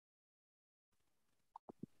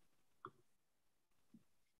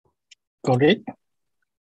Got it.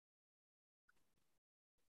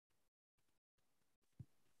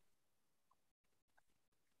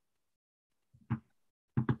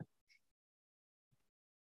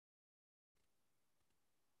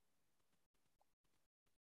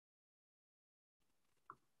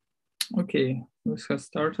 Okay, this has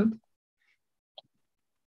started.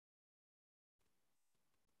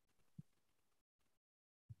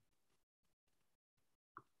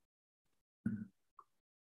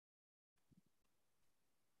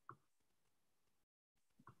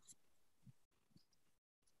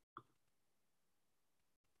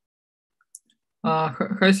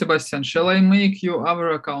 Hi, Sebastian. Shall I make your other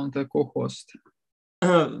account a co-host?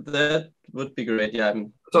 That would be great. Yeah.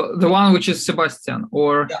 So the one which is Sebastian,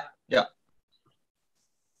 or yeah.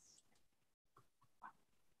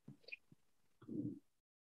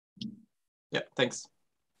 Yeah. Thanks.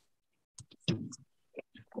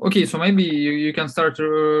 Okay, so maybe you can start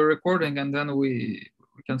recording and then we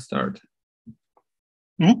can start.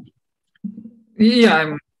 Mm-hmm. Yeah,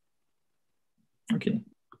 I'm okay.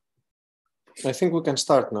 I think we can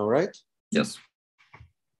start now, right? Yes.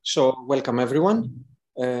 So welcome everyone.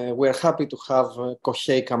 We're happy to have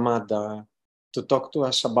Kohei Kamada to talk to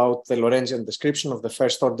us about the Lorentzian description of the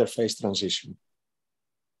first order phase transition.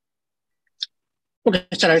 Okay,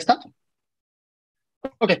 shall I start?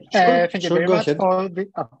 Okay, sure, thank you very much ahead. for the.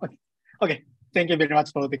 Okay, thank you very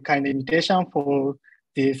much for the kind invitation for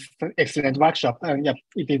this excellent workshop. And yeah,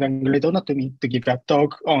 it is a great honor to me to give a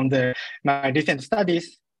talk on my recent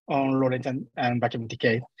studies on Lorentzian and vacuum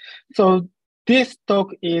decay. So this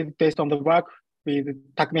talk is based on the work with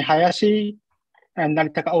Takumi Hayashi and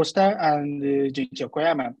Naritaka Oshita and Junichi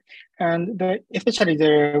Koyama. And especially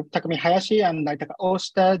the Takumi Hayashi and Naritaka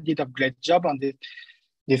Oshita did a great job on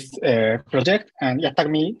this project. And yeah,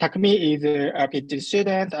 Takumi is a PhD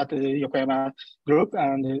student at the Yokoyama group,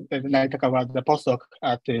 and Naritaka was the postdoc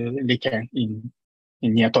at Riken in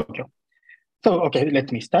near Tokyo. So okay,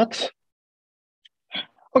 let me start.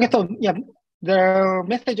 Okay, so yeah, the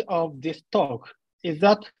message of this talk is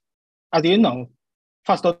that, as you know,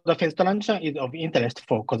 first order phase transition is of interest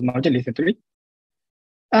for cosmology recently.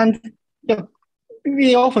 And yeah,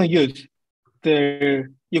 we often use the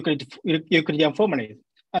Euclidean formulas,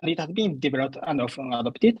 and it has been developed and often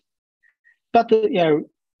adopted. But yeah,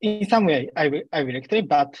 in some way, I will explain,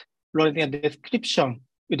 but Lorentzian description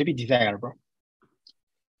would be desirable.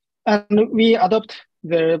 And we adopt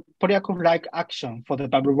the Polyakov-like action for the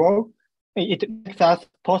bubble wall. It makes us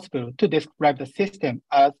possible to describe the system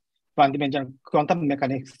as one-dimensional quantum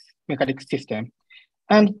mechanics system,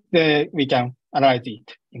 and we can analyze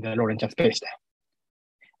it in the Lorentzian spacetime.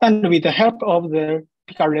 And with the help of the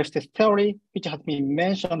Picard-Lefty theory, which has been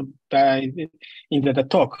mentioned in the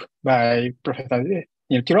talk by Professor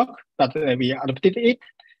Neil Tirok, that we adopted it,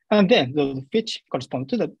 and then those which correspond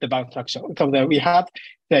to the bound structure. So we have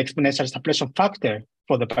the exponential suppression factor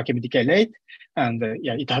for the vacuum decay rate, and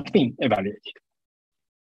yeah, it has been evaluated.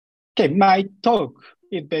 Okay, my talk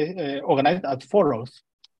is organized as follows.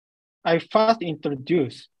 I first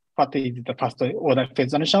introduce what is the first order phase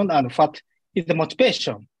transition and what is the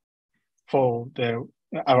motivation for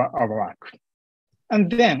our work.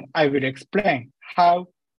 And then I will explain how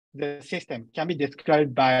the system can be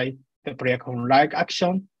described by the Polyakov-like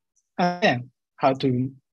action, and then how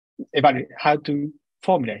to evaluate, how to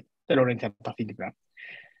formulate the Lorentzian path integral.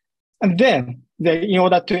 And then, in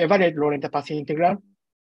order to evaluate Lorentzian path integral,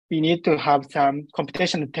 we need to have some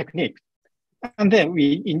computational techniques. And then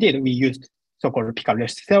we used so-called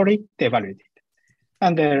Picard-Lefty theory to evaluate it.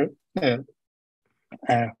 And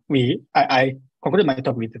I conclude my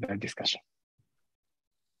talk with the discussion.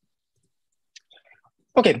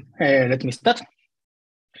 Okay, let me start.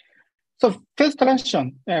 So phase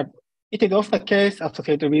transition, it is often the case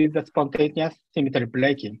associated with the spontaneous symmetry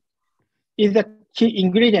breaking. Is a key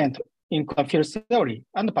ingredient in quantum field theory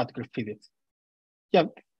and particle physics. Yeah,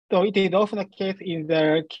 so it is often the case in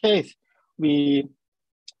the case we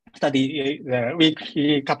study the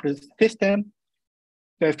weakly coupled system.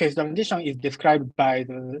 The phase transition is described by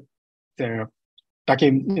the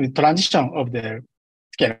vacuum transition of the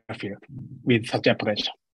scalar field with such a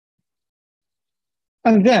potential.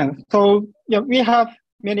 And then, so yeah, we have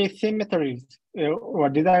many symmetries or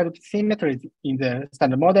desired symmetries in the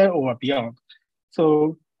standard model or beyond.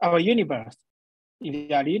 So our universe,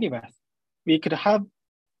 in our universe, we could have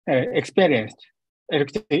experienced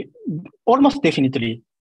almost definitely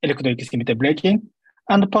electronic symmetry breaking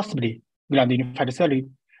and possibly ground unified theory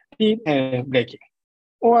breaking.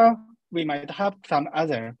 Or we might have some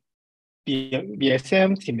other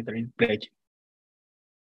BSM symmetry breaking.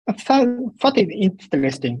 So what is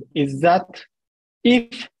interesting is that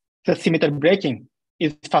if the symmetry breaking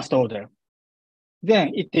is first order.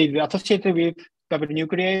 Then it is associated with double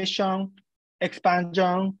nucleation,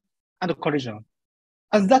 expansion, and collision.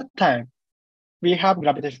 At that time, we have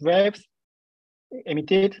gravitational waves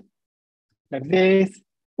emitted like this,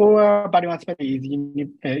 or baryon symmetry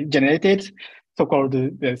is generated, so-called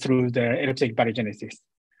through the elliptic baryogenesis.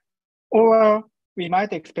 Or we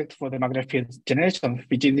might expect for the magnetic field generation,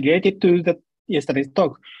 which is related to the yesterday's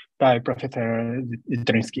talk by Professor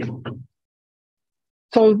Lorentzian.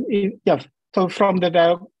 So so from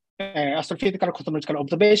the astrophysical cosmological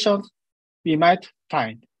observations, we might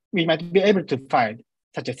be able to find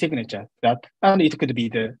such a signature that, and it could be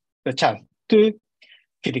the chance to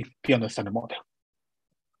physics beyond the standard model.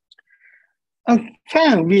 And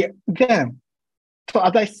then, so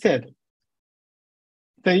as I said,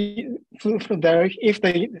 if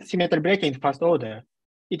the symmetry breaking is first order,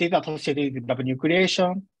 it is associated with double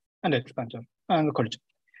nucleation and expansion and collision.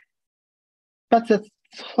 But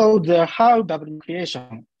how double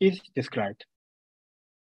nucleation is described.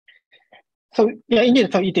 So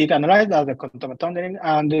indeed, so it is analyzed as a quantum tunneling,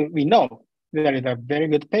 and we know there is a very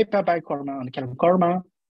good paper by Corman and Kevin Corman.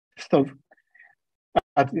 So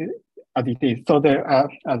as it is, so there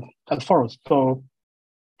as follows. So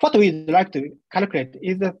what we'd like to calculate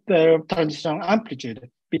is that the transition amplitude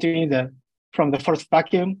between from the first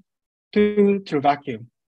vacuum to true vacuum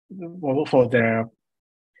for the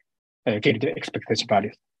field expectation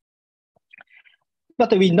values.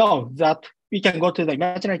 But we know that we can go to the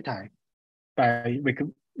imaginary time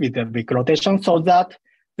with the weak rotation, so that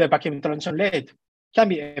the vacuum transition rate can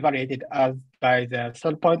be evaluated as by the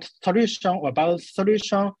standpoint solution or bound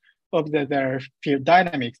solution of the field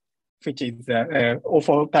dynamics, which is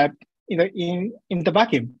O4 type in the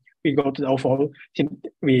vacuum. We go to the O4,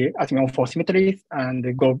 we assume O4 symmetries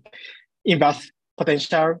and go inverse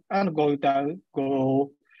potential and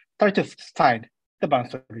go try to find the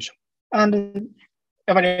bounce solution. And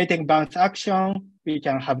evaluating bounce action, we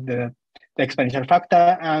can have the exponential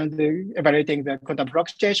factor, and evaluating the quantum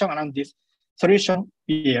fluctuation around this solution,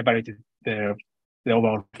 we evaluated the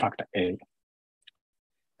overall factor A.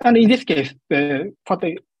 And in this case, the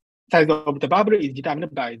size of the bubble is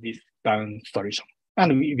determined by this bound solution,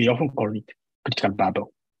 and we often call it critical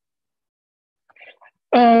bubble.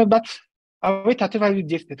 But are we satisfied with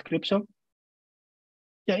this description?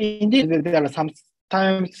 Yeah, indeed, there are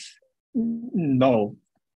sometimes no.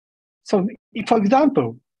 So, for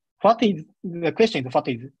example, the question is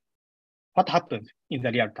what happens in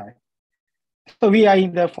the real time? So we are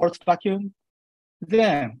in the fourth vacuum,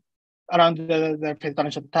 then around the phase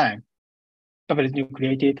transition time, bubble is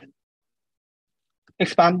nucleated,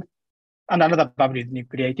 expand, and another bubble is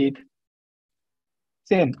nucleated,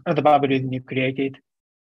 then another bubble is nucleated,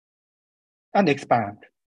 and expand.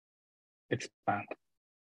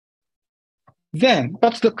 Then,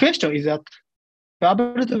 but the question is that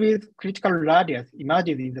bubbles with critical radius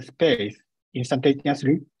emerges in the space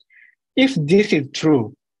instantaneously. If this is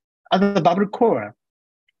true, at the bubble core,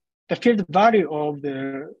 the field value of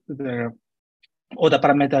the order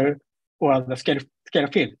parameter or the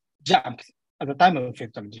scalar field jumps at the time of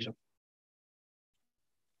phase transition.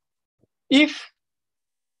 If,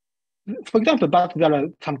 for example, but there are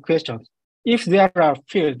some questions. If there are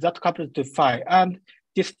fields that couple to phi, and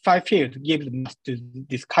this phi field gives mass to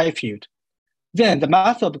this chi field, then the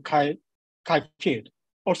mass of chi field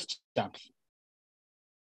also jumps.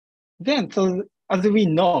 Then, so as we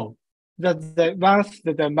know, that once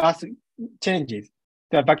the mass changes,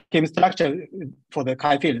 the vacuum structure for the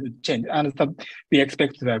chi field change, and so we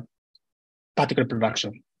expect the particle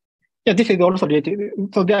production. Yeah, this is also related.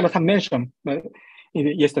 So there are some mention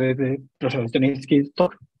yesterday, Professor Lorentzian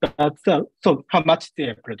talk. So how much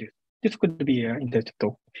they produce? This could be an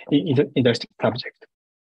interesting subject.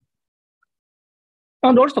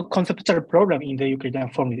 And also conceptual problem in the Euclidean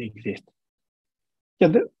formula exists.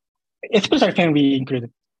 Yeah, especially when we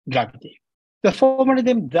include gravity. The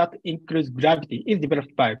formalism that includes gravity is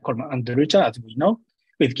developed by Coleman and Richard, as we know,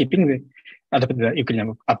 with keeping the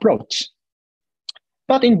Euclidean approach.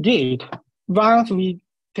 But indeed, once we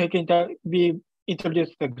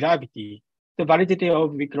introduce the gravity, the validity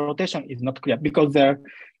of weak rotation is not clear because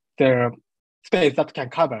the space that can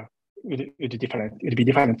cover will be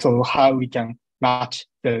different. So how we can match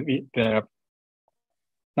the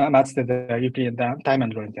Euclidean time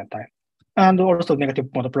and Lorentzian time. And also negative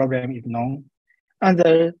model problem is known. And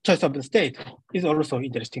the choice of the state is also an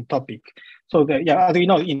interesting topic. So as we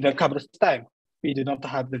know, in the Kamada time, we do not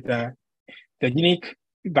have the unique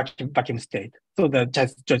vacuum state. So the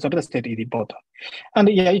choice of the state is important. And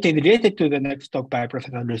it is related to the next talk by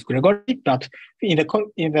Professor Gregory, but in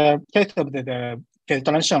the case of the phase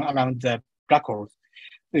transition around the black holes.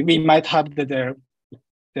 We might have the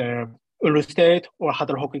Ulu state or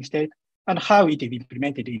Hadron-Hawking state, and how it is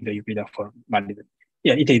implemented in the Euclidean formalism.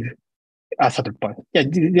 Yeah, it is a certain point. Yeah,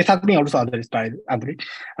 this has been also addressed by Andre.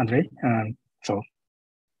 So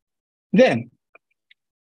then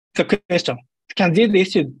the question, can these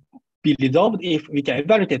issues be resolved if we can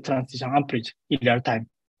evaluate transition amplitude in real time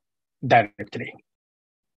directly?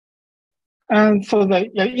 And so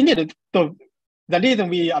indeed, so the reason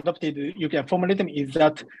we adopted Euclidean formalism is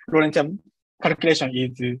that Lorentzian calculation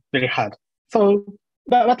is very hard. So,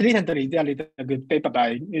 but recently there is a good paper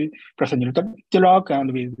by Professor Newton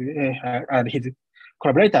and with and his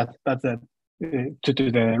collaborators to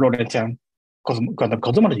the Lorentzian quantum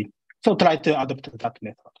cosmology. So try to adopt that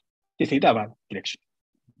method. This is our direction.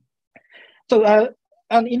 So,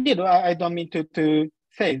 and indeed, I don't mean to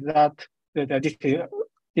say that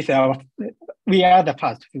we are the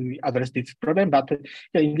first to address this problem, but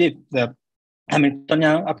indeed, the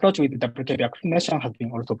Hamiltonian approach with the WKB approximation has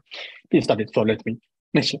been also been studied. So let me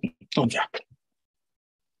mention on that.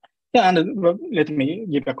 Yeah, and let me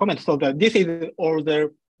give a comment. So this is all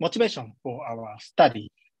the motivation for our study.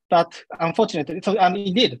 But unfortunately, and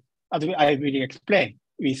indeed, as I really explained,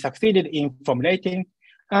 we succeeded in formulating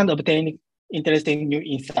and obtaining interesting new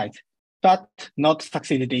insights, but not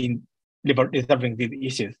succeeded in resolving these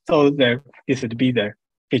issues. So this would be the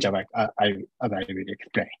feature as I will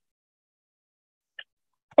explain.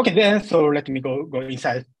 Okay, then so let me go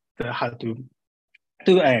inside how to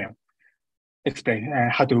explain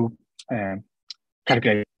how to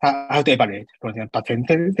calculate how to evaluate Lorentzian path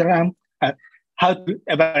integral, how to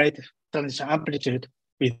evaluate transition amplitude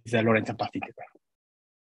with the Lorentzian path integral.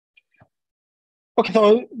 Okay,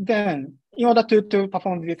 so then in order to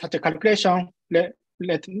perform such a calculation, let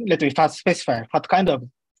me first specify what kind of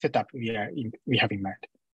setup we have in mind.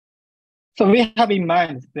 So we have in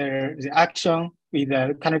mind the action with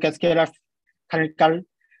the canonical scalar, canonical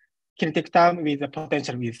kinetic term with the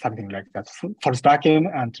potential with something like that, force vacuum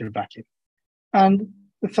and true vacuum. And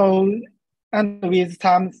so, and with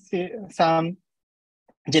some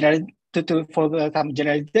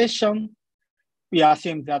generalization, we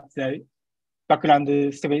assume that the background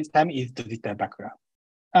space-time is digital background.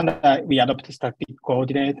 And we adopt static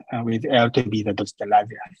coordinate with L to be the digital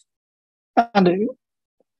lasers. And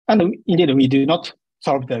indeed, we do not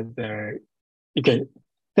solve the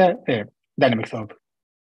dynamics of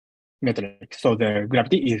metric. So the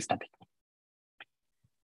gravity is static.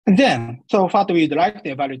 And then, so what we'd like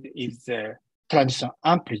to evaluate is the transition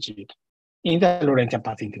amplitude in the Lorentzian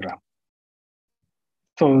path integral.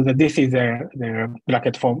 So this is the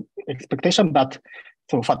bracket form expectation, but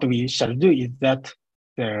so what we shall do is that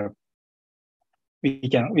we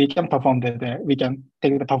can perform we can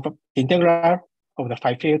take the integral of the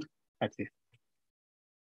phi field like this.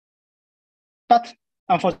 But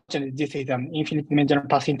unfortunately, this is an infinite dimensional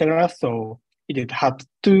path integral, so it is hard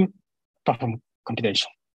to perform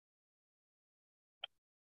computation.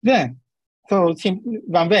 Then, so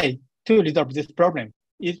one way to resolve this problem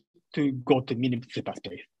is to go to minimum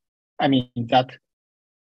superspace. I mean that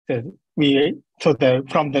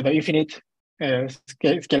from the infinite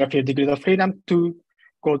scalar field degrees of freedom to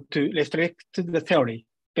go to restrict the theory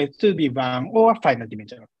to be one or final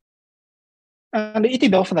dimensional. And it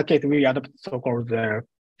is also the case we adopt so-called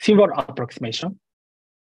symbol approximation.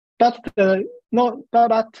 But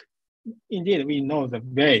indeed we know the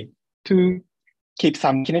way to keep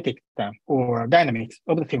some kinetic term or dynamics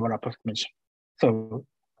of the symbol approximation. So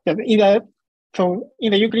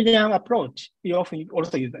in the Euclidean approach, we often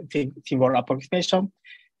also use the symbol approximation,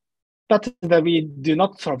 but we do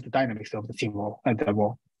not solve the dynamics of the symbol at the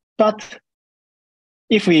wall. But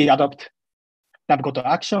if we adopt Nabgoto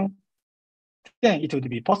action, then it would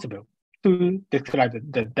be possible to describe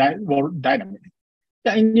the wall dynamics.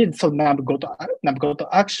 Yeah, indeed, so Nabgoto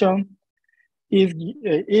action is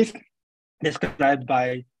described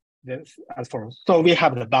by this as follows. So we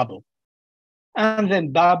have the bubble, and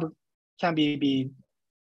then bubble can be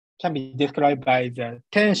described by the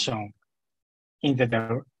tension in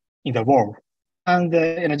the wall and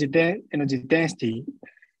the energy density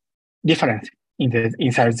difference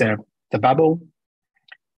inside the bubble,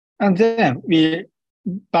 and then we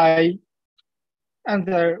can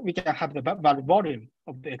have the volume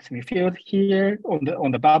of the XME field here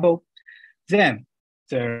on the bubble. Then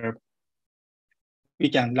we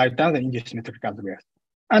can write down the induced metric address,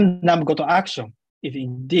 and Nabgoto action is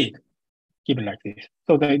indeed given like this.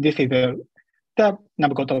 So this is the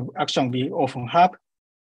Nabgoto action we often have,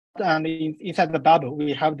 and inside the bubble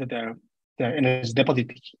we have the energy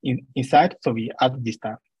deposit inside. So we add this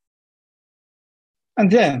term, and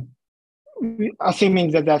then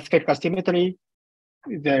assuming that the spherical symmetry,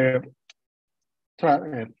 the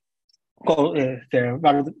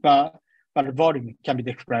volume can be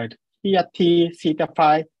described. Here, T, theta,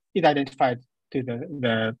 phi is identified to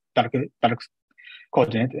the dark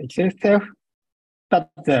coordinate itself, but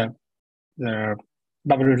the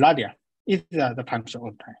bubble radius is the function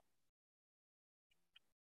of time.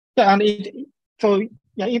 Yeah, and so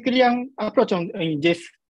yeah, Euclidean approach in this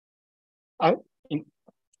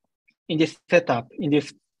in this setup, in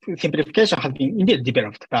this simplification has been indeed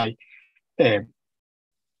developed by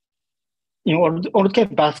in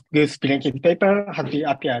Ortke Basque's brilliant paper has been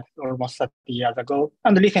appeared almost 30 years ago,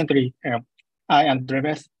 and recently I and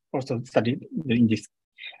Reves also studied in this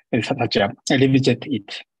such a revisit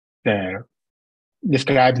it,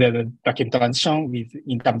 describe the vacuum transition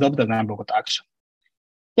in terms of the number of action.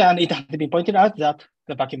 Yeah, and it has been pointed out that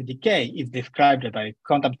the vacuum decay is described by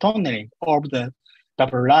quantum tunneling of the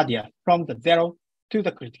bubble radius from the zero to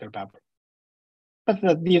the critical bubble.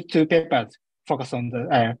 But these two papers focus on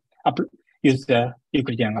the use the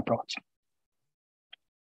Euclidean approach.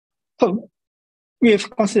 So we've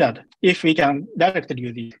considered if we can directly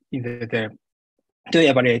use it to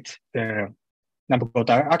evaluate the number of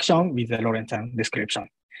action with the Lorentzian description.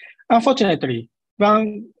 Unfortunately,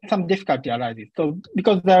 some difficulty arises. So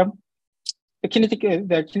because the kinetic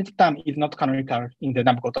term is not canonical in the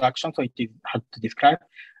number of action, so it is hard to describe.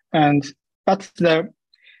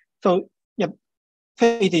 So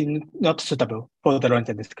it is not suitable for the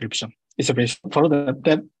Lorentzian description, especially for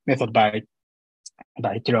the method by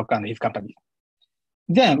Tirok and his company.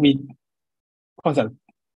 Then we consider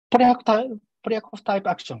Polyakov type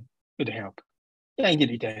action would help. Yeah,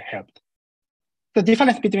 indeed, it helped. The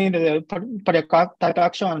difference between the Polyakov type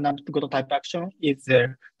action and Nabokov type action is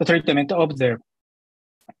the treatment of the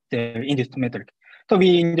induced metric. So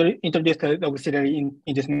we introduced the auxiliary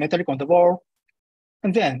induced metric on the wall,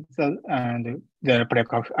 and then the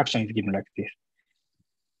Polyakov action is given like this.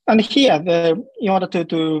 And here, in order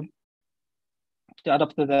to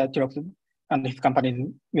adopt the Tirok and his company's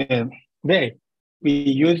way, we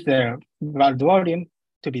use the volume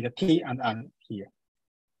to be the T and N here.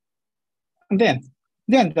 And then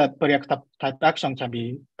the Polyakov type action can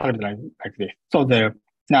be parameterized like this. So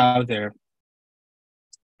now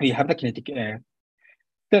we have the kinetic,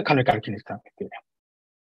 the canonical kinetic term here.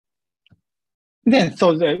 Then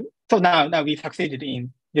so now we succeeded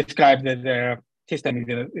in describe the system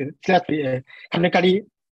is canonically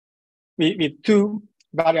with two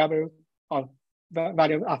variables of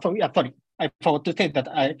sorry, I forgot to say that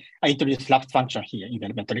I introduced lapse function here in the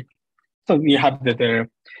elementary. So we have the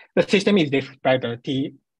system is described by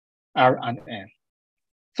T, R, and N.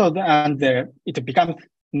 So it becomes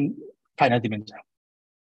finite dimensional.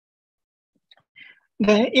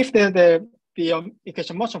 Then if the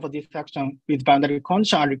equation motion for this action with boundary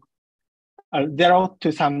condition are 0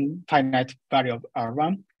 to some finite value of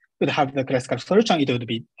R1 would have the classical solution.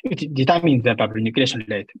 It determines the bubble nucleation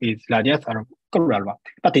rate with radius R1,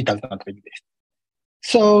 but it does not exist.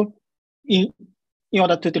 So in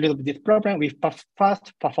order to resolve this problem, we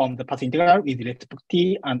first perform the path integral with respect to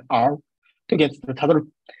T and R to get the total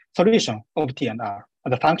solution of T and R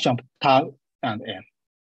as a function of tau and N.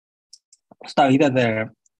 So either the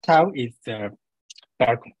tau is the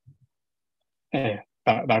bulk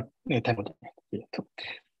temporal.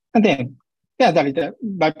 And then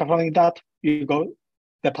by performing that,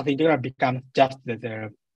 the path integral becomes just the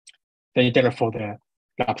integral for the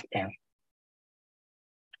lapse N.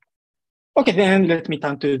 Okay, then let me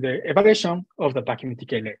turn to the evaluation of the vacuum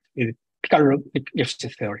decay rate with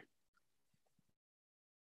Picard-Lifshitz theory.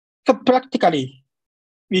 So practically,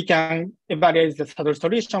 we can evaluate the total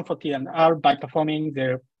solution for T and R by performing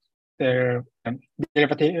the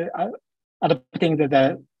derivative, adapting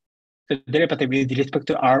the derivative with respect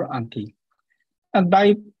to R and T. And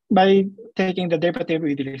by taking the derivative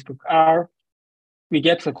with respect to R, we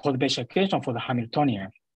get the conservation equation for the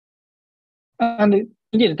Hamiltonian. And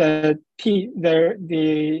indeed, the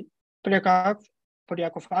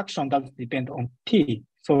Polyakov action does depend on T.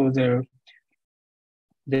 So the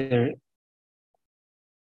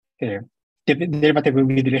derivative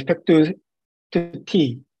with respect to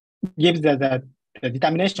T gives the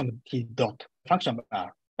determination of T dot function of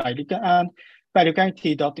R. And by looking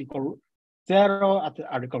T dot equal 0 at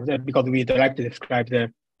R equals 0, because we'd like to describe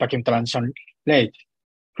the vacuum transition rate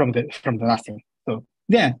from the nothing. So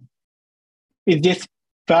then with these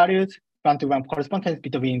values, one-to-one correspondence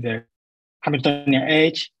between the Hamiltonian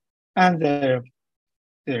H and the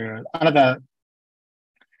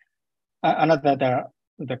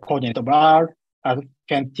coordinate of R as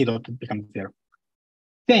when T dot becomes 0.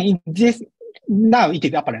 Then in this, now it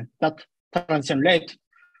is apparent that transition rate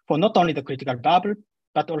for not only the critical bubble,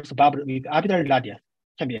 but also bubble with arbitrary radius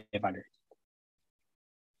can be evaluated.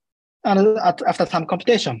 And after some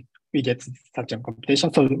computation, we get such a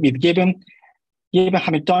computation. So with given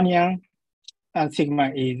Hamiltonian and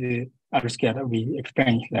sigma is R squared, we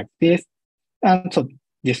explain like this. And so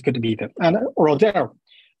this could be and rho zero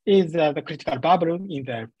is the critical bubble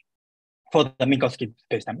in for the Minkowski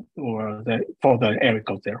spacetime or for the L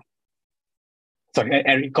equals 0. Sorry,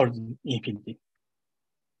 L equals infinity.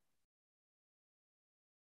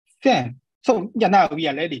 Then, so yeah, now we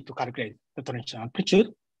are ready to calculate the transition amplitude.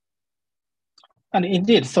 And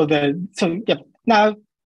indeed, now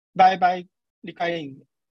by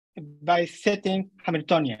setting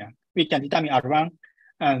Hamiltonian, we can determine R1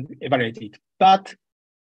 and evaluate it. But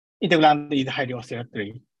integrand is highly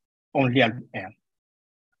oscillatory on real n.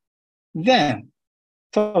 Then,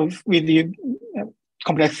 so with the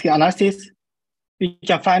complexity analysis, we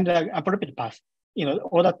can find the appropriate path in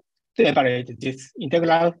order to evaluate this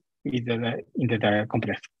integral with the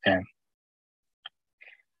complex n.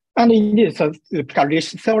 And indeed, so the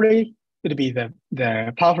Picard-Risch theory would be the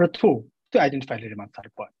powerful tool to identify the relevant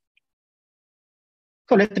saddle point.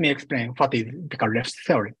 So let me explain what is Picard-Risch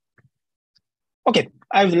theory. Okay,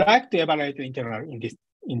 I would like to evaluate the integral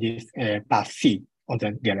in this path C on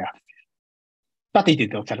the real axis, but it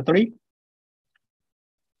is oscillatory.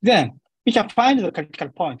 Then we can find the critical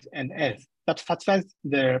point and S that satisfies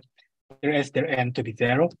the S del n to be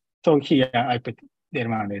 0. So here I put del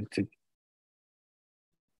 1 and 2.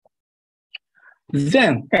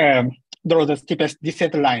 Then draw the steepest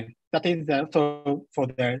descent line. That is so for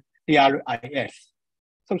the real IS.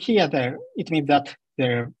 So here it means that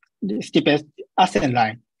the steepest ascent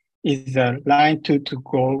line is the line to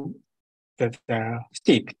go the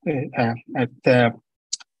steep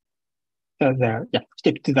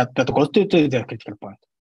steep that goes to the critical point.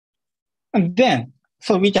 And then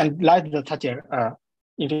so we can write the such a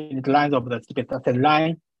infinite lines of the steepest ascent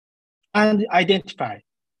line and identify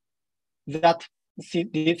that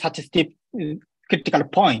such a steep critical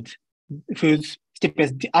point whose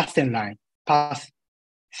steepest ascent line pass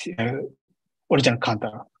original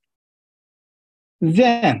counter.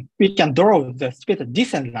 Then we can draw the steepest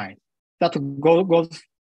descent line that goes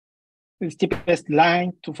the steepest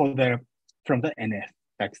line from the NS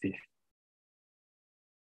like this.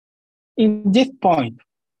 In this point,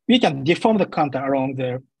 we can deform the counter along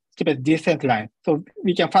the steepest descent line. So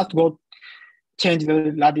we can first change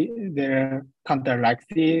the counter like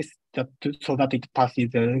this so that it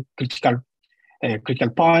passes the critical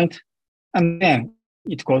point, and then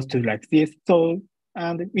it goes to like this. So,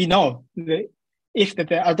 and we know if the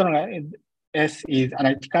orthogonal S is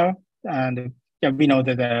analytical, and we know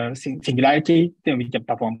that the singularity, then we can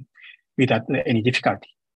perform without any difficulty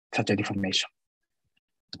such a deformation.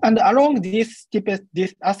 And along this steepest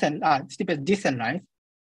descent line,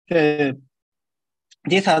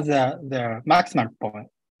 this has the maximal point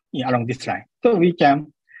along this line. So we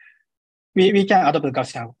can adopt the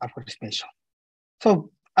Gaussian approximation. So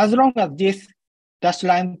as long as this dashed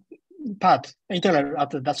line part, integral at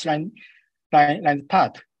the dashed line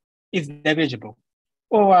part is negligible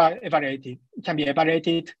or can be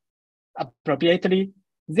evaluated appropriately,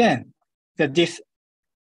 then this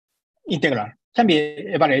integral can be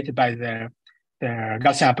evaluated by the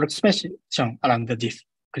Gaussian approximation around this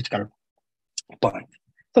critical point.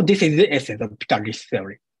 So this is the essence of Picard-Risch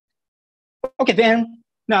theory. Okay, then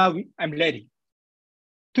now I'm ready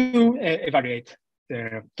to evaluate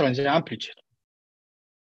the transition amplitude.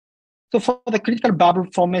 So for the critical bubble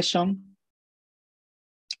formation,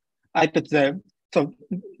 I put so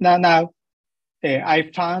now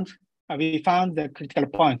we found the critical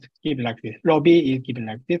point given like this. Rho B is given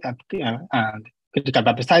like this, and critical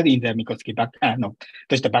bubble size in the Minkowski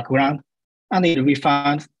just the background, and we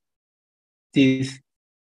found this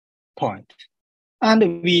point,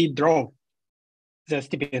 and we draw the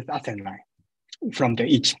steepest ascent line from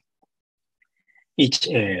each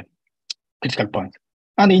critical point.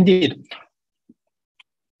 And indeed,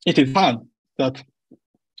 it is found that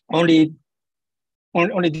only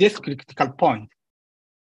this critical point,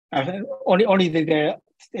 only the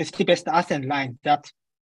steepest ascent line that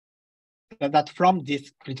from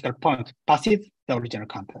this critical point passes the original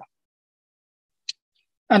counter.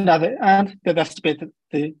 And the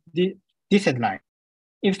descent line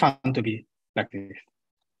is found to be like this.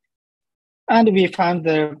 And we found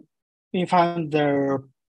the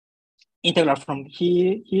integral from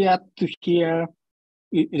here to here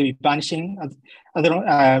will be vanishing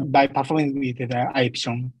by performing with the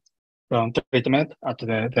epsilon from treatment at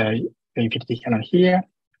the infinity here.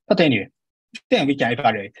 But anyway, then we can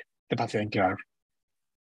evaluate the partial integral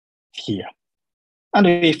here. And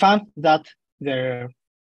we found that the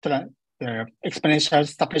exponential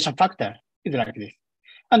separation factor is like this.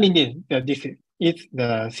 And indeed, this is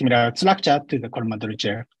the similar structure to the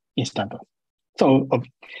Kolmogorov instantaneous. So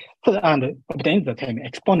and obtain the same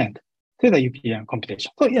exponent to the Euclidean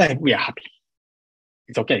computation. So yeah, we are happy.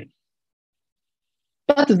 It's okay.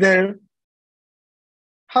 But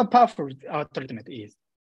how powerful our treatment is.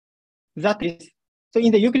 That is, so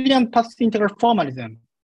in the Euclidean path integral formalism,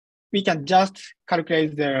 we can just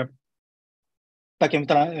calculate the vacuum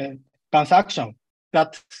transaction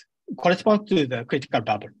that corresponds to the critical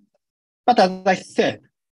bubble. But as I said,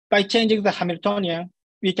 by changing the Hamiltonian,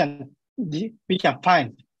 we can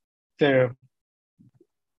find the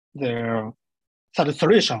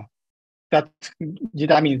solution that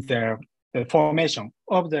determines the formation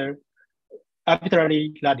of the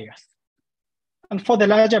arbitrary radius. And for the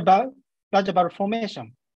larger bubble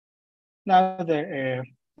formation, now the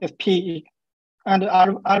P and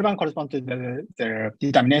R1 corresponds to the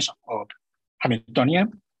determination of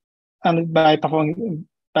Hamiltonian, and by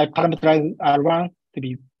parameterizing R1 to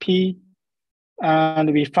be P,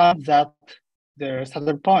 and we found that the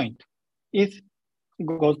saddle point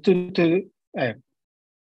goes to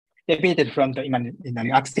deviated from the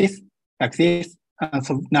imaginary axis, and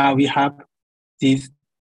so now we have these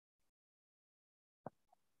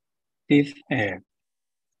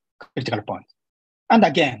critical points. And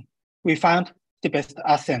again, we found the best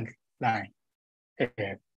ascent line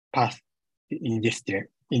path in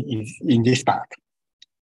this path.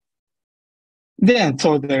 Then,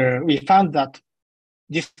 so we found that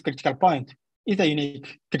this critical point is a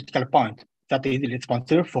unique critical point that is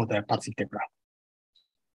responsible for the path integral.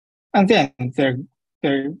 And then the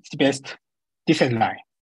best descent line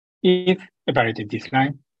is evaluated this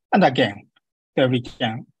line. And again, we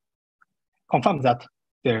can confirm that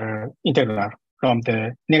the integral from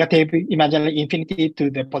the negative imaginary infinity to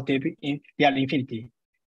the positive real infinity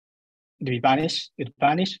will vanish.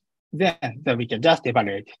 Then we can just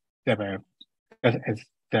evaluate the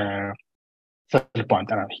saddle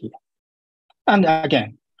point around here. And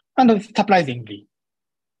again, and surprisingly,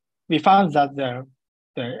 we found that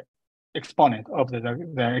the exponent of the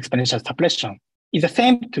exponential separation is the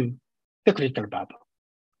same to the critical bubble.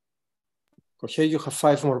 Kohei, you have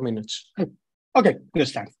 5 more minutes. Okay, good,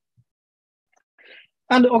 thanks.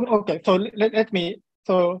 And okay,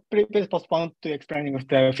 so please postpone to explaining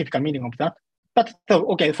the physical meaning of that. But so,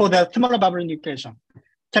 okay, for the smaller bubble nucleation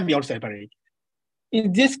can be also evaluated.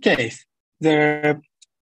 In this case, the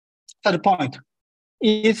saddle point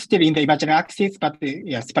is still in the imaginary axis, but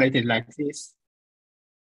separated like this.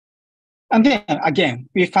 And then again,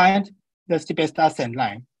 we find the steepest ascent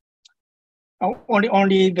line.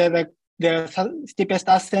 Only the steepest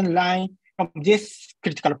ascent line from this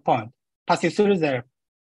critical point passes through the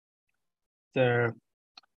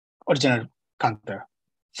original counter.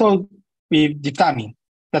 So we determine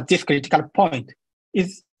that this critical point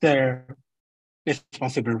is the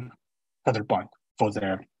responsible saddle point for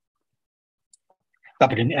the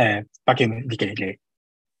vacuum decay rate.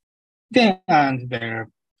 Then the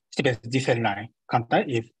steepest descent line counter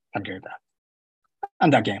is calculated.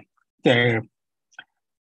 And again, the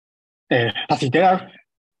path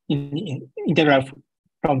integral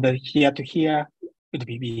from the here to here would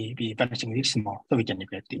be vanishingly small, so we can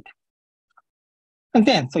neglect it. And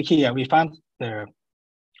then, so here we found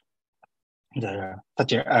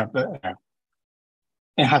such a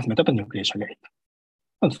enhancement of the nucleation rate.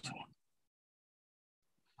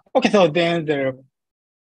 Okay, so then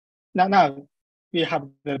now we have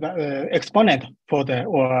the exponent for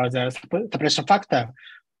the separation factor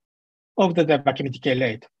of the vacuum decay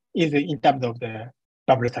rate is in terms of the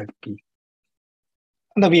bubble size P.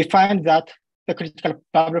 And we find that the critical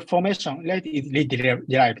bubble formation rate is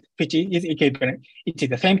derived, which is equivalent. It is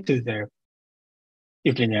the same to the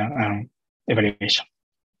Euclidean evaluation.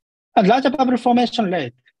 And larger bubble formation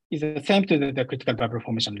rate is the same to the critical bubble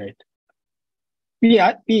formation rate. We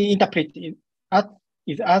interpret it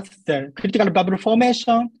as the critical bubble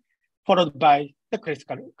formation followed by the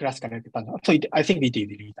classical rate pattern. So I think it is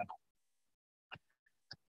reasonable.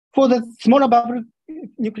 For the smaller bubble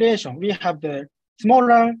nucleation, we have the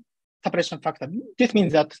smaller separation factor. This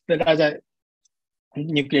means that the larger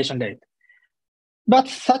nucleation rate. But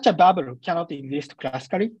such a bubble cannot exist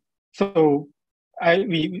classically. So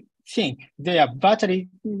we think they are virtually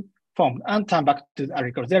formed and turn back to R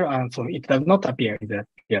equals 0, and so it does not appear in the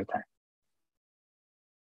real time.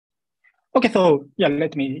 Okay, so yeah,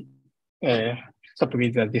 let me stop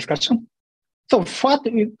with the discussion. So what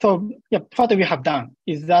we have done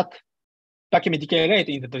is that vacuum decay rate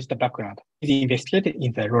in the digital background is investigated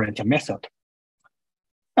in the Lorentzian method.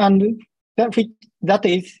 And that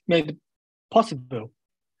is made possible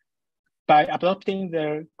by adopting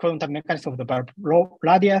the quantum mechanism of the bulb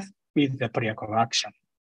radius with the Fourier action.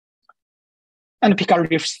 And Picard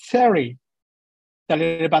theory, the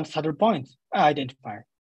relevant saddle points are identified,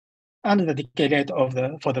 and the decay rate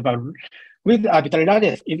for the bulb with arbitrary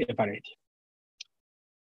radius is evaluated.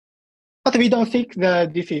 But we don't think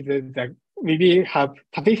that this is we have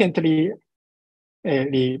sufficiently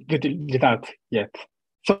good result yet.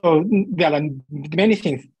 So there are many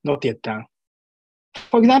things not yet done.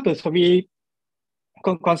 For example, so we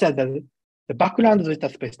consider the background zeta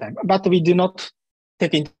spacetime, but we do not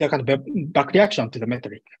take into account the back reaction to the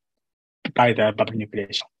metric by the bubble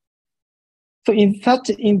nucleation. So in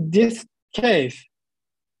this case,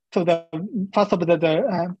 so the first of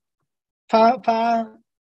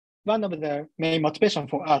one of the main motivation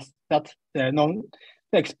for us that the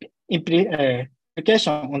implication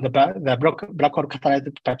on the black hole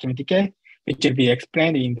catalyzed vacuum decay, which will be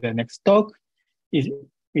explained in the next talk, is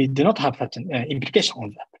we do not have such an implication on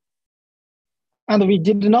that. And we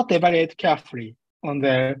did not evaluate carefully on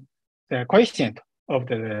the coefficient of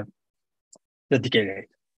the decay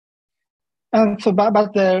rate. And so,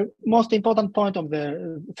 but the most important point of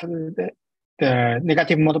the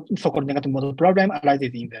negative model, so-called negative model problem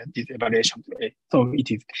arises in this evaluation. So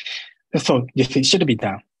it is, so this should be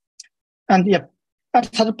done. And yeah, at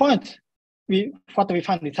third point, what we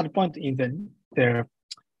found is third point in the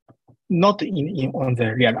not on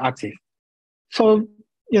the real axis. So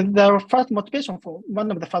yeah, the first motivation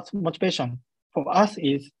one of the first motivation for us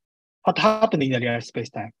is what happened in the real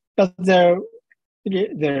space-time. But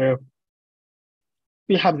we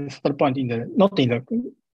have this third point not in the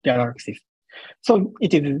real axis. So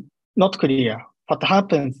it is not clear what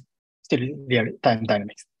happens still in real time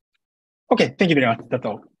dynamics. Okay, thank you very much. That's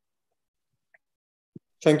all.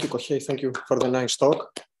 Thank you, Kohei. Thank you for the nice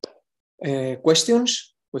talk. Questions?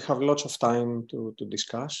 We have lots of time to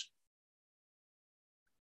discuss.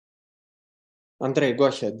 Andrei, go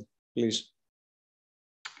ahead, please.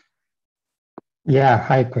 Yeah,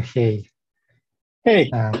 hi, Kohei. Hey,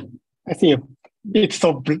 I see you. It's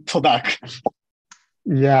so dark.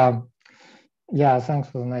 Yeah, thanks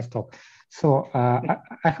for the nice talk. So I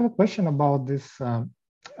have a question about this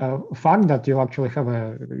fact that you actually have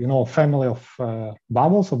a family of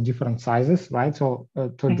bubbles of different sizes, right? So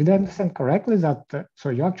did I understand correctly that so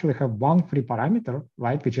you actually have one free parameter,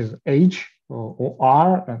 right, which is H or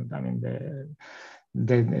R, and I mean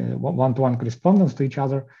the one-to-one correspondence to each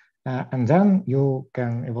other. And then you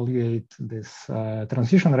can evaluate this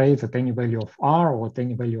transition rate at any value of R or at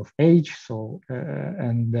any value of H. So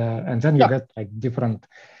and then you get like different.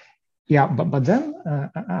 Yeah, but then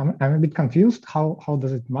I'm a bit confused. How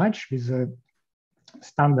does it match with the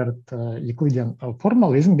standard Euclidean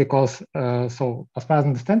formalism? Because so as far as I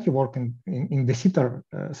understand, you work in the Sitter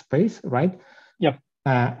space, right? Yeah.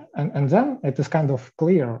 And then it is kind of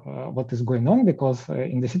clear what is going on, because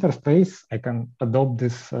in the Sitter space, I can adopt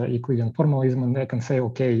this Euclidean formalism and I can say,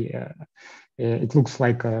 okay, it looks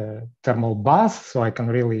like a thermal bus, so I can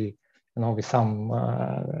really, with some,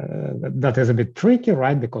 that is a bit tricky,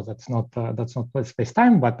 right? Because that's not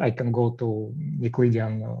space-time, but I can go to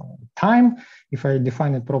Euclidean time if I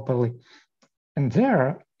define it properly. And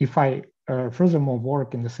there, if I furthermore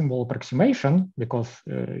work in the symbol approximation, because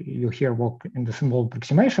you here work in the symbol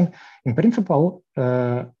approximation, in principle,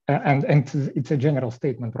 and it's a general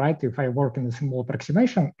statement, right? If I work in the symbol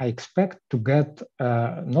approximation, I expect to get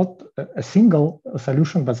not a single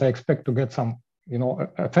solution, but I expect to get some,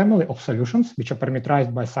 a family of solutions which are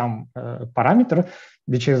parameterized by some parameter,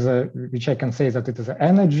 which I can say that it is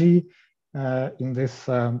energy in this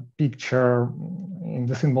picture, in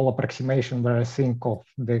the symbol approximation, where I think of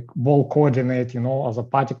the ball coordinate, as a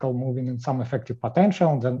particle moving in some effective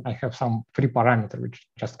potential. And then I have some free parameter, which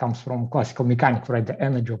just comes from classical mechanics, right? The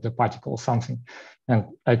energy of the particle or something. And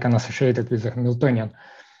I can associate it with the Hamiltonian.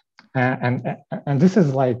 And this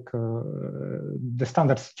is like the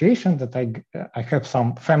standard situation that I have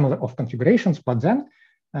some family of configurations, but then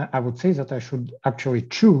I would say that I should actually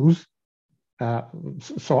choose.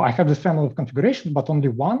 So I have this family of configurations, but only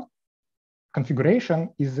one configuration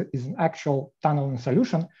is an actual tunneling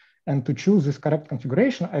solution. And to choose this correct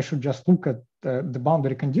configuration, I should just look at the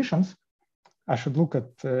boundary conditions. I should look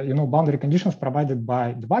at boundary conditions provided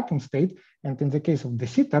by the vacuum state. And in the case of the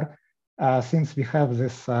Sitter, since we have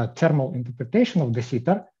this thermal interpretation of the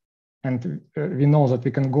Sitter, and we know that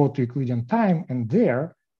we can go to Euclidean time, and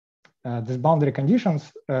there, these boundary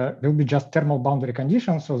conditions will be just thermal boundary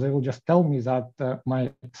conditions. So they will just tell me that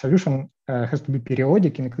my solution has to be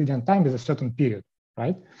periodic in Euclidean time with a certain period,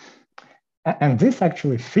 right? And this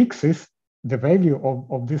actually fixes the value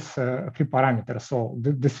of this free parameter. So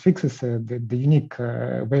this fixes the unique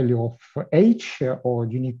value of H or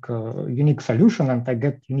unique solution, and I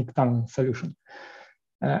get unique time solution.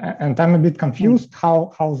 And I'm a bit confused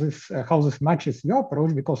how this matches your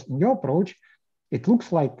approach, because in your approach, it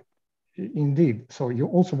looks like indeed. So you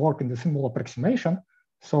also work in the symbol approximation.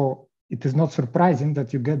 So it is not surprising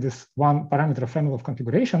that you get this one parameter family of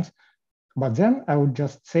configurations. But then I would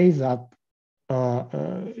just say that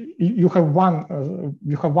you have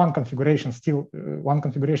one configuration, still one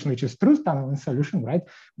configuration which is true standard solution, right?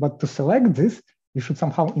 But to select this, you should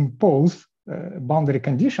somehow impose boundary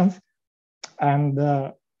conditions, and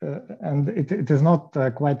it is not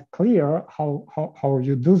quite clear how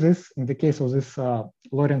you do this in the case of this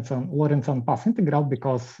Lorentzian path integral,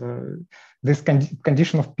 because this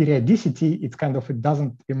condition of periodicity, it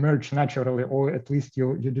doesn't emerge naturally, or at least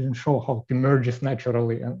you didn't show how it emerges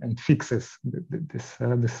naturally and fixes this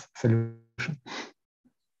solution.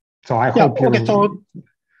 So I hope you. Okay, so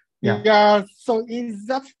yeah. So is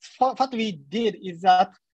that what we did? Is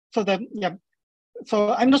that so?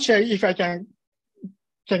 So I'm not sure if I can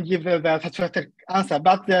give the satisfactory answer,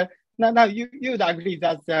 but now you would agree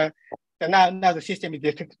that now the system is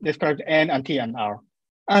described N and T and R,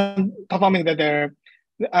 and performing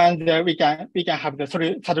and we can have the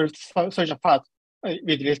solution first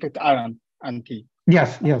with respect to R and T.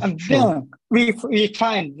 Yes, and sure. Then we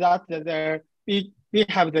find that we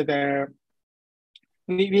have the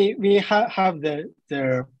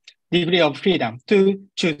degree of freedom to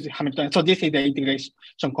choose Hamiltonian. So this is the integration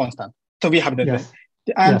constant. So we have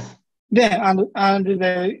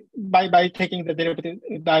by taking the derivative,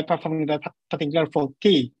 by performing the particular for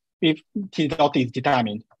T, if T dot is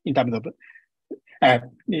determined in terms of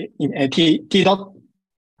T dot.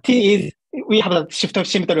 T is, we have a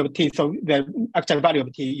symmetry of T, so the actual value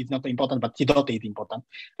of T is not important, but T dot is important,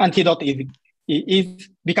 and T dot is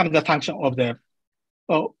becomes the function of the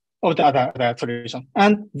other solution,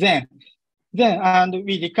 and then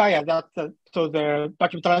we require that so the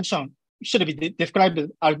vacuum transition should be described as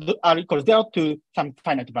R equals 0 to some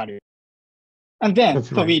finite value. And then,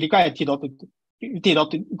 so we require T dot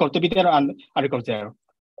equal to be 0 and R equals 0.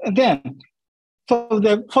 And then, for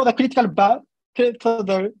the critical but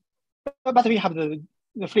we have the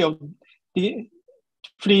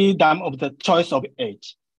freedom of the choice of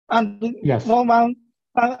H. And one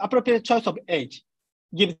appropriate choice of H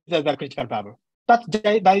gives the critical bubble. But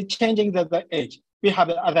by changing the H, we have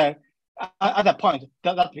other point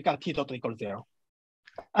that becomes T dot equals 0.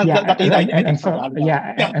 And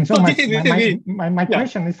so my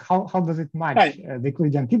question is how does it match the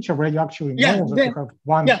Euclidean picture where you actually know that you have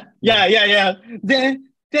one?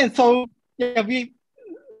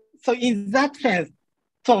 So in that sense,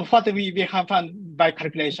 so what we have found by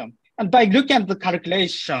calculation, and by looking at the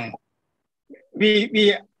calculation, we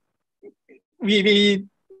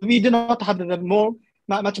do not have the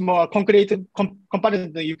much more concrete comparison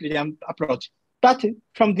to the Euclidean approach. But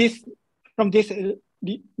from this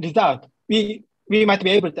result, we might be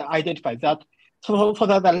able to identify that for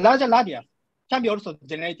the larger radius can be also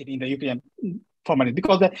generated in the Euclidean formalism,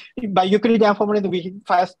 because by Euclidean formalism we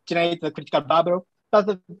first generate the critical bubble,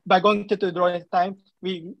 but by going to the Lorentz time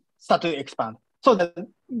we start to expand. So that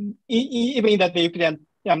even in the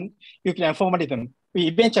Euclidean formalism, we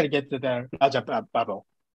eventually get to the larger bubble,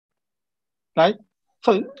 right?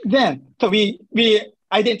 So then, we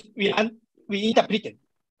interpreted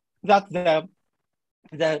that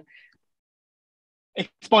the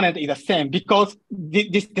exponent is the same because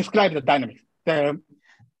this describes the dynamics. The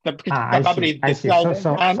bubble is described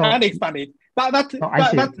and expanded.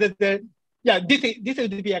 This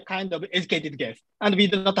would be a kind of educated guess, and we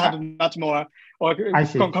do not have much more or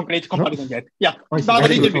concrete comparison yet. Yeah, but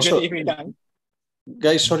it would be good if we done.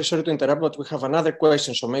 Guys, sorry to interrupt, but we have another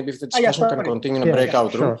question, so maybe if the discussion can continue in a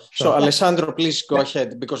breakout room. Sure. So, Alessandro, please go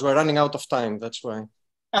ahead, because we're running out of time, that's why.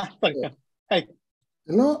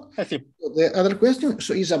 No, the other question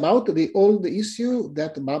is about the old issue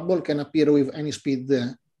that bubble can appear with any speed.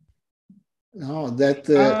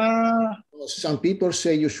 Some people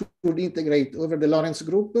say you should integrate over the Lorentz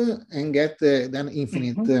group and get then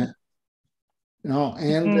infinite.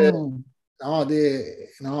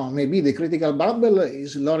 Maybe the critical bubble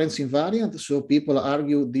is Lorentz invariant, so people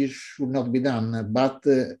argue this should not be done. But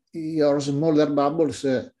your smaller bubbles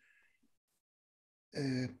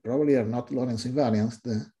probably are not Lorentz invariant.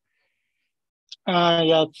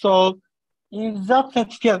 So in that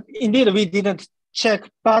sense, indeed we didn't check,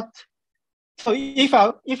 but so if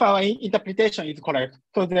our interpretation is correct,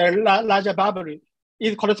 so the larger bubble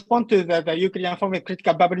is correspond to the Euclidean form of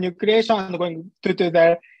critical bubble nucleation and going to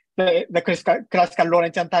the the classical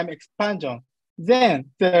Lorentzian time expansion,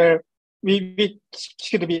 then we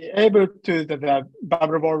should be able to the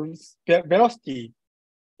bubble Wolf's velocity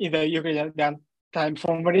in the Euclidean time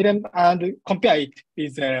formalism and compare it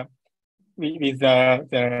with our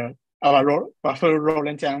full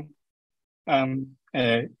Lorentzian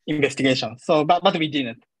investigation. So, but we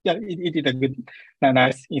didn't. Yeah, it is a good,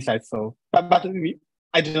 nice insight. So, but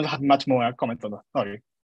I do not have much more comment on that. Sorry.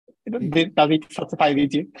 Does it satisfy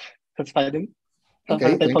with you? Satisfy them?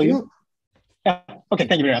 Okay, thank you. Yeah. Okay,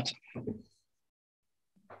 thank you very much.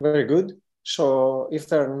 Very good. So if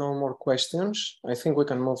there are no more questions, I think we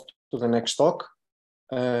can move to the next talk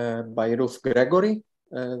by Ruth Gregory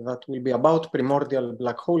that will be about primordial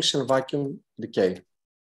black holes and vacuum decay.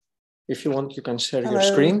 If you want, you can share your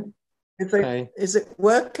screen. Is it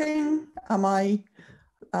working? Am I?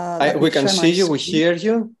 We can see you, we hear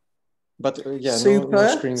you, but yeah, super. No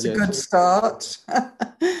screen it's yet. A good start.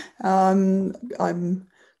 I'm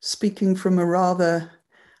speaking from a rather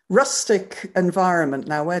rustic environment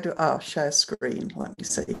now. Where do share screen? Let me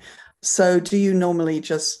see. So, do you normally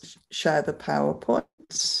just share the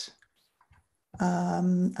PowerPoint?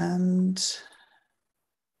 And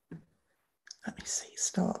let me see.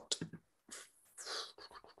 Start.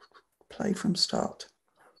 Play from start.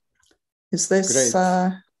 Is this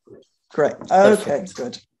great? Okay,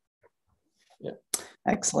 good. Yeah.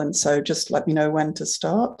 Excellent. So just let me know when to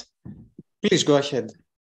start. Please go ahead.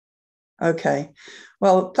 Okay.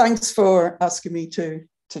 Well, thanks for asking me to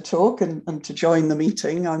talk and to join the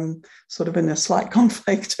meeting. I'm sort of in a slight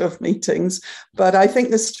conflict of meetings, but I think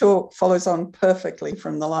this talk follows on perfectly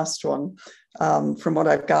from the last one, from what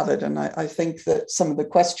I've gathered. And I think that some of the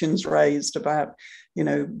questions raised about,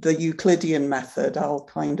 the Euclidean method, I'll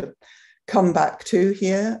kind of come back to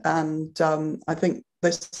here. And I think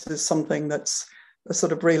this is something that's a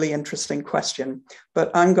sort of really interesting question,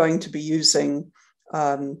 but I'm going to be using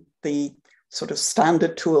the sort of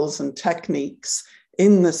standard tools and techniques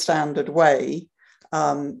in the standard way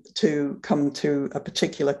to come to a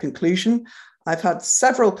particular conclusion. I've had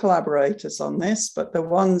several collaborators on this, but the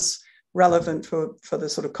ones relevant for the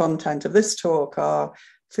sort of content of this talk are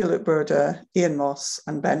Philip Burda, Ian Moss,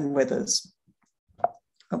 and Ben Withers.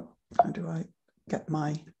 Oh, how do I get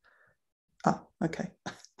my... okay.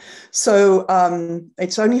 So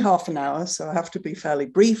it's only half an hour, so I have to be fairly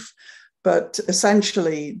brief. But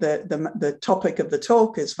essentially, the topic of the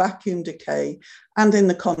talk is vacuum decay, and in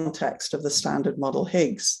the context of the standard model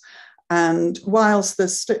Higgs. And whilst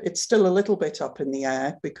it's still a little bit up in the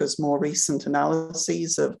air because more recent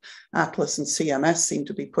analyses of ATLAS and CMS seem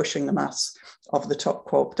to be pushing the mass of the top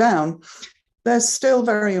quark down, there's still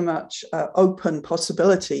very much open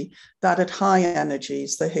possibility that at high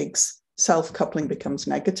energies, the Higgs self-coupling becomes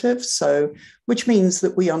negative. So, which means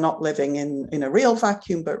that we are not living in a real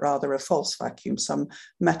vacuum, but rather a false vacuum, some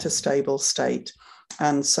metastable state.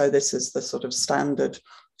 And so this is the sort of standard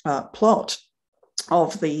plot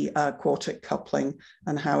of the quartic coupling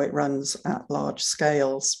and how it runs at large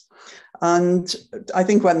scales. And I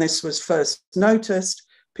think when this was first noticed,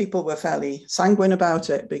 people were fairly sanguine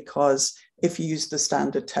about it because if you use the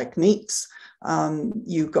standard techniques,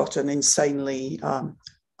 you got an insanely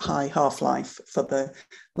high half-life for the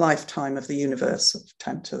lifetime of the universe of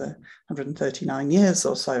 10 to the 139 years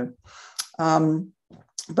or so.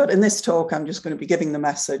 But in this talk, I'm just going to be giving the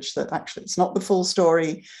message that actually it's not the full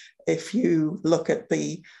story. If you look at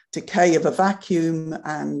the decay of a vacuum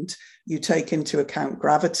and you take into account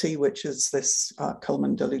gravity, which is this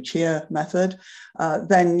Coleman-de Lucia method,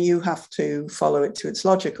 then you have to follow it to its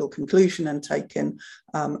logical conclusion and take in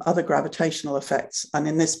other gravitational effects. And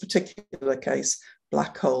in this particular case,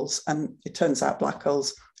 black holes. And it turns out black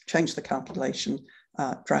holes change the calculation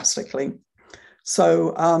drastically.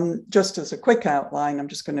 So just as a quick outline, I'm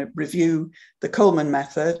just going to review the Coleman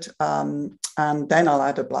method, and then I'll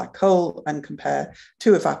add a black hole and compare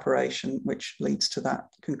to evaporation, which leads to that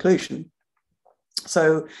conclusion.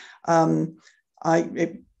 So I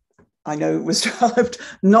know it was developed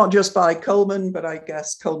not just by Coleman, but I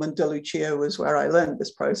guess Coleman-de Lucia was where I learned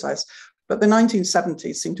this process. But the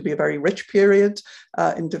 1970s seemed to be a very rich period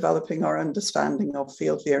in developing our understanding of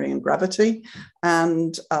field theory and gravity.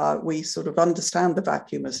 And we sort of understand the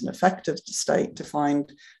vacuum as an effective state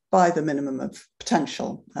defined by the minimum of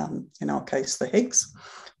potential, in our case, the Higgs.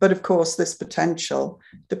 But of course, this potential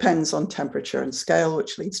depends on temperature and scale,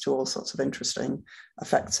 which leads to all sorts of interesting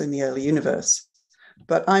effects in the early universe.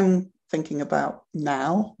 But I'm thinking about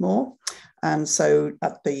now more. And so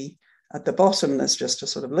at the bottom, there's just a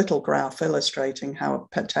sort of little graph illustrating how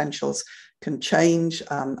potentials can change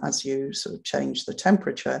as you sort of change the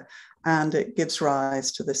temperature, and it gives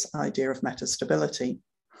rise to this idea of metastability.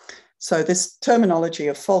 So this terminology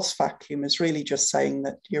of false vacuum is really just saying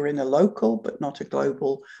that you're in a local but not a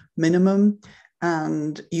global minimum,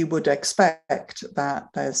 and you would expect that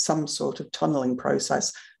there's some sort of tunneling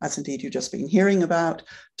process, as indeed you've just been hearing about,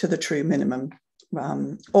 to the true minimum,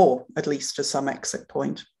 or at least to some exit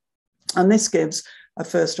point. And this gives a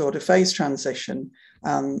first order phase transition,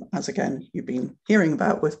 as again, you've been hearing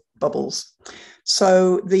about with bubbles.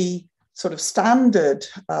 So the sort of standard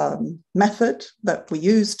method that we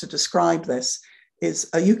use to describe this is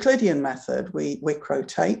a Euclidean method. We quick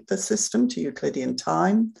rotate the system to Euclidean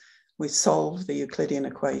time. We solve the Euclidean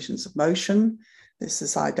equations of motion. This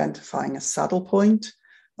is identifying a saddle point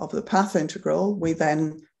of the path integral. We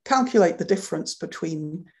then calculate the difference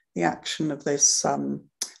between the action of this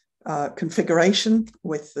configuration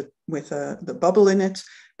with the bubble in it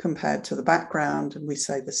compared to the background, and we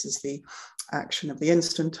say this is the action of the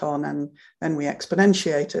instanton, and then we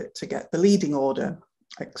exponentiate it to get the leading order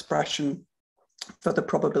expression for the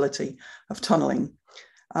probability of tunneling.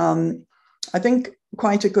 I think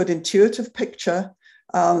quite a good intuitive picture,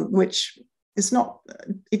 which is not,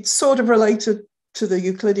 it's sort of related to the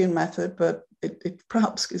Euclidean method, but it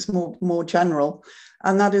perhaps is more general.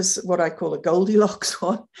 And that is what I call a Goldilocks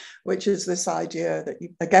one, which is this idea that,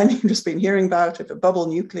 you've just been hearing about, if a bubble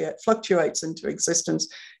nucleate fluctuates into existence,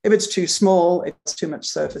 if it's too small, it's too much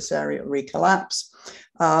surface area, it'll recollapse.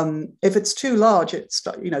 If it's too large, it's,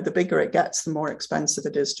 the bigger it gets, the more expensive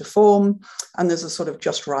it is to form. And there's a sort of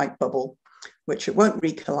just right bubble, which it won't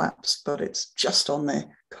recollapse, but it's just on the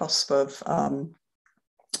cusp of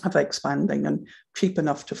expanding and cheap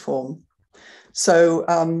enough to form. So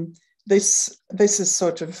this is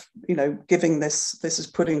sort of, giving this is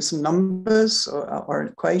putting some numbers or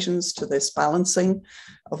equations to this balancing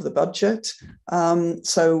of the budget.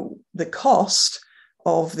 So the cost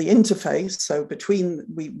of the interface, so between,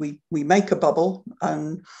 we make a bubble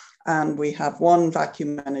and we have one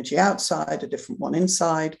vacuum energy outside, a different one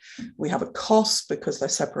inside. We have a cost because they're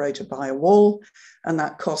separated by a wall, and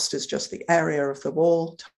that cost is just the area of the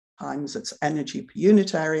wall times its energy per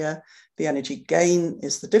unit area. The energy gain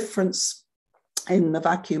is the difference in the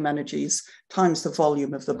vacuum energies times the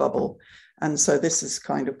volume of the bubble. And so this is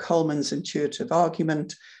kind of Coleman's intuitive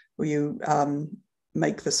argument, where you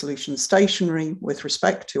make the solution stationary with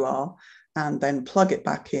respect to R and then plug it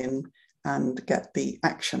back in and get the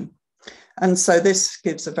action. And so this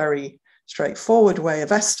gives a very straightforward way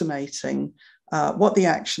of estimating what the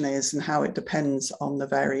action is and how it depends on the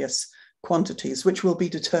various quantities, which will be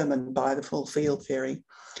determined by the full field theory.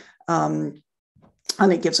 And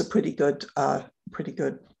it gives a pretty good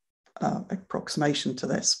approximation to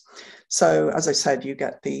this. So as I said, you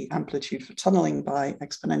get the amplitude for tunneling by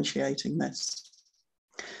exponentiating this.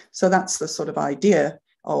 So that's the sort of idea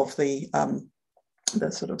of the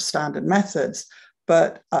sort of standard methods.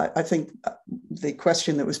 But I think the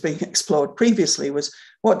question that was being explored previously was,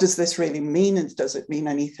 what does this really mean? And does it mean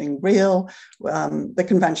anything real? The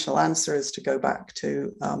conventional answer is to go back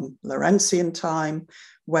to Lorentzian time,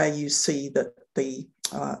 where you see that the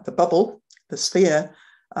bubble, the sphere,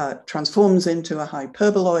 transforms into a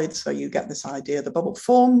hyperboloid. So you get this idea, the bubble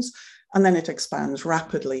forms, and then it expands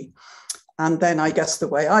rapidly. And then I guess the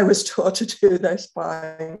way I was taught to do this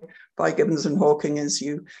by Gibbons and Hawking is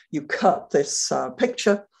you cut this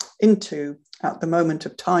picture into, at the moment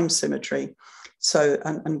of time symmetry, so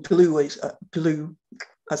and glue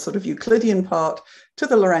a sort of Euclidean part to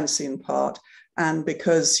the Lorentzian part. And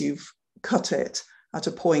because you've cut it at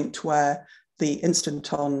a point where the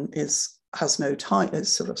instanton has no time,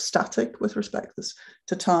 is sort of static with respect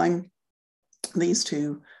to time, these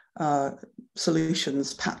two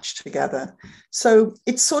solutions patched together. So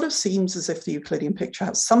it sort of seems as if the Euclidean picture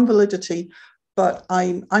has some validity, but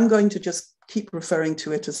I'm going to just keep referring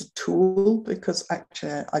to it as a tool, because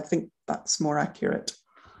actually I think that's more accurate.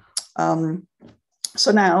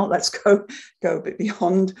 So now let's go a bit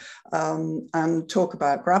beyond and talk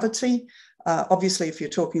about gravity. Obviously, if you're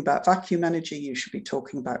talking about vacuum energy, you should be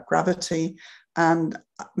talking about gravity. And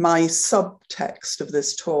my subtext of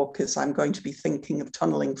this talk is I'm going to be thinking of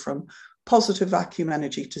tunneling from positive vacuum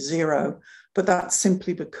energy to zero, but that's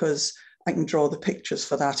simply because I can draw the pictures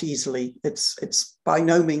for that easily. It's by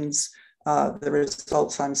no means the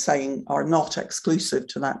results I'm saying are not exclusive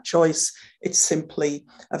to that choice. It's simply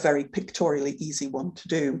a very pictorially easy one to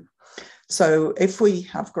do. So if we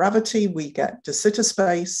have gravity, we get de Sitter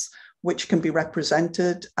space, which can be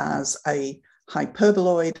represented as a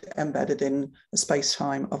hyperboloid embedded in a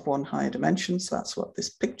space-time of one higher dimension. So that's what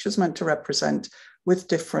this picture is meant to represent, with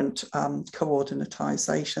different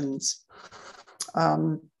coordinatizations.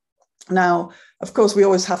 Now, of course, we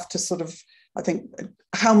always have to sort of I think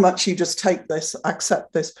how much you just take this,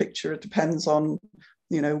 accept this picture, it depends on,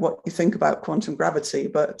 you know, what you think about quantum gravity.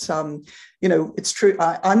 But, you know, it's true.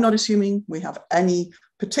 I'm not assuming we have any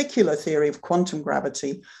particular theory of quantum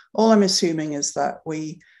gravity. All I'm assuming is that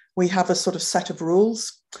we have a sort of set of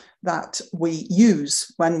rules that we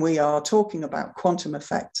use when we are talking about quantum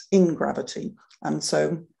effects in gravity. And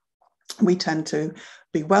so we tend to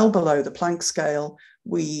be well below the Planck scale.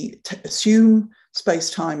 We assume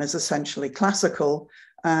space-time is essentially classical,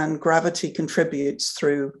 and gravity contributes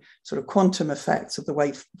through sort of quantum effects of the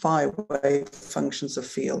wave functions of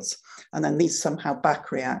fields. And then these somehow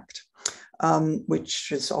back react,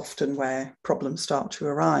 which is often where problems start to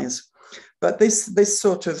arise. But this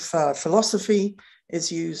sort of philosophy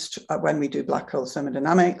is used when we do black hole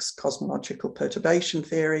thermodynamics, cosmological perturbation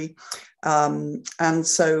theory. And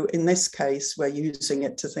so in this case, we're using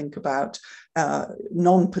it to think about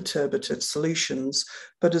non-perturbative solutions,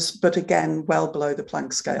 but again, well below the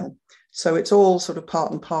Planck scale. So it's all sort of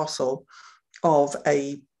part and parcel of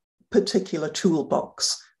a particular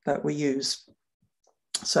toolbox that we use.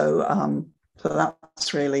 So, so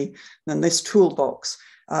that's really, then this toolbox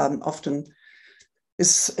often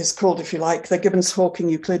is called, if you like, the Gibbons-Hawking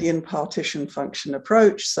Euclidean partition function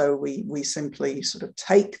approach. So we simply sort of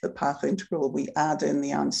take the path integral, we add in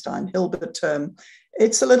the Einstein-Hilbert term.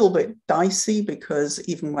 It's a little bit dicey because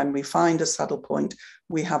even when we find a saddle point,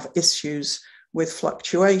 we have issues with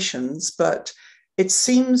fluctuations, but it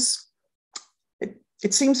seems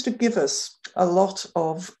to give us a lot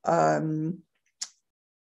of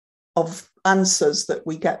answers that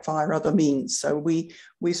we get via other means. So we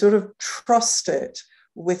sort of trust it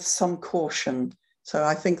with some caution. So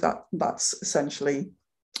I think that's essentially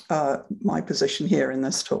my position here in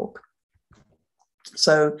this talk.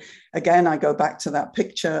 So again, I go back to that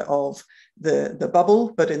picture of the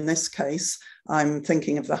bubble, but in this case, I'm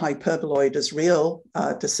thinking of the hyperboloid as real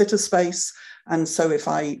de Sitter space. And so if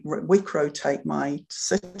I Wick rotate my de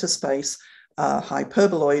Sitter space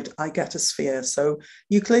hyperboloid, I get a sphere. So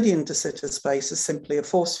Euclidean de Sitter space is simply a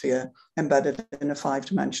force sphere embedded in a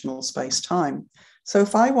 5-dimensional space-time. So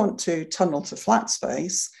if I want to tunnel to flat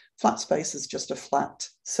space is just a flat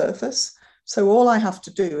surface. So all I have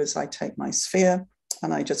to do is I take my sphere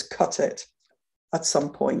and I just cut it at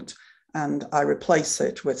some point and I replace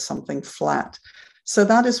it with something flat. So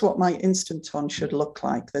that is what my instanton should look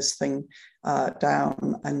like, this thing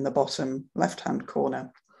down in the bottom left-hand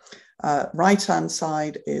corner. Right-hand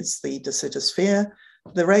side is the de Sitter sphere.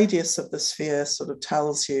 The radius of the sphere sort of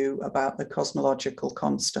tells you about the cosmological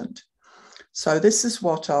constant. So this is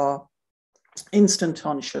what our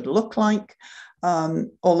instanton should look like,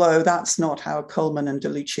 although that's not how Coleman and De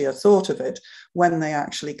Lucia thought of it when they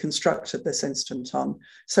actually constructed this instanton.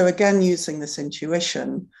 So again, using this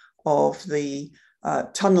intuition of the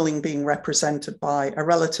tunneling being represented by a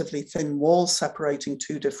relatively thin wall separating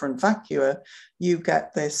two different vacua, you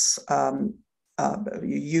get this, you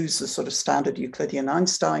use the sort of standard Euclidean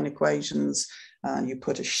Einstein equations, and you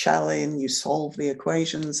put a shell in, you solve the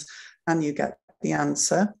equations, and you get the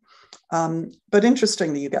answer. But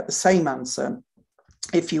interestingly, you get the same answer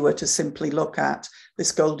if you were to simply look at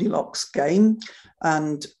this Goldilocks game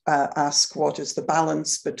and ask what is the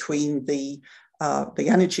balance between the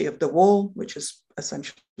energy of the wall, which is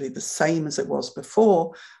essentially the same as it was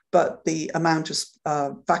before, but the amount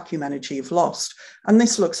of vacuum energy you've lost. And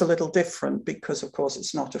this looks a little different because, of course,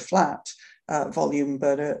 it's not a flat volume,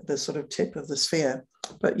 but the sort of tip of the sphere,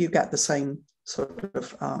 but you get the same sort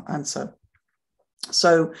of answer.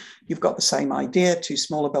 So you've got the same idea, too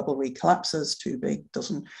small a bubble recollapses, too big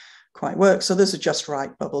doesn't quite work. So there's a just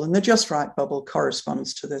right bubble, and the just right bubble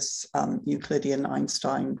corresponds to this Euclidean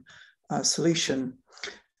Einstein solution.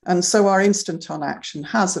 And so our instanton action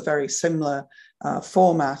has a very similar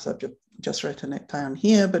format. I've just written it down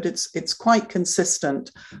here, but it's quite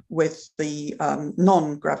consistent with the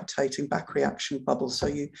non-gravitating back reaction bubble. So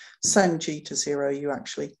you send G to 0, you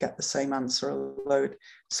actually get the same answer, although it's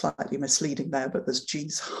slightly misleading there, but there's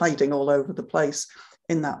G's hiding all over the place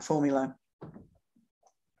in that formula.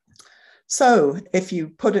 So if you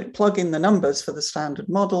plug in the numbers for the standard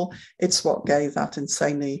model, it's what gave that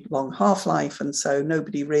insanely long half-life. And so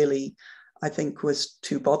nobody really, I think, was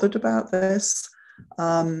too bothered about this.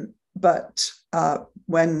 But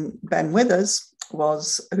when Ben Withers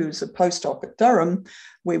who's a postdoc at Durham,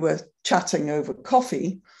 we were chatting over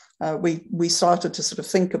coffee, we started to sort of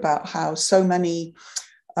think about how so many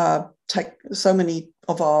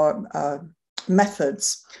of our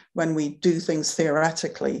methods, when we do things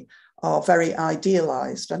theoretically, are very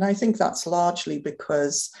idealized. And I think that's largely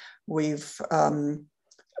because we've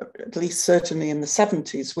at least certainly in the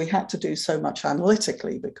 70s, we had to do so much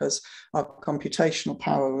analytically because our computational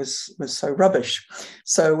power was so rubbish.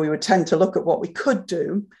 So we would tend to look at what we could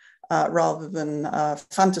do rather than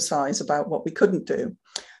fantasize about what we couldn't do.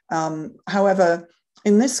 However,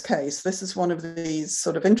 in this case, this is one of these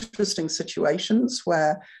sort of interesting situations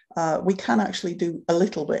where we can actually do a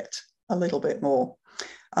little bit more.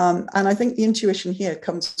 And I think the intuition here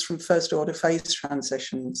comes from first order phase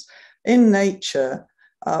transitions. In nature,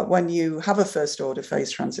 when you have a first order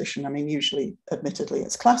phase transition, I mean, usually, admittedly,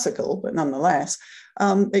 it's classical, but nonetheless,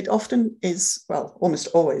 it often is, well, almost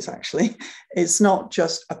always actually, is not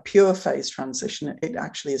just a pure phase transition, it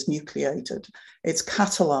actually is nucleated. It's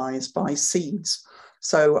catalyzed by seeds.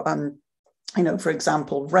 So, you know, for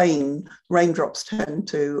example, raindrops tend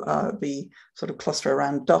to be sort of cluster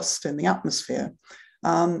around dust in the atmosphere.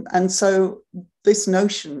 And so this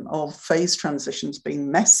notion of phase transitions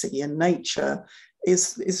being messy in nature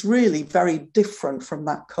is really very different from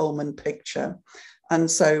that Coleman picture. And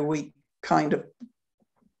so we kind of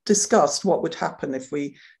discussed what would happen if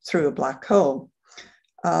we threw a black hole.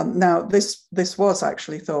 Now, this was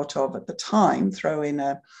actually thought of at the time, throwing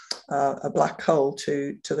a black hole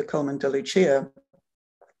to the Coleman de Lucia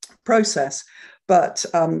process. But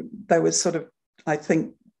there was sort of, I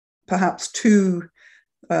think, perhaps two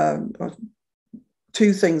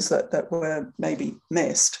things that were maybe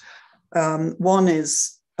missed. One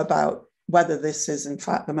is about whether this is in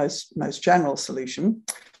fact the most general solution,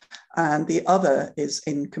 and the other is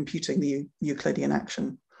in computing the Euclidean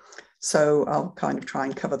action. So I'll kind of try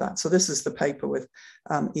and cover that. So this is the paper with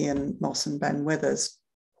Ian Moss and Ben Withers.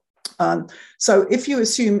 So if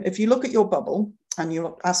you look at your bubble and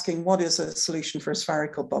you're asking what is a solution for a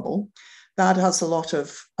spherical bubble, that has a lot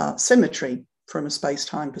of symmetry from a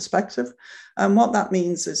space-time perspective. And what that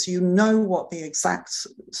means is you know what the exact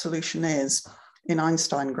solution is in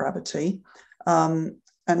Einstein gravity.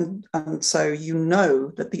 And so you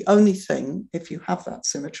know that the only thing, if you have that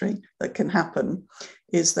symmetry, that can happen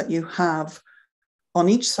is that you have, on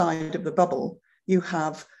each side of the bubble, you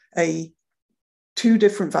have two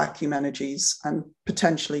different vacuum energies and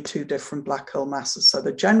potentially two different black hole masses. So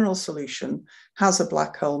the general solution has a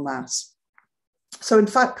black hole mass. So in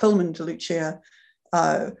fact, Coleman de Lucia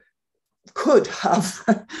could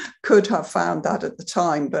have found that at the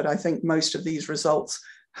time, but I think most of these results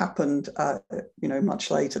happened,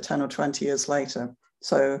 much later, 10 or 20 years later.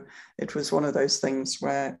 So it was one of those things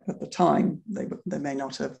where at the time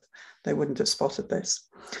they wouldn't have spotted this.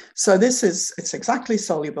 So it's exactly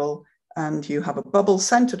soluble, and you have a bubble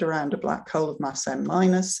centered around a black hole of mass m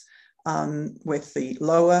minus with the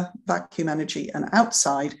lower vacuum energy, and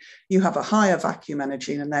outside you have a higher vacuum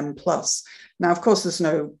energy and an m plus. Now, of course, there's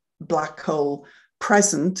no black hole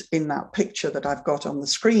present in that picture that I've got on the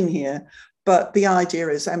screen here, but the idea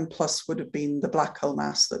is m plus would have been the black hole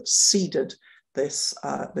mass that seeded this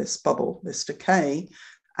bubble, this decay.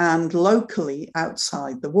 And locally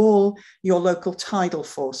outside the wall, your local tidal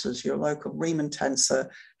forces, your local Riemann tensor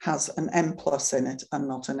has an m plus in it and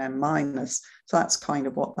not an m minus. So that's kind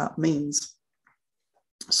of what that means.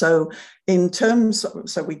 So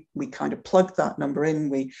we kind of plugged that number in,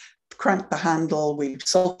 we cranked the handle, we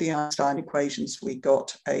solved the Einstein equations, we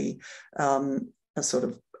got a sort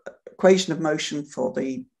of equation of motion for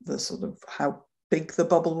the sort of how big the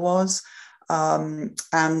bubble was.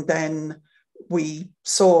 And then we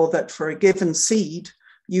saw that for a given seed,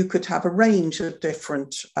 you could have a range of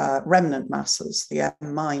different remnant masses, the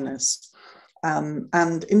m minus.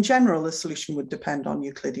 And in general, the solution would depend on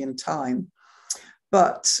Euclidean time.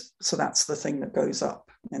 But, so that's the thing that goes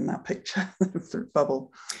up in that picture, the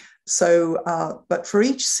bubble. So, but for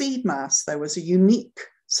each seed mass, there was a unique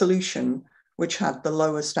solution which had the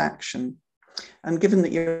lowest action. And given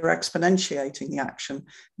that you're exponentiating the action,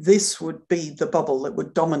 this would be the bubble that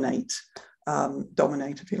would dominate,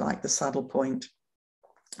 if you like, the saddle point.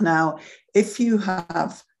 Now, if you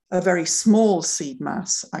have a very small seed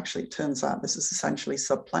mass, actually it turns out this is essentially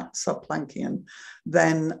subplanckian,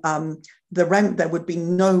 then there would be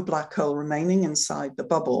no black hole remaining inside the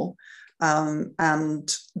bubble,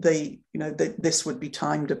 and this would be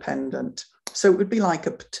time dependent. So it would be like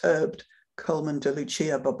a perturbed Coleman de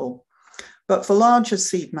Lucia bubble. But for larger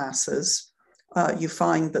seed masses, you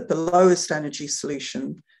find that the lowest energy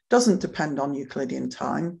solution doesn't depend on Euclidean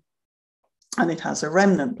time, and it has a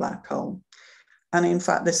remnant black hole. And in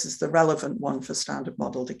fact, this is the relevant one for standard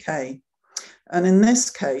model decay. And in this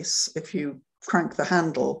case, if you crank the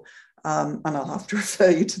handle, and I'll have to refer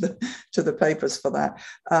you to the papers for that,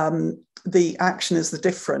 the action is the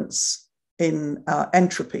difference in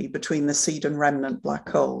entropy between the seed and remnant black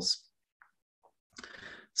holes.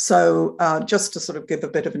 So just to sort of give a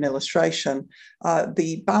bit of an illustration,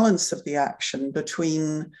 the balance of the action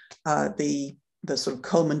between the sort of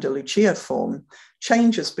Coleman-de Lucia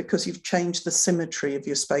changes because you've changed the symmetry of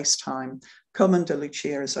your space-time. Coleman-de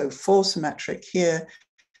Lucia is O4 symmetric. Here,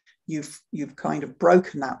 you've kind of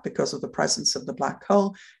broken that because of the presence of the black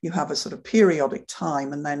hole. You have a sort of periodic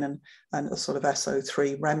time and then a sort of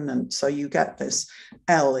SO3 remnant. So you get this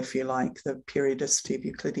L, if you like, the periodicity of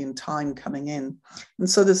Euclidean time coming in. And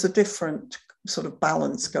so there's a different sort of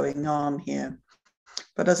balance going on here.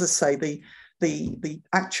 But as I say, the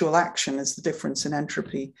actual action is the difference in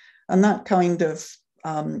entropy. And that kind of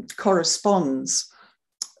corresponds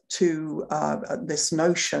to this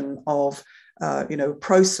notion of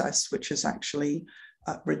process which is actually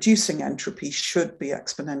reducing entropy should be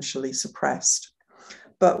exponentially suppressed.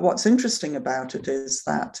 But what's interesting about it is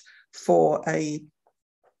that for a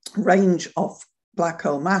range of black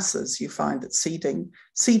hole masses, you find that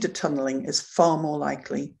seeded tunneling is far more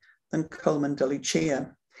likely than Coleman-de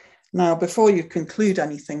Lucia. Now, before you conclude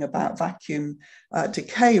anything about vacuum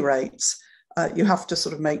decay rates, you have to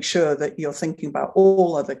sort of make sure that you're thinking about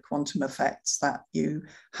all other quantum effects that you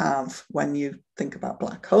have when you think about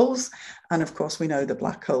black holes. And of course, we know that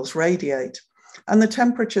black holes radiate, and the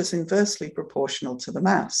temperature is inversely proportional to the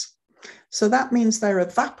mass. So that means their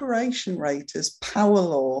evaporation rate is power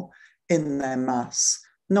law in their mass,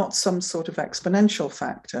 not some sort of exponential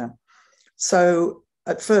factor. So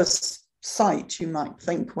at first sight, you might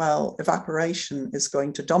think, well, evaporation is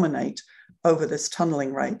going to dominate over this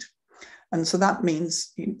tunneling rate. And so that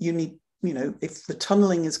means you need, if the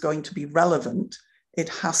tunneling is going to be relevant, it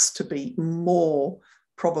has to be more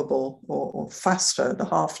probable or faster. The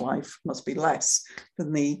half-life must be less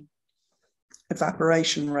than the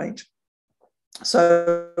evaporation rate.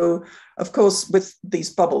 So, of course, with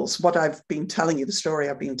these bubbles, what I've been telling you, the story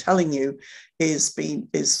I've been telling you is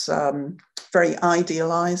very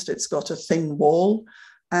idealized. It's got a thin wall.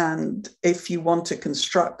 And if you want to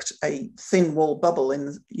construct a thin wall bubble,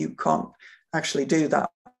 you can't actually do that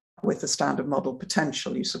with a standard model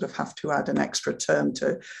potential. You sort of have to add an extra term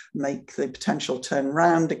to make the potential turn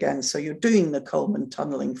round again. So you're doing the Coleman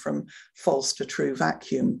tunneling from false to true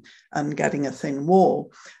vacuum and getting a thin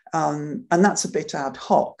wall. And that's a bit ad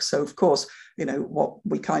hoc. So of course, what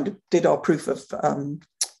we kind of did our proof of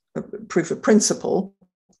principle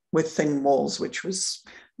with thin walls, which was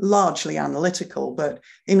largely analytical, but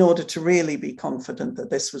in order to really be confident that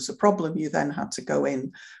this was a problem, you then had to go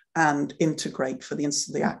in and integrate for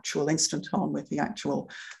the actual instanton with the actual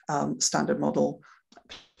standard model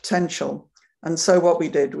potential. And so what we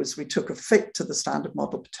did was we took a fit to the standard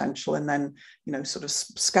model potential and then, sort of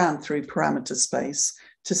scanned through parameter space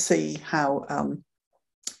to see how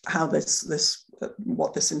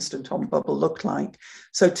what this instanton bubble looked like.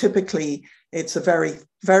 So typically it's a very,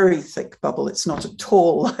 very thick bubble. It's not at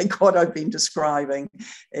all like what I've been describing.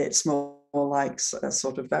 It's more like a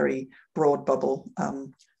sort of very broad bubble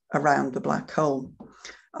around the black hole.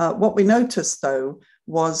 What we noticed, though,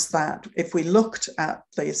 was that if we looked at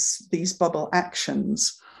these bubble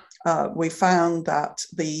actions, we found that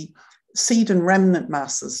the seed and remnant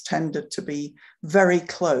masses tended to be very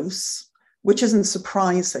close, which isn't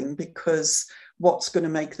surprising because what's going to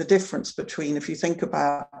make the difference between, if you think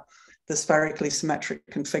about the spherically symmetric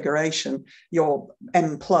configuration, your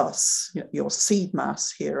M plus, your seed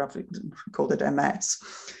mass here, I've called it MS,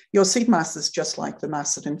 your seed mass is just like the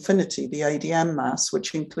mass at infinity, the ADM mass,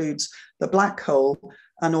 which includes the black hole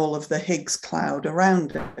and all of the Higgs cloud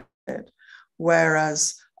around it.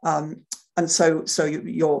 Whereas, so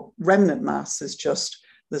your remnant mass is just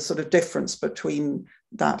the sort of difference between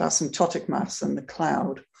that asymptotic mass and the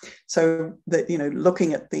cloud. So that,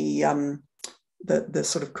 looking at the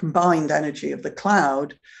sort of combined energy of the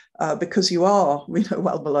cloud, because you are,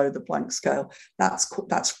 well below the Planck scale,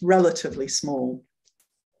 that's relatively small.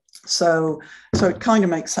 So it kind of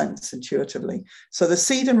makes sense intuitively. So the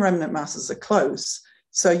seed and remnant masses are close.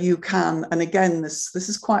 So you can, and again, this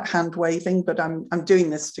is quite hand waving, but I'm doing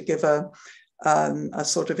this to give a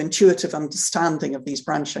sort of intuitive understanding of these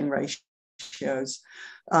branching ratios.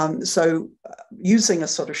 So using a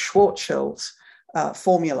sort of Schwarzschild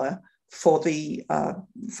formula for the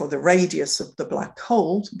radius of the black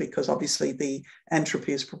hole, because obviously the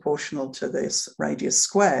entropy is proportional to this radius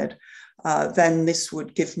squared, then this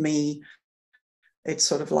would give me, it's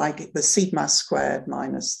sort of like the seed mass squared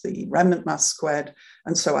minus the remnant mass squared.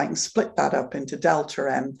 And so I can split that up into delta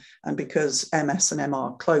M. And because MS and M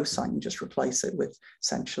are close, I can just replace it with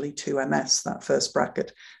essentially 2MS, that first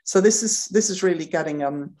bracket. So this is really getting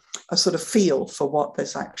a sort of feel for what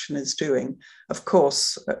this action is doing. Of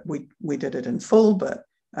course, we did it in full, but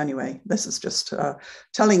anyway, this is just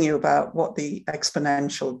telling you about what the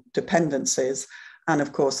exponential dependence is. And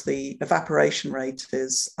of course, the evaporation rate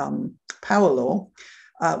is power law.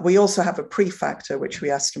 We also have a prefactor, which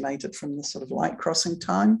we estimated from the sort of light crossing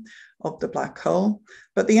time of the black hole.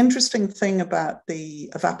 But the interesting thing about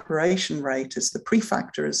the evaporation rate is the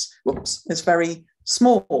prefactor is very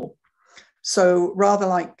small. So rather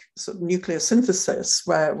like sort of nucleosynthesis,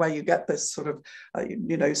 where you get this sort of,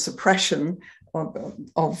 suppression of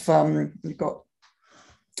you've got,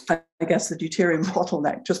 I guess, the deuterium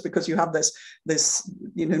bottleneck, just because you have this,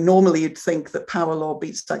 normally you'd think that power law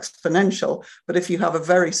beats exponential, but if you have a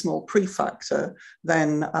very small prefactor,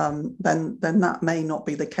 then that may not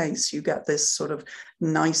be the case. You get this sort of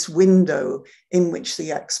nice window in which the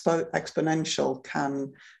exponential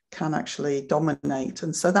can actually dominate.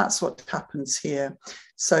 And so that's what happens here.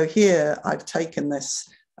 So here I've taken this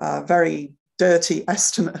very dirty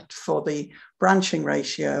estimate for the branching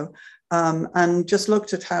ratio and just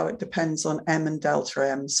looked at how it depends on m and delta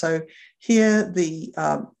m. So here the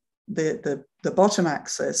bottom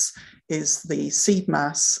axis is the seed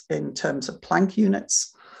mass in terms of Planck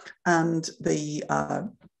units, and the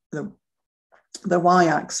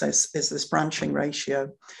y-axis is this branching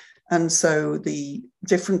ratio. And so the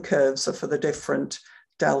different curves are for the different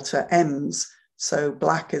delta m's. So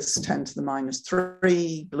black is 10 to the minus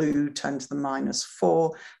 3, blue 10 to the minus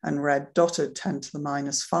 4, and red dotted 10 to the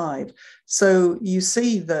minus 5. So you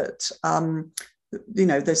see that,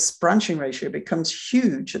 this branching ratio becomes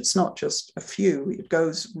huge. It's not just a few, it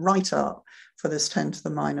goes right up for this 10 to the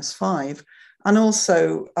minus 5. And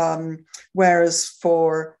also, whereas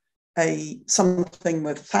for something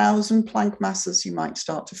with 1,000 Planck masses, you might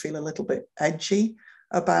start to feel a little bit edgy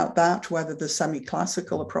about that, whether the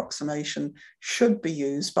semi-classical approximation should be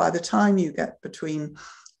used. By the time you get between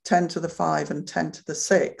 10 to the 5 and 10 to the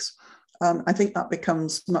 6, I think that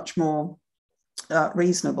becomes much more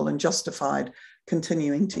reasonable and justified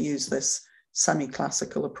continuing to use this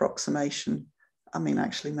semi-classical approximation. I mean,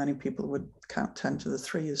 actually, many people would count 10 to the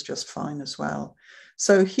 3 as just fine as well.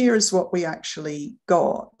 So here's what we actually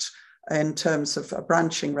got in terms of a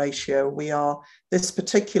branching ratio. This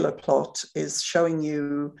particular plot is showing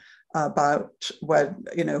you about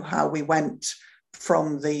how we went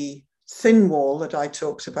from the thin wall that I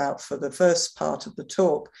talked about for the first part of the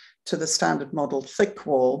talk to the standard model thick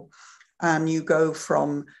wall. And you go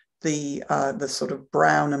from the sort of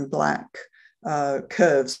brown and black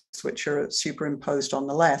curves, which are superimposed on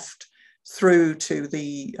the left, through to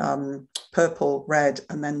the purple, red,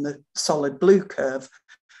 and then the solid blue curve.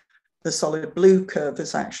 The solid blue curve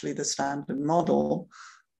is actually the standard model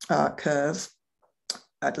curve,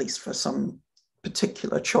 at least for some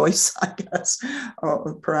particular choice, I guess,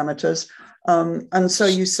 or parameters. And so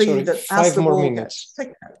you see that as the wall gets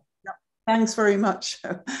thicker. Thanks very much.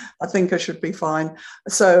 I think I should be fine.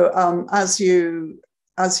 So as you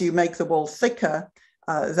make the wall thicker,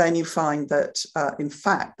 then you find that, in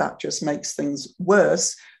fact, that just makes things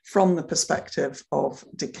worse from the perspective of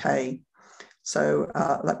decay. So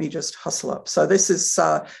let me just hustle up. So this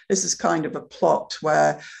is kind of a plot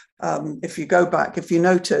where, if you go back, if you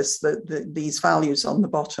notice that these values on the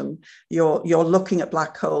bottom, you're looking at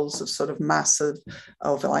black holes of sort of massive,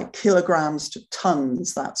 of like kilograms to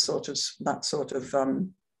tons, that sort of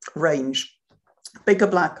range. Bigger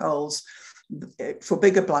black holes. For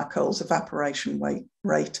bigger black holes, evaporation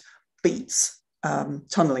rate beats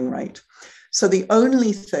tunneling rate. So the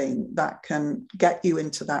only thing that can get you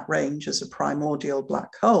into that range is a primordial black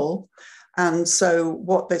hole. And so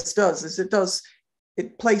what this does is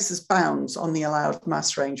it places bounds on the allowed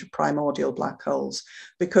mass range of primordial black holes,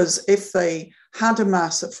 because if they had a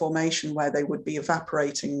mass at formation where they would be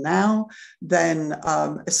evaporating now, then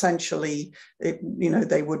essentially,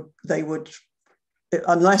 they would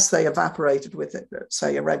unless they evaporated with,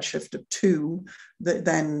 say, a redshift of 2,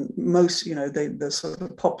 then most, the sort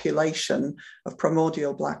of population of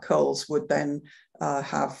primordial black holes would then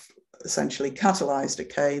have essentially catalyzed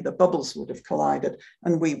decay. The bubbles would have collided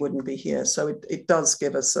and we wouldn't be here. So it does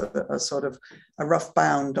give us a sort of a rough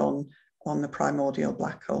bound on the primordial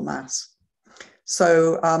black hole mass.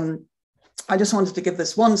 So I just wanted to give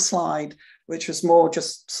this one slide, which was more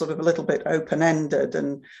just sort of a little bit open-ended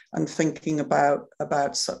and thinking about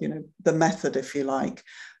the method, if you like.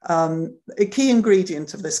 A key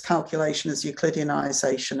ingredient of this calculation is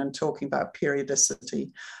Euclideanization and talking about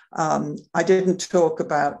periodicity. I didn't talk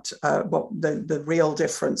about what the real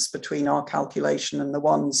difference between our calculation and the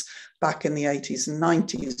ones back in the 80s and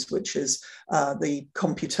 90s, which is the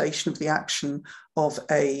computation of the action of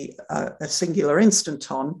a singular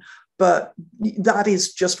instanton. but that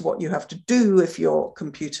is just what you have to do if you're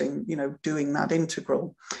computing, doing that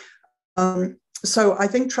integral. So I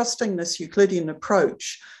think trusting this Euclidean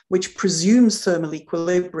approach, which presumes thermal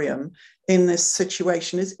equilibrium in this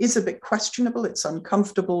situation, is a bit questionable. It's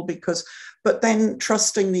uncomfortable but then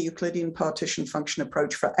trusting the Euclidean partition function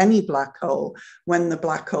approach for any black hole, when the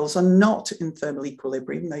black holes are not in thermal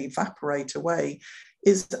equilibrium, they evaporate away,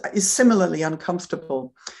 is similarly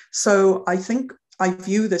uncomfortable. So I think I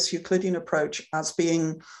view this Euclidean approach as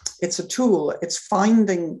being, it's a tool, it's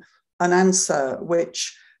finding an answer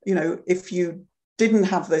which, if you didn't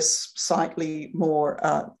have this slightly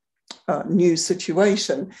more new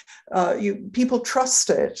situation, people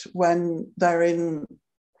trust it when they're in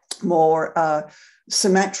more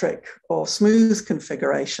symmetric or smooth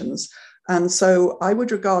configurations. And so I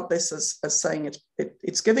would regard this as saying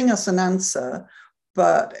it's giving us an answer,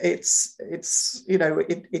 but it's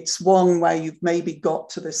one where you've maybe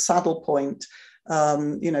got to this saddle point,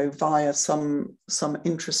 via some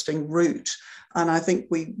interesting route. And I think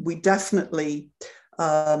we definitely,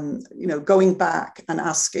 going back and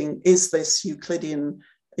asking, is this Euclidean,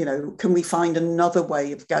 can we find another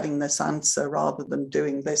way of getting this answer rather than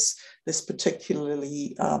doing this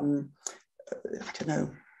particularly,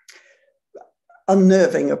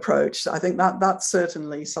 unnerving approach? I think that's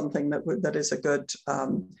certainly something that is a good,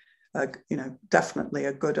 definitely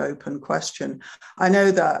a good open question. I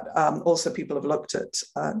know that also people have looked at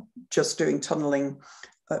just doing tunneling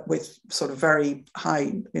with sort of very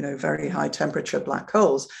high temperature black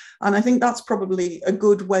holes. And I think that's probably a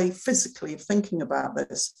good way physically of thinking about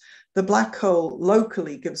this. The black hole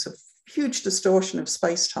locally gives a huge distortion of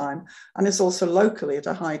space-time and is also locally at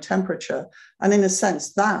a high temperature. And in a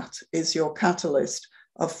sense, that is your catalyst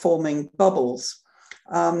of forming bubbles.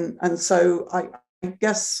 And so I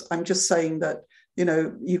guess I'm just saying that,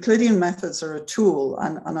 Euclidean methods are a tool,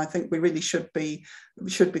 and I think we really should be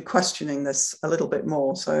questioning this a little bit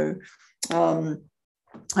more. So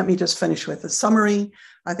let me just finish with a summary.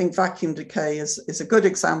 I think vacuum decay is a good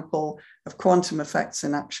example of quantum effects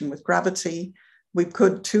in action with gravity. We've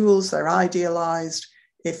good tools, they're idealized.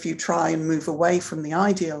 If you try and move away from the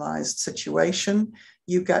idealized situation,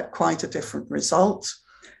 you get quite a different result.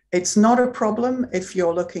 It's not a problem if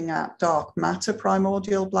you're looking at dark matter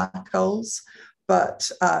primordial black holes,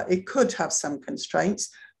 but it could have some constraints.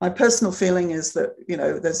 My personal feeling is that,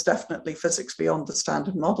 there's definitely physics beyond the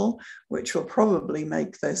standard model, which will probably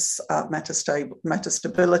make this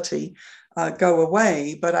metastability go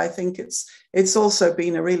away. But I think it's also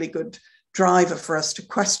been a really good driver for us to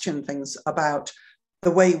question things about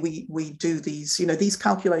the way we do these. These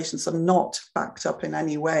calculations are not backed up in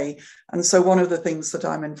any way. And so one of the things that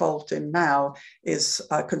I'm involved in now is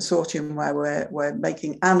a consortium where we're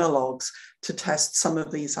making analogs to test some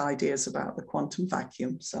of these ideas about the quantum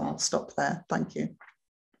vacuum. So I'll stop there. Thank you.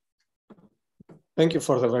 Thank you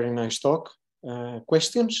for the very nice talk.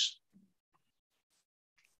 Questions?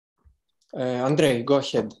 Andrei, go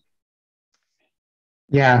ahead.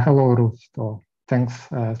 Yeah, hello, Ruth. So thanks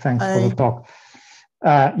for the talk.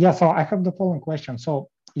 So I have the following question. So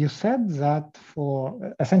you said that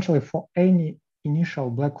essentially for any initial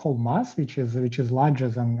black hole mass, which is larger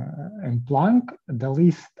than Planck, the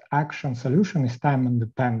least action solution is time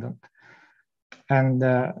independent. And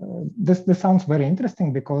this sounds very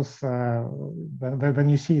interesting because when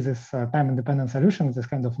you see this time independent solution, it's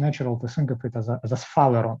kind of natural to think of it as a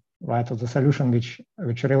sphaleron, right? Or the solution which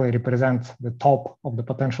really represents the top of the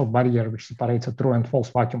potential barrier which separates a true and false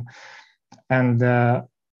vacuum. And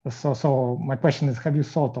so my question is, have you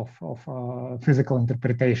thought of physical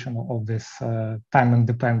interpretation of this time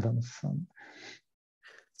independence?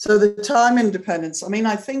 So the time independence,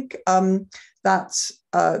 I think that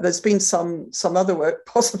there's been some other work,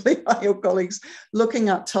 possibly by your colleagues, looking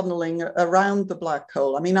at tunneling around the black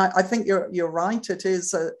hole. I think you're right.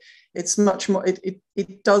 It's much more,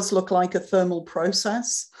 it does look like a thermal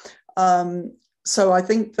process. So I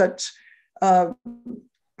think that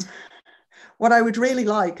what I would really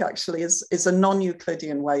like actually is a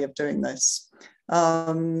non-Euclidean way of doing this.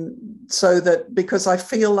 So that, because I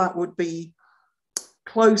feel that would be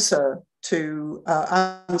closer to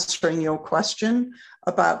answering your question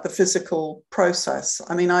about the physical process.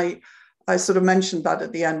 I sort of mentioned that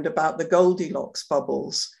at the end about the Goldilocks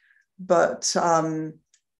bubbles, but I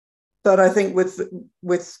think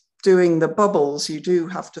with doing the bubbles, you do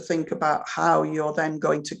have to think about how you're then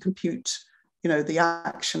going to compute, the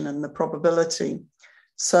action and the probability.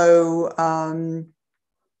 So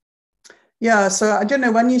so I don't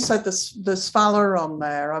know, when you said the sphaler on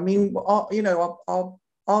there,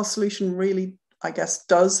 our solution really I guess,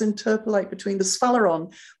 does interpolate between the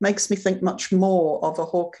Sphaleron makes me think much more of a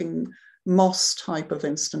Hawking-Moss type of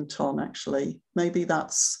instanton, actually. Maybe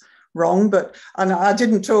that's wrong, and I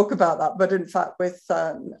didn't talk about that, but in fact with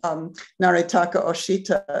Naritaka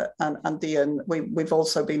Oshita and Dian, we've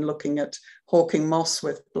also been looking at Hawking-Moss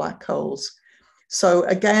with black holes. So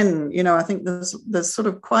again, I think there's sort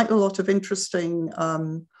of quite a lot of interesting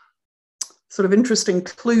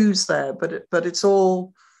clues there, but it's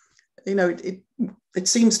all, it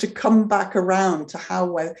seems to come back around to how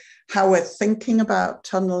we're thinking about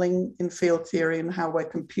tunneling in field theory and how we're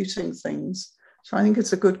computing things. So I think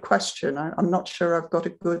it's a good question. I'm not sure I've got a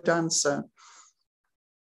good answer.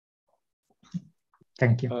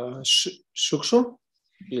 Thank you. Shuksu,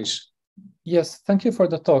 please. Yes, thank you for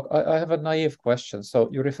the talk. I have a naive question. So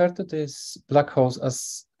you refer to these black holes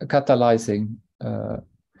as catalyzing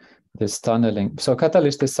this tunneling. So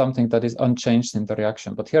catalyst is something that is unchanged in the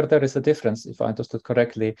reaction. But here there is a difference, if I understood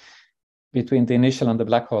correctly, between the initial and the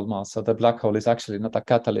black hole mass. So the black hole is actually not a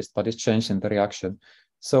catalyst, but it's changed in the reaction.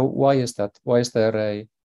 So why is that? Why is there a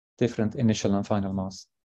different initial and final mass?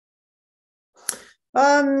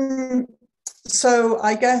 So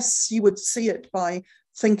I guess you would see it by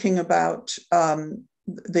thinking about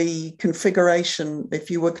the configuration.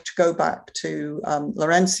 If you were to go back to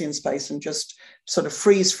Lorentzian space and just sort of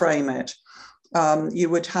freeze frame it, you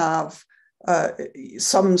would have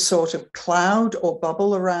some sort of cloud or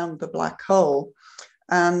bubble around the black hole.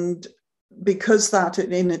 And because that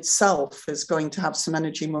in itself is going to have some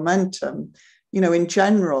energy momentum, in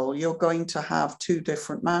general, you're going to have two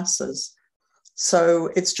different masses. So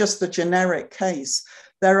it's just the generic case.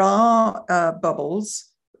 There are bubbles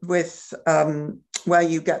with where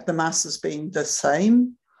you get the masses being the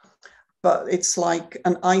same, but it's like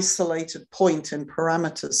an isolated point in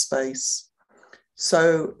parameter space.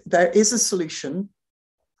 So there is a solution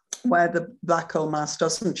where the black hole mass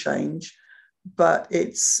doesn't change, but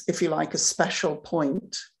it's, if you like, a special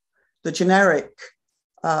point. The generic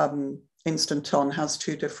instanton has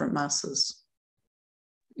two different masses.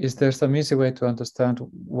 Is there some easy way to understand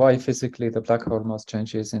why physically the black hole mass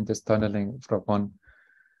changes in this tunneling from one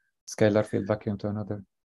scalar field vacuum to another?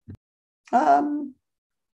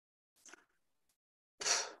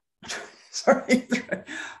 Sorry.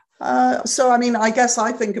 So, I mean, I guess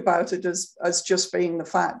I think about it as just being the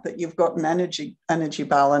fact that you've got an energy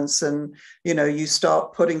balance, and, you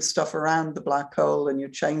start putting stuff around the black hole and you're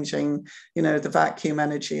changing, the vacuum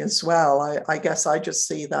energy as well. I guess I just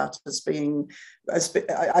see that as being, I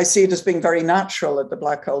see it as being very natural that the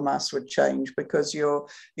black hole mass would change because you're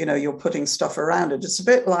putting stuff around it. It's a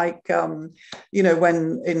bit like, when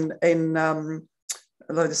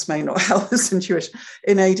although this may not help this intuition,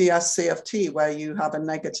 in ADS CFT, where you have a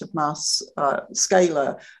negative mass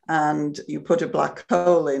scalar and you put a black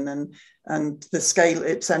hole in, and the scale,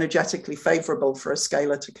 it's energetically favorable for a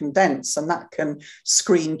scalar to condense, and that can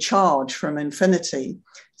screen charge from infinity.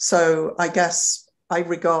 So I guess I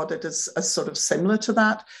regard it as sort of similar to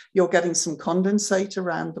that. You're getting some condensate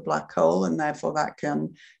around the black hole, and therefore that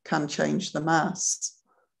can change the mass.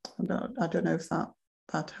 I don't know if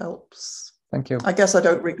that helps. Thank you. I guess I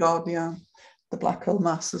don't regard the black hole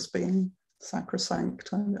mass as being sacrosanct.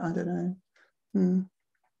 I don't know.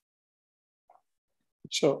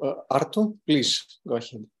 So, Arttu, please go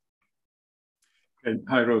ahead. Okay.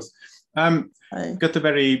 Hi, Ruth. Got a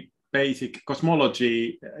very basic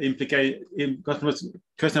cosmology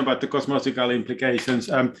question about the cosmological implications.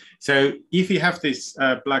 So, if you have this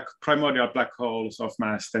primordial black holes of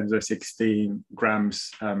mass 10⁻16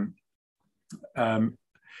 grams,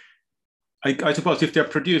 I suppose if they're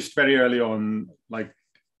produced very early on, like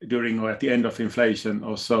during or at the end of inflation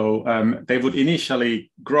or so, they would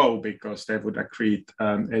initially grow because they would accrete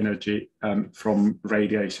energy from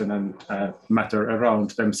radiation and matter around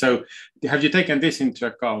them. So have you taken this into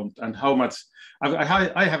account, and how much,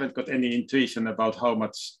 I haven't got any intuition about how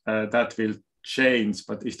much that will change,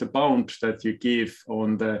 but is the bound that you give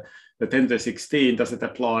on the 10⁻16, does it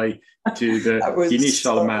apply to the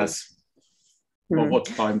initial mass? Or what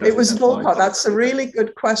time does it was ballpark. That's a really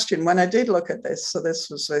good question. When I did look at this, so this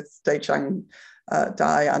was with Dai and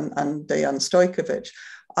Dejan Stojkovic,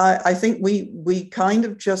 I think we kind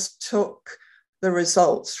of just took the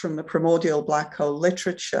results from the primordial black hole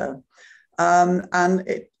literature. And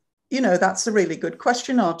it, that's a really good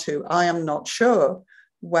question, Arttu. I am not sure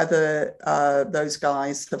whether those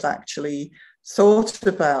guys have actually thought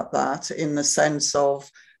about that in the sense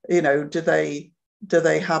of, do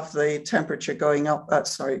they have the temperature going up,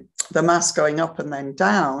 the mass going up and then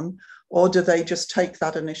down, or do they just take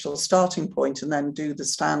that initial starting point and then do the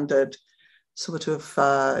standard sort of,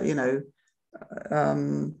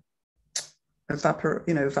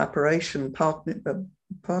 evaporation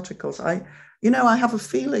particles. I have a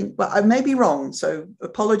feeling, but I may be wrong, so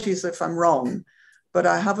apologies if I'm wrong, but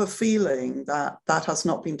I have a feeling that that has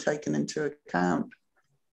not been taken into account.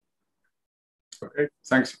 Okay,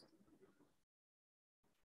 thanks.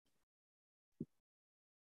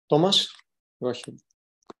 Thomas, go ahead.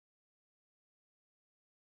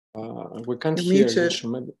 We can't You're hear muted. you,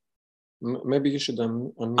 so maybe you should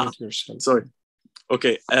unmute yourself. Sorry.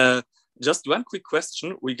 Okay. Just one quick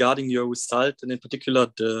question regarding your result, and in particular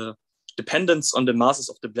the dependence on the masses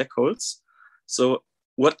of the black holes. So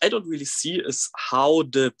what I don't really see is how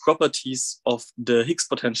the properties of the Higgs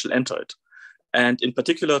potential enter it. And in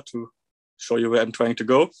particular, to show you where I'm trying to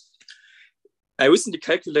go, I recently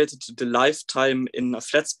calculated the lifetime in a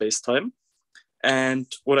flat space-time. And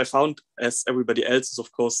what I found, as everybody else, is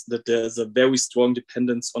of course that there's a very strong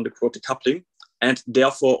dependence on the quartic coupling, and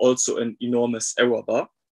therefore also an enormous error bar.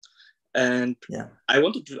 And I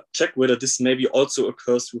wanted to check whether this maybe also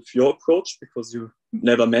occurs with your approach, because you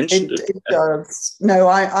never mentioned it. It does. No,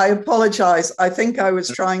 I apologize. I think I was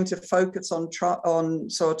trying to focus on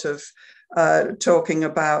sort of talking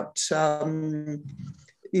about,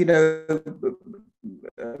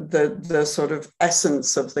 the sort of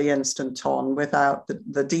essence of the instanton without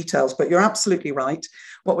the details, but you're absolutely right.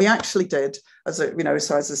 What we actually did, so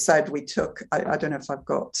as I said, we took, I don't know if I've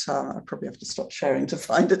got, I probably have to stop sharing to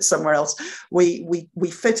find it somewhere else. We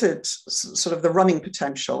fitted sort of the running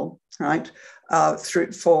potential, right,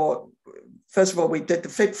 first of all, we did the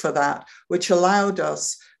fit for that, which allowed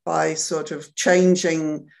us, by sort of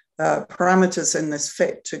changing parameters in this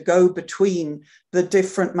fit, to go between the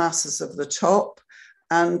different masses of the top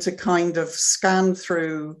and to kind of scan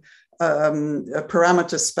through a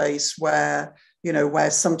parameter space where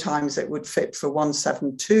sometimes it would fit for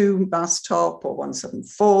 172 mass top, or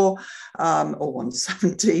 174, or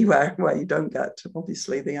 170, where you don't get,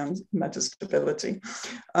 obviously, the metastability.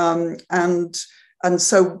 And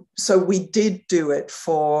so we did do it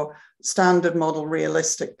for standard model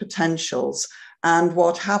realistic potentials. And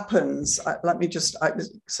what happens, let me just,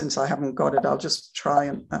 since I haven't got it, I'll just try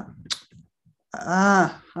and,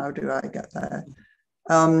 how do I get there?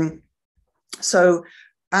 So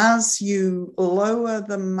as you lower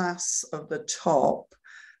the mass of the top,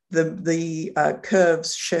 the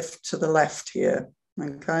curves shift to the left here,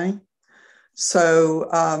 okay? So,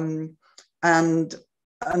 and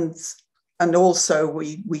also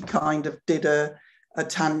we kind of did a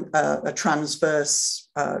transverse,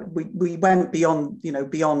 we went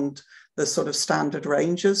beyond the sort of standard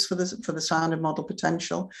ranges for the standard model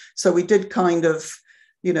potential. So we did kind of,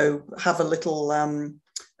 have a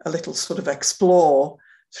little sort of explore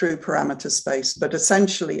through parameter space. But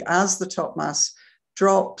essentially, as the top mass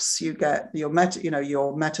drops, you get your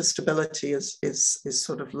metastability is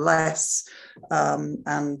sort of less,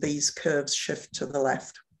 and these curves shift to the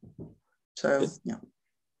left. So yeah.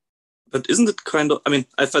 But isn't it kind of,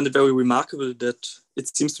 I find it very remarkable that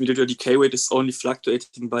it seems to me that your decay rate is only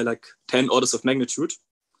fluctuating by like 10 orders of magnitude,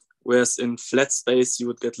 whereas in flat space, you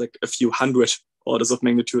would get like a few hundred orders of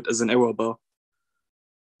magnitude as an error bar.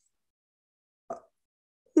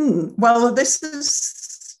 Well, this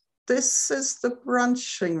is the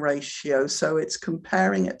branching ratio. So it's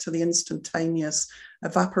comparing it to the instantaneous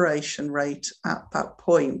evaporation rate at that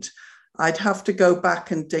point. I'd have to go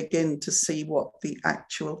back and dig in to see what the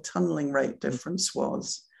actual tunneling rate difference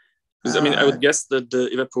was. Because I would guess that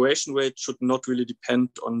the evaporation rate should not really depend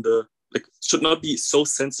on should not be so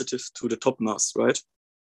sensitive to the top mass, right?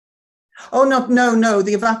 Oh, no.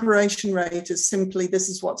 The evaporation rate is simply, this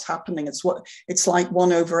is what's happening. It's like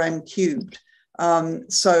 1 over m cubed.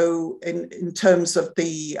 So in terms of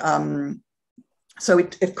the,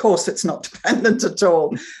 of course it's not dependent at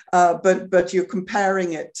all, but you're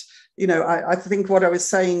comparing it. I think what I was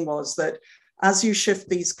saying was that as you shift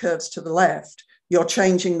these curves to the left, you're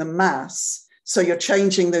changing the mass. So you're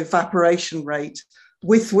changing the evaporation rate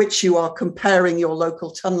with which you are comparing your local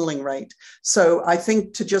tunneling rate. So I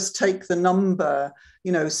think to just take the number,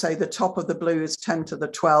 say the top of the blue is 10 to the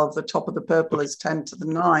 12, the top of the purple is 10 to the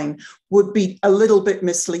 9, would be a little bit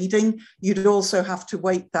misleading. You'd also have to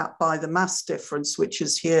weight that by the mass difference, which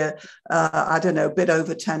is here, I don't know, a bit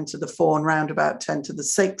over 10 to the 4 and round about 10 to the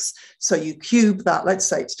 6. So you cube that, let's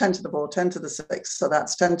say it's 10 to the 4, 10 to the 6, so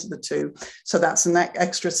that's 10 to the 2. So that's an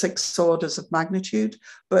extra 6 orders of magnitude.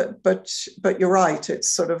 But you're right, it's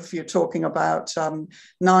sort of, you're talking about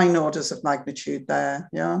 9 orders of magnitude there,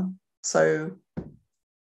 yeah? So,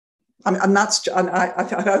 and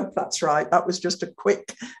I hope that's right. That was just a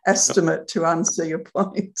quick estimate to answer your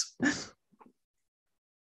point.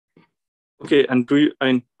 Okay, and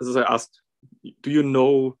as I asked, do you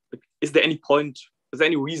know is there any point, is there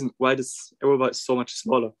any reason why this error bar is so much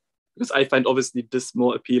smaller? Because I find obviously this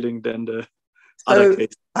more appealing than the other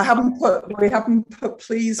case. We haven't put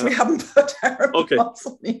error bars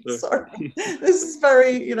on me. Sorry. This is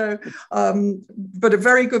very, but a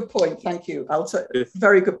very good point. Thank you, Alta.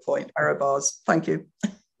 Very good point, error bars. Thank you.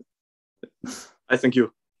 I thank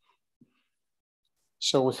you.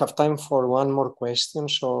 So we have time for one more question.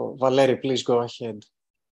 So Valery, please go ahead.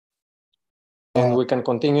 And we can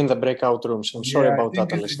continue in the breakout rooms. I'm sorry about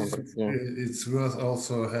that, Alessandro. It's worth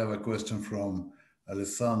also have a question from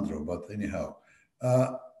Alessandro, but anyhow,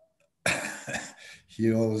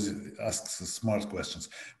 he always asks smart questions.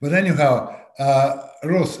 But anyhow,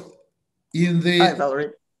 Ruth, in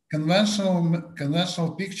the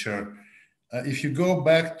conventional picture, if you go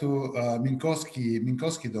back to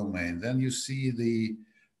Minkowski domain, then you see the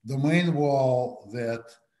domain wall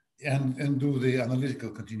and do the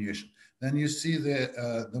analytical continuation. Then you see the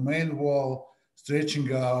domain wall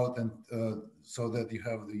stretching out, and so that you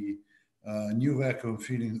have the new vacuum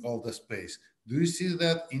filling all the space. Do you see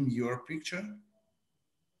that in your picture?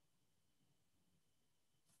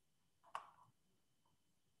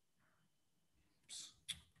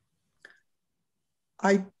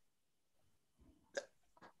 I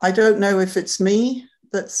don't know if it's me,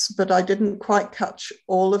 but I didn't quite catch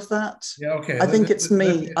all of that. Yeah, okay. I think it's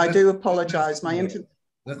me. I do apologize.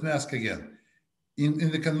 Let me ask again.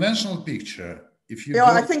 In the conventional picture, if you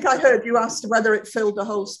I think I heard you asked whether it filled the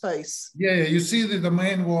whole space. Yeah, you see the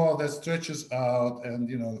domain wall that stretches out, and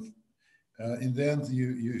in the end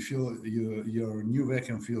you feel your new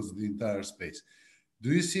vacuum fills the entire space.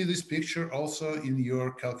 Do you see this picture also in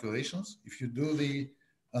your calculations? If you do the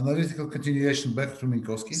analytical continuation back to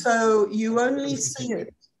Minkowski? So you only see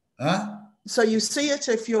it. Huh? So you see it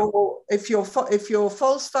if your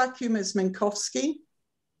false vacuum is Minkowski,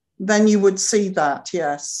 then you would see that,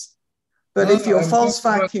 yes. But if your false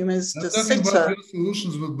vacuum is de Sitter, I'm talking about your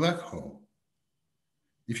solutions with black hole.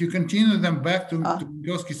 If you continue them back to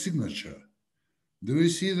Minkowski signature, do you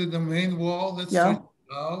see the domain wall that's out?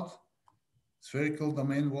 Spherical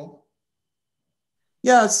domain wall?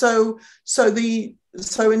 Yeah, so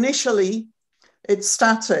initially it's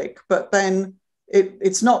static, but then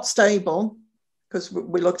it's not stable because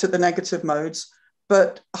we looked at the negative modes,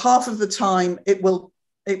 but half of the time it will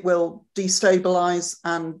destabilize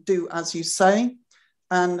and do as you say,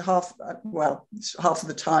 and half of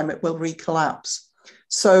the time it will recollapse.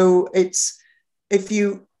 So if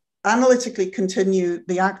you analytically continue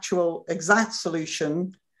the actual exact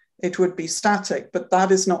solution, it would be static, but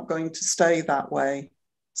that is not going to stay that way.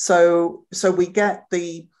 So we get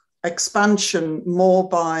the expansion more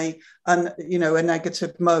by a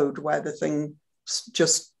negative mode where the thing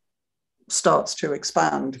just starts to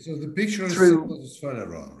expand. So the picture is through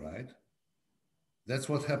spheron, right? That's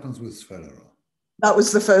what happens with spheron. That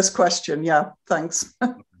was the first question. Yeah, thanks.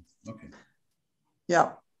 Okay.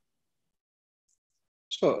 Yeah.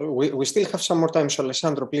 So we still have some more time. So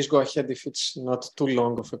Alessandro, please go ahead if it's not too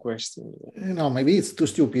long of a question. No, maybe it's too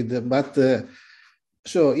stupid, but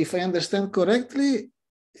so if I understand correctly,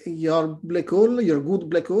 your black hole, your good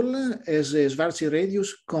black hole, has a Schwarzschild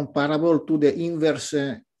radius comparable to the inverse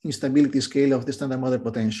instability scale of the standard model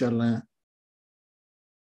potential.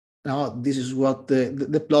 Now, this is what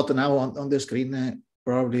the plot now on the screen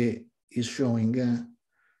probably is showing.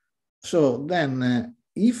 So then,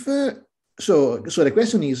 so the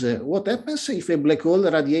question is, what happens if a black hole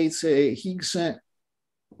radiates Higgs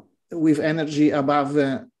with energy above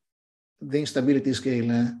the instability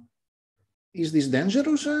scale? Is this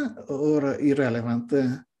dangerous or irrelevant?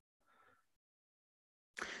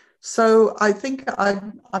 So I think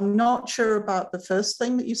I'm not sure about the first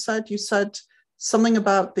thing that you said. You said something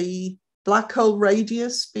about the black hole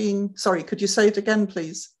radius being, sorry, could you say it again,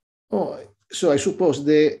 please? Oh, so I suppose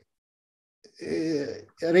the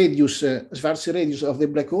radius, Schwarzschild radius of the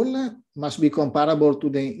black hole must be comparable to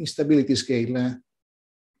the instability scale.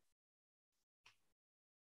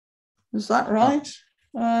 Is that right?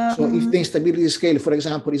 So if the instability scale, for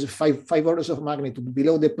example, is five orders of magnitude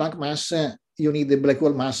below the Planck mass, you need the black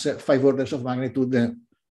hole mass 5 orders of magnitude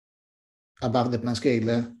above the Planck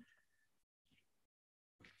scale.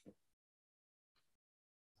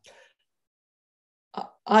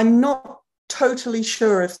 I'm not totally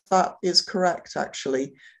sure if that is correct,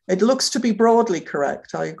 actually. It looks to be broadly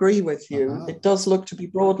correct. I agree with you. It does look to be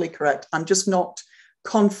broadly correct. I'm just not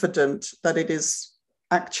confident that it is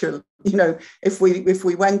actual. If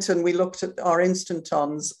we went and we looked at our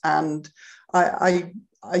instantons, and I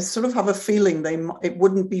sort of have a feeling it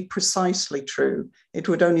wouldn't be precisely true. It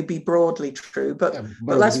would only be broadly true. But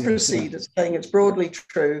let's proceed as saying it's broadly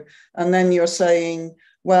true. And then you're saying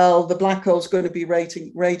well, the black hole's going to be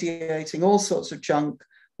radiating all sorts of junk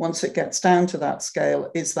once it gets down to that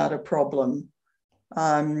scale. Is that a problem?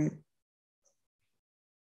 I'm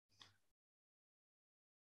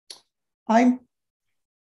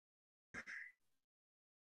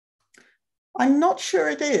not sure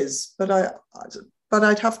it is, but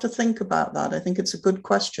I'd have to think about that. I think it's a good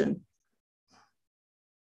question.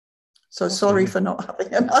 So sorry for not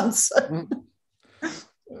having an answer.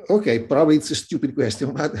 Okay, probably it's a stupid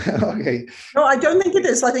question, but okay. No, I don't think it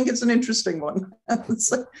is. I think it's an interesting one.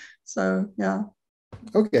 so yeah.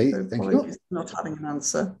 Okay, so thank you. Not having an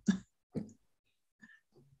answer.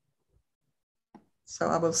 So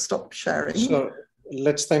I will stop sharing. So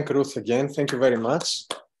let's thank Ruth again. Thank you very much.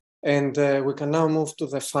 And we can now move to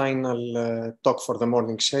the final talk for the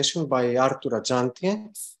morning session by Arttu Rajantie,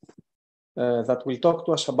 that will talk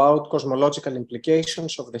to us about cosmological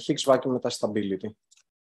implications of the Higgs vacuum metastability.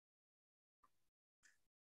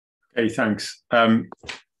 Okay, thanks. I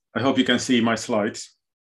hope you can see my slides.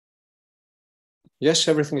 Yes,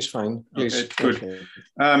 everything is fine. Please. Okay,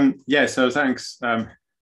 good. Yeah, so thanks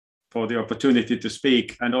for the opportunity to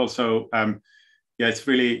speak, and also yeah, it's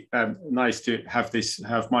really nice to have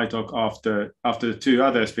my talk after the two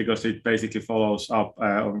others, because it basically follows up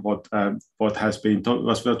on what we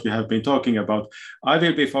have been talking about. I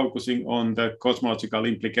will be focusing on the cosmological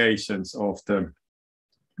implications of the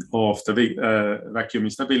vacuum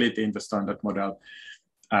instability in the standard model,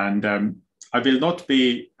 and I will not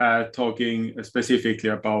be talking specifically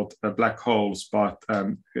about black holes, but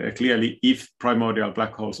clearly, if primordial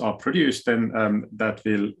black holes are produced, then that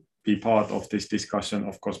will be part of this discussion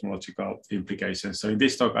of cosmological implications. So in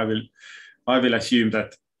this talk, I will assume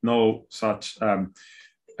that no such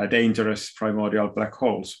dangerous primordial black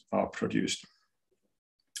holes are produced.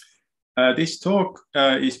 This talk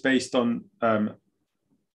is based on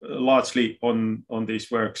largely on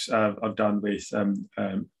these works I've done with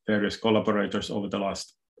various collaborators over the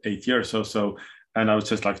last 8 years or so, and I would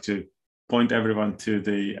just like to point everyone to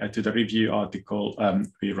the review article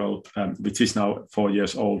we wrote, which is now 4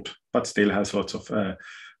 years old, but still has lots of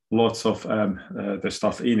the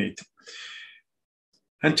stuff in it.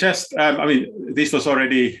 And just, I mean, this was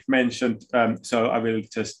already mentioned, so I will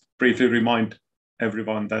just briefly remind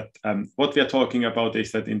everyone that what we are talking about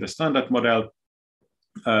is that in the standard model,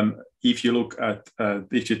 if you look at,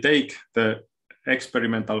 if you take the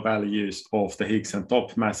experimental values of the Higgs and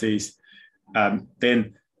top masses,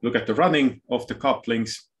 then look at the running of the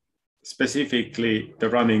couplings, specifically the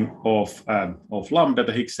running of lambda,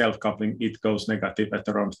 the Higgs self-coupling, it goes negative at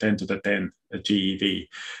around 10 to the 10 GeV.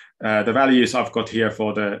 The values I've got here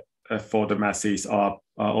for the masses are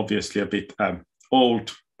obviously a bit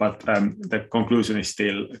old, but the conclusion is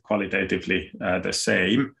still qualitatively the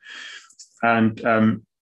same. And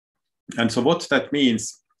so what that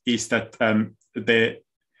means is that when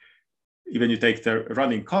you take the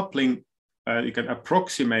running coupling, you can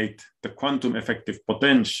approximate the quantum effective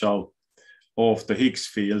potential of the Higgs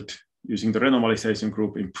field using the renormalization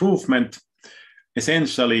group improvement.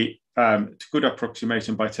 Essentially, good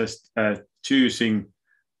approximation by just choosing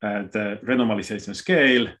the renormalization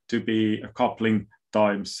scale to be a coupling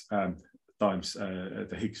times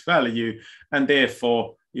the Higgs value, and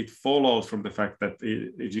therefore it follows from the fact that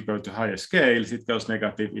if you go to higher scales, it goes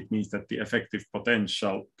negative. It means that the effective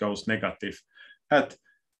potential goes negative at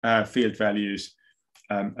field values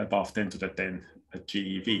above 10 to the 10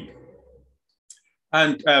 GeV.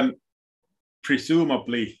 And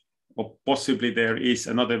presumably, or possibly, there is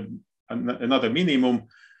another minimum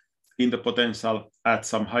in the potential at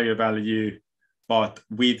some higher value, but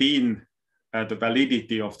within the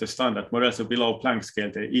validity of the standard model, so below Planck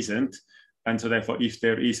scale, there isn't. And so therefore, if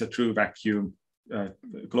there is a true vacuum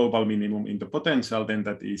global minimum in the potential, then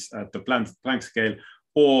that is at the Planck scale,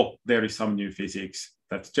 or there is some new physics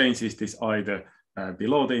that changes this either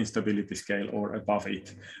below the instability scale or above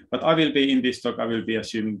it. But I will be, in this talk, I will be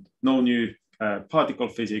assuming no new particle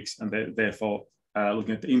physics, and therefore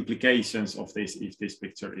looking at the implications of this if this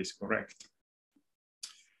picture is correct.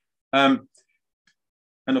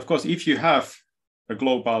 And of course, if you have a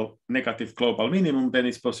negative global minimum, then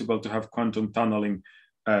it's possible to have quantum tunneling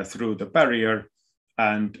through the barrier,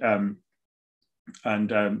 and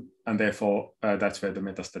therefore that's where the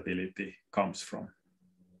metastability comes from.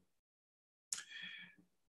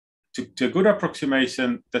 To a good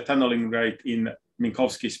approximation, the tunneling rate in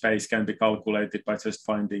Minkowski space can be calculated by just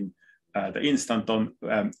finding the instanton,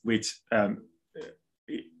 which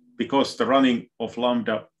because the running of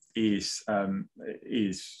lambda is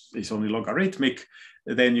only logarithmic,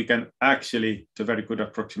 then you can actually, to a very good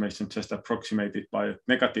approximation, just approximate it by a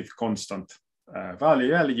negative constant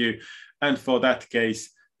value. And for that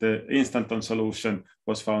case, the instanton solution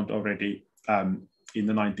was found already in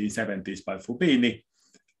the 1970s by Fubini.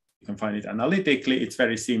 You can find it analytically. It's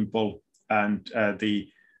very simple, and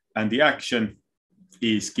the action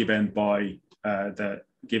is given by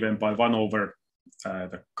 1 over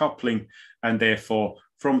the coupling, and therefore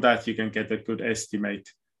from that you can get a good estimate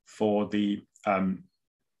for the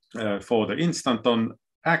instanton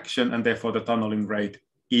action, and therefore the tunneling rate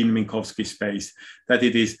in Minkowski space, that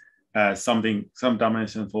it is some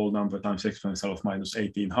dimensional number times exponential of minus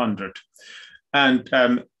 1800, and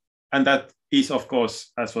that is, of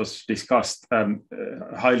course, as was discussed,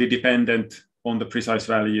 highly dependent on the precise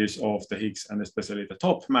values of the Higgs and especially the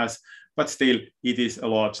top mass, but still it is a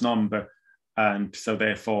large number, and so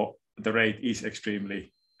therefore the rate is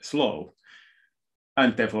extremely slow.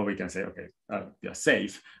 And therefore we can say, okay, yeah,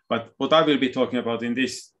 safe. But what I will be talking about in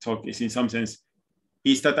this talk is, in some sense,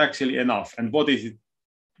 is that actually enough? And what is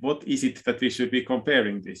it that we should be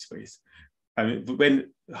comparing this with? I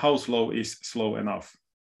mean, how slow is slow enough?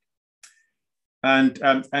 And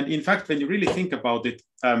in fact, when you really think about it,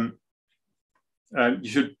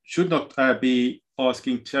 you should not be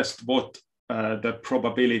asking just what the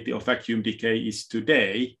probability of vacuum decay is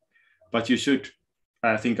today, but you should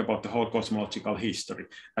think about the whole cosmological history.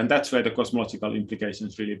 And that's where the cosmological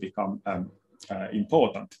implications really become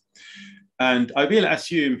important. And I will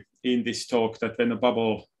assume in this talk that when a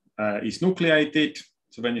bubble is nucleated,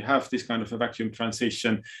 so when you have this kind of a vacuum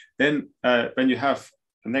transition, then when you have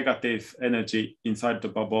a negative energy inside the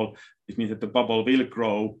bubble, it means that the bubble will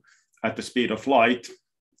grow at the speed of light,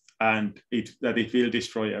 and that it will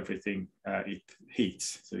destroy everything it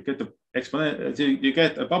hits. So you get you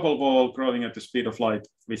get a bubble wall growing at the speed of light,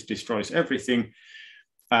 which destroys everything,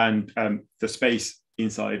 and the space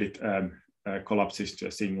inside it collapses to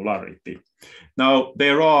a singularity. Now,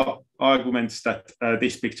 there are arguments that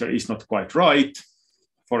this picture is not quite right.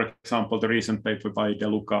 For example, the recent paper by De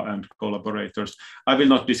Luca and collaborators. I will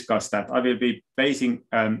not discuss that. I will be basing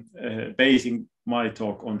my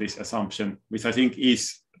talk on this assumption, which I think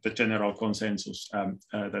is the general consensus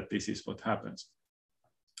that this is what happens.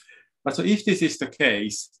 But so if this is the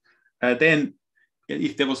case, then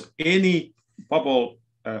if there was any bubble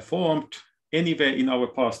formed anywhere in our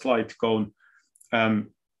past light cone,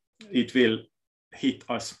 it will hit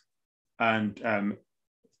us, and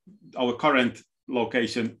our current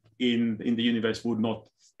location in the universe would not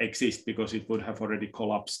exist because it would have already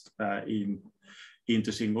collapsed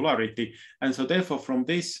into singularity. And so therefore from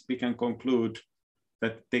this we can conclude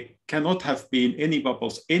that there cannot have been any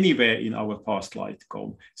bubbles anywhere in our past light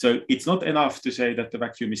cone. So it's not enough to say that the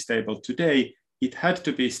vacuum is stable today. It had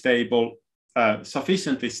to be stable,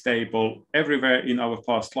 sufficiently stable everywhere in our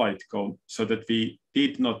past light cone so that we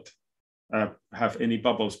did not have any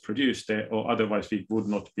bubbles produced there, or otherwise we would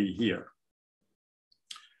not be here.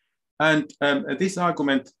 And this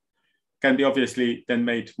argument can be obviously then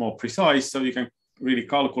made more precise, so you can really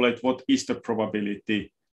calculate what is the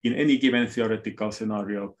probability in any given theoretical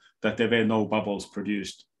scenario that there were no bubbles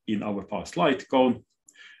produced in our past light cone.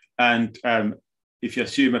 And if you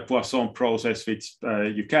assume a Poisson process, which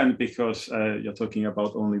you can because you're talking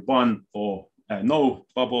about only one or no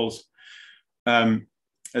bubbles, then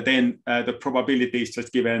the probability is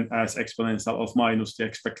just given as exponential of minus the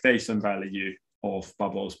expectation value of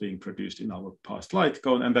bubbles being produced in our past light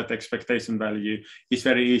cone. And that expectation value is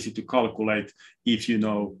very easy to calculate if you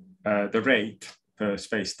know the rate per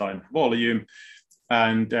space-time volume.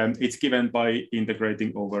 And it's given by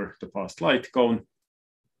integrating over the past light cone.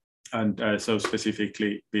 And so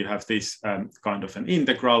specifically, we have this kind of an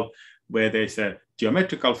integral where there's a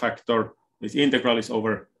geometrical factor. This integral is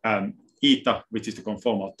over eta, which is the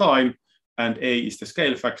conformal time, and a is the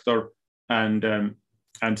scale factor.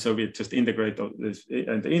 And so we just integrate this,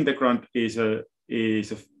 and the integrand is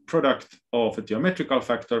a product of a geometrical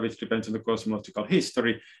factor, which depends on the cosmological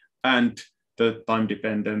history, and the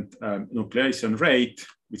time-dependent nucleation rate,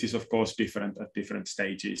 which is of course different at different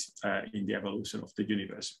stages in the evolution of the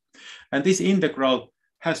universe. And this integral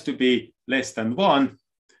has to be less than 1,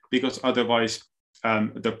 because otherwise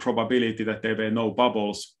the probability that there were no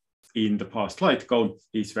bubbles in the past light cone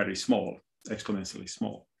is very small, exponentially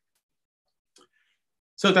small.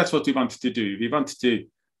 So that's what we want to do. We want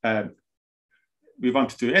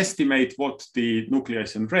to estimate what the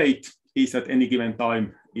nucleation rate is at any given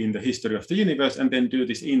time in the history of the universe, and then do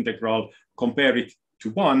this integral, compare it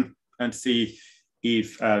to 1, and see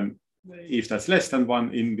if that's less than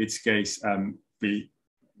 1, in which case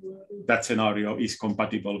that scenario is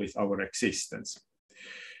compatible with our existence.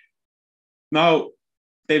 Now,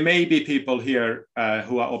 there may be people here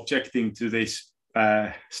who are objecting to this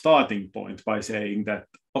starting point by saying that,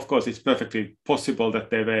 of course, it's perfectly possible that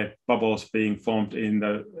there were bubbles being formed in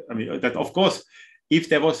the, I mean, that of course, if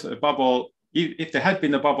there was a bubble, if there had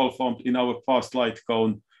been a bubble formed in our past light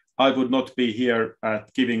cone, I would not be here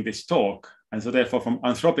giving this talk. And so therefore, from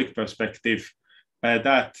anthropic perspective,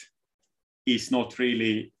 that is not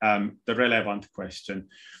really the relevant question.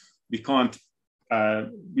 We can't,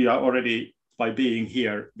 we are already, by being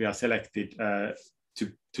here, we are selected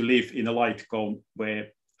to live in a light cone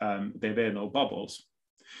where there were no bubbles.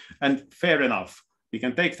 And fair enough, we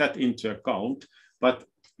can take that into account, but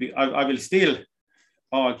I will still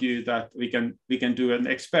argue that we can do an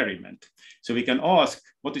experiment. So we can ask,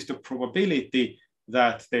 what is the probability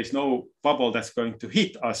that there's no bubble that's going to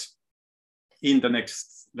hit us in the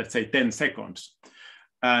next, let's say, 10 seconds.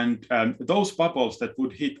 And those bubbles that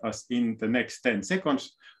would hit us in the next 10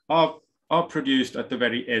 seconds are produced at the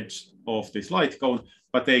very edge of this light cone,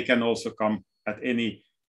 but they can also come at any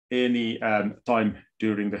time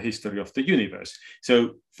during the history of the universe.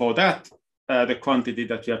 So for that, the quantity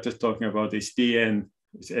that we are just talking about is dn,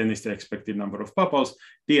 n is the expected number of bubbles,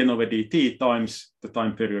 dn over dt times the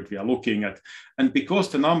time period we are looking at. And because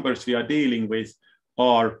the numbers we are dealing with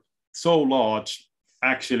are so large,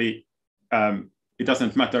 actually, it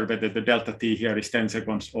doesn't matter whether the delta t here is 10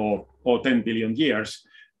 seconds or 10 billion years,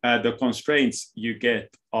 the constraints you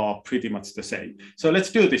get are pretty much the same. So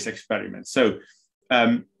let's do this experiment. So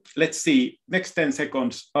let's see, next 10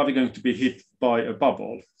 seconds, are we going to be hit by a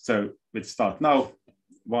bubble? So let's start now.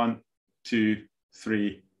 1, 2,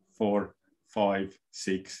 3, 4, 5,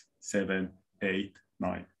 6, 7, 8,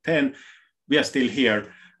 9, 10. We are still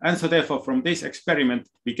here. And so therefore, from this experiment,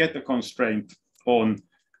 we get a constraint on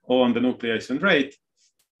the nucleation rate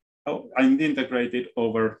and integrate it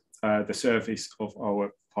over the surface of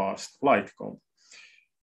our past light cone.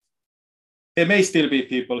 There may still be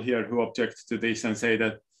people here who object to this and say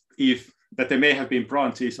that there may have been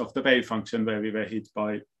branches of the wave function where we were hit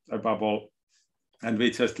by a bubble, and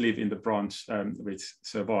we just live in the branch which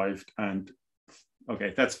survived. And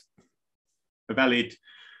okay, that's a valid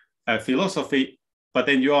philosophy, but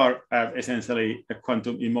then you are essentially a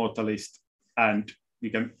quantum immortalist, and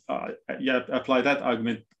you can apply that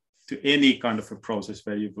argument to any kind of a process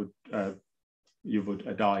where you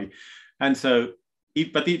would die. And so,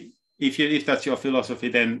 if that's your philosophy,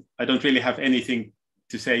 then I don't really have anything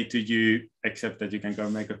to say to you except that you can go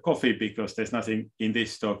make a coffee, because there's nothing in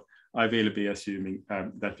this talk. I will be assuming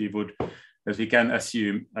that we can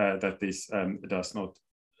assume that this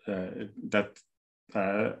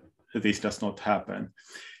does not happen.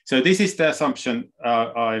 So this is the assumption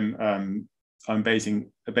I'm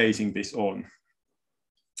basing this on.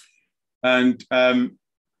 And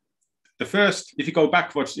the first, if you go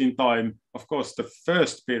backwards in time, of course, the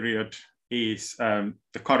first period is the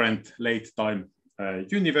current late time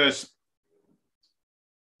universe.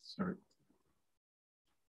 Sorry.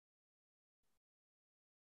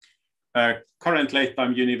 Current late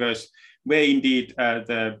time universe, where indeed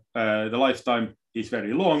the lifetime is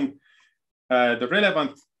very long. The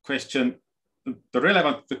relevant question,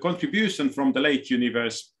 the contribution from the late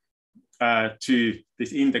universe to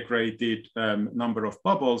this integrated number of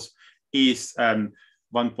bubbles is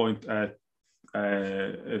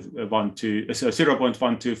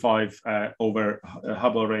 0.125 over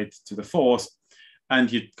Hubble rate to the fourth,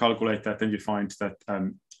 and you calculate that and you find that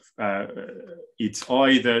it's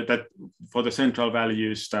either that for the central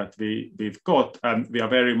values that we've got, we are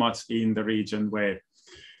very much in the region where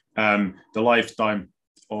the lifetime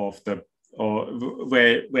of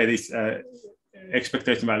where this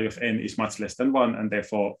expectation value of n is much less than 1, and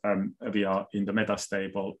therefore we are in the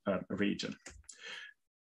metastable region.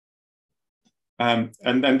 And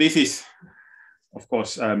then this is, of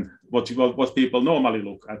course, what people normally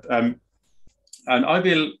look at. And I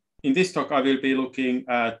will, in this talk, I will be looking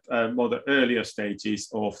at more the earlier stages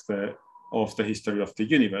of the history of the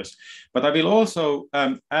universe. But I will also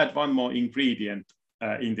add one more ingredient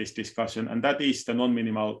in this discussion, and that is the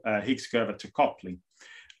non-minimal Higgs curvature coupling.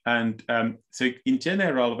 And so in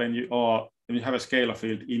general, when you have a scalar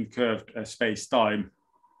field in curved space-time,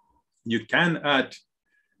 you can add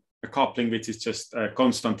a coupling which is just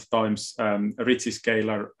constant times Ricci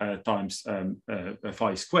scalar times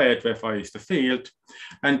phi squared, where phi is the field.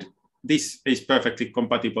 And this is perfectly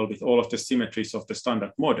compatible with all of the symmetries of the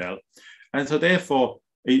standard model. And so therefore,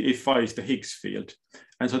 if phi is the Higgs field.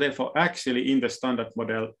 And so therefore, actually in the standard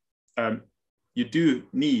model, you do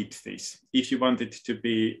need this if you want it to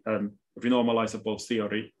be renormalizable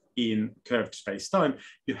theory in curved space-time.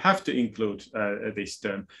 You have to include this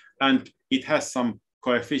term, and it has some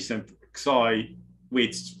coefficient psi,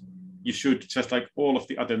 which you should, just like all of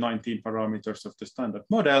the other 19 parameters of the standard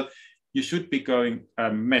model, you should be going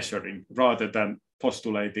measuring rather than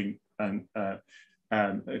postulating and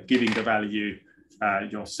giving the value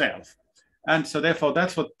yourself. And so therefore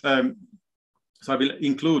that's what, so I will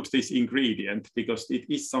include this ingredient because it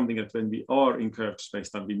is something that when we are in curved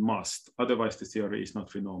spacetime, we must, otherwise the theory is not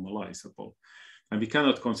renormalizable. And we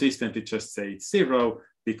cannot consistently just say it's 0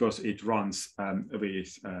 because it runs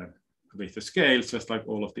with the scale, just like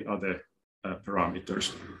all of the other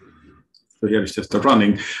parameters. So here is just the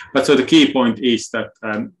running. But so the key point is that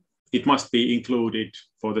it must be included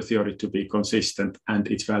for the theory to be consistent, and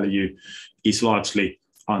its value is largely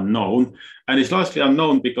unknown. And it's largely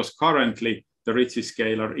unknown because currently the Ricci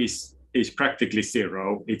scalar is practically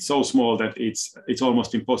 0. It's so small that it's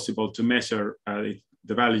almost impossible to measure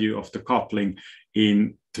the value of the coupling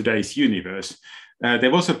in today's universe.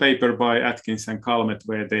 There was a paper by Atkins and Calmette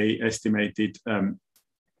where they estimated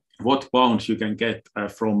what bounds you can get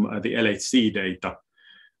from the LHC data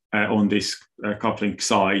on this coupling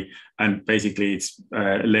psi, and basically it's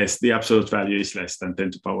less. The absolute value is less than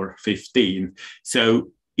 10 to the power 15.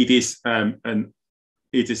 So it is a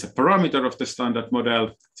parameter of the standard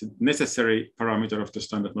model. It's a necessary parameter of the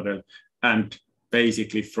standard model, and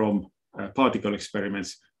basically from particle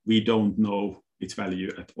experiments we don't know its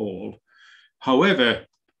value at all. However,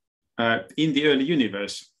 in the early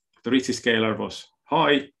universe, the Ricci scalar was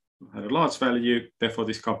high, had a large value, therefore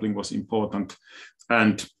this coupling was important,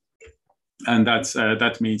 and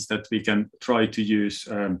that means that we can try to use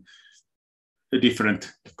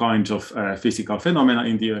different kinds of physical phenomena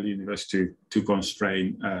in the early universe to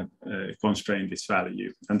constrain this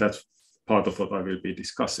value, and that's part of what I will be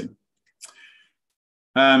discussing.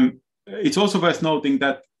 It's also worth noting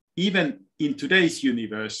that even in today's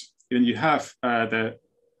universe, when you have the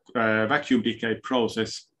vacuum decay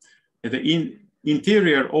process, the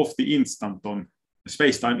interior of the instanton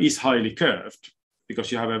spacetime is highly curved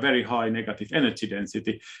because you have a very high negative energy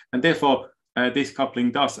density, and therefore this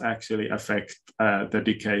coupling does actually affect the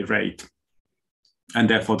decay rate and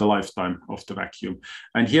therefore the lifetime of the vacuum.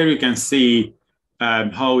 And here you can see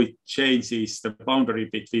how it changes the boundary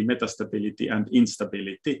between metastability and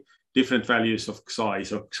instability, different values of psi.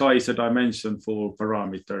 So psi is a dimensionful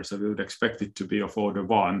parameter, so we would expect it to be of order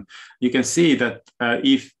 1. You can see that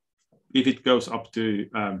if it goes up to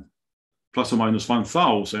plus or minus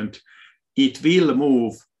 1000, it will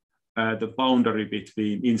move the boundary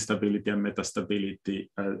between instability and metastability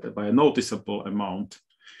by a noticeable amount.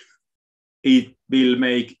 It will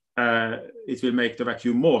make the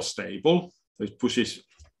vacuum more stable. So it pushes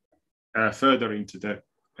further into the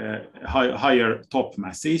higher top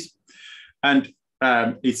masses, and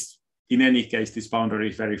it's in any case this boundary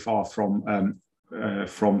is very far from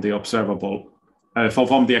the observable,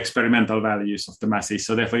 from the experimental values of the masses.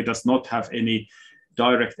 So therefore, it does not have any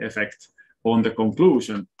direct effect on the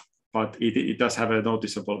conclusion, but it does have a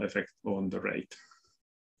noticeable effect on the rate.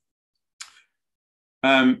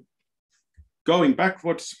 Going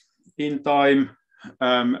backwards in time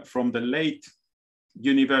from the late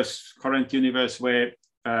universe, current universe, where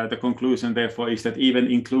the conclusion therefore is that even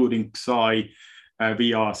including psi,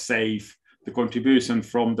 we are safe. The contribution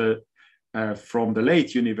from the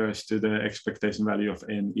late universe to the expectation value of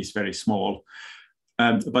n is very small.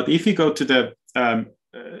 But if we go to the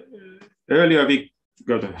earlier, we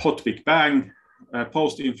go to hot Big Bang,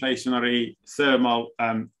 post-inflationary thermal,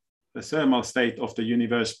 the thermal state of the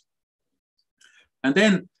universe, and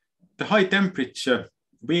then the high temperature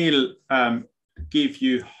will give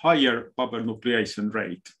you higher bubble nucleation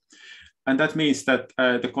rate. And that means that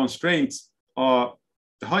the constraints are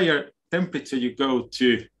the higher temperature you go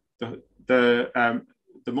to,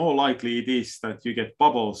 the more likely it is that you get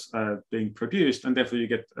bubbles being produced, and therefore you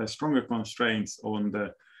get stronger constraints on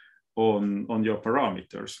your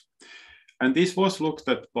parameters. And this was looked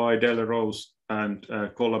at by Delarose and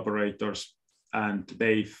collaborators, and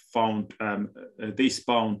they found this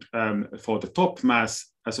bound for the top mass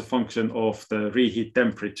as a function of the reheat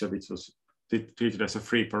temperature, which was treated as a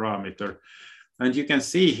free parameter. And you can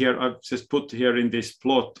see here, I've just put here in this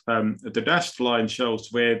plot, the dashed line shows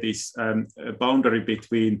where this boundary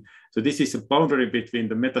between, so this is a boundary between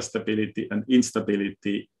the metastability and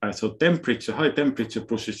instability. So temperature, high temperature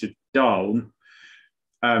pushes it down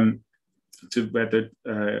to where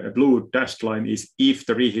the blue dashed line is if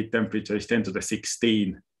the reheat temperature is 10 to the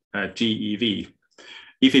 16 GeV.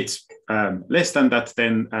 If it's less than that,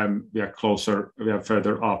 then we are closer, we are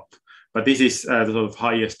further up. But this is the sort of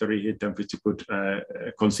highest the reheat temperature could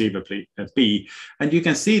conceivably be. And you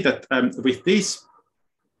can see that with this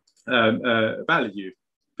value,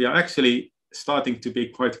 we are actually starting to be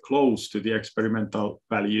quite close to the experimental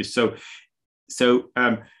values. So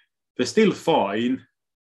they're still fine,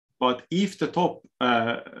 but if the top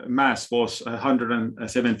mass was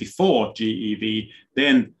 174 GeV,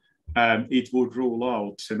 then it would rule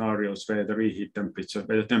out scenarios where the reheat temperature,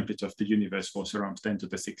 where the temperature of the universe was around 10 to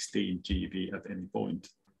the 16 GeV at any point.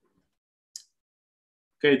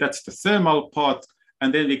 Okay, that's the thermal part.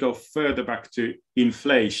 And then we go further back to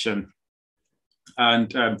inflation. And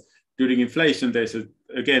during inflation, there's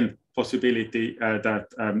again possibility that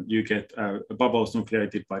you get bubbles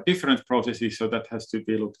nucleated by different processes. So that has to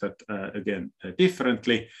be looked at again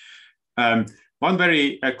differently. One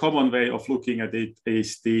very common way of looking at it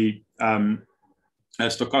is the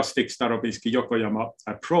stochastic Starobinsky-Yokoyama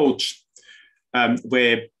approach,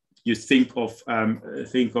 where you think of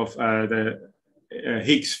the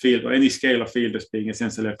Higgs field or any scalar field as being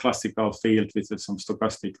essentially a classical field with some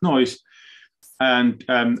stochastic noise. And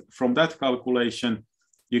from that calculation,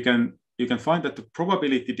 you can find that the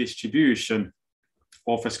probability distribution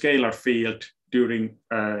of a scalar field during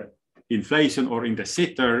inflation or in the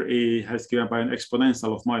sitter has given by an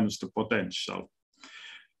exponential of minus the potential.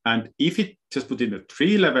 And if it just put in the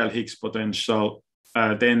 3-level Higgs potential,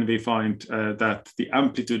 then we find that the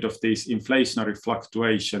amplitude of these inflationary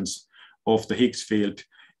fluctuations of the Higgs field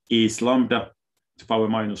is lambda to power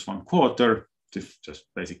minus 1/4, just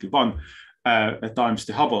basically 1, times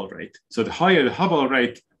the Hubble rate. So the higher the Hubble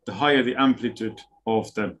rate, the higher the amplitude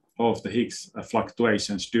of the Higgs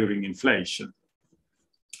fluctuations during inflation.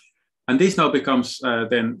 And this now becomes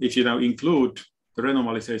then, if you now include the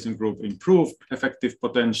renormalization group improved effective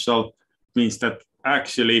potential, means that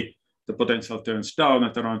actually the potential turns down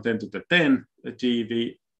at around 10 to the 10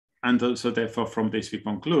 GeV. And so therefore from this we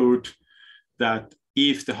conclude that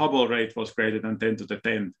if the Hubble rate was greater than 10 to the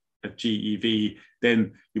 10 GeV,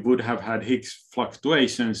 then you would have had Higgs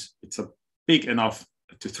fluctuations. It's big enough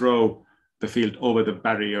to throw the field over the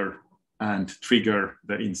barrier and trigger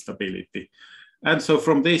the instability. And so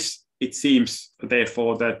from this, it seems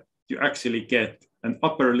therefore that you actually get an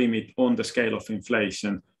upper limit on the scale of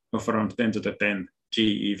inflation of around 10 to the 10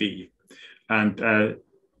 GeV. And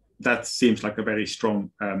that seems like a very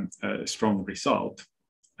strong, strong result.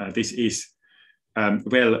 This is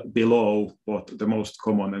well below what the most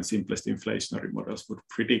common and simplest inflationary models would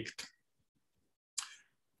predict.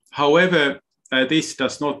 However, this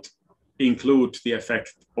does not include the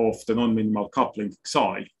effect of the non-minimal coupling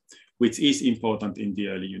psi, which is important in the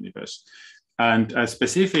early universe. And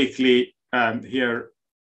specifically here,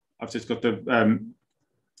 I've just got the,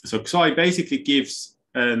 so psi basically gives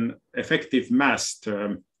an effective mass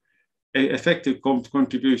term, effective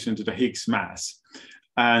contribution to the Higgs mass.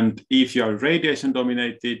 And if you are radiation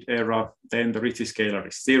dominated era, then the Ritchie scalar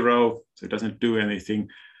is 0, so it doesn't do anything.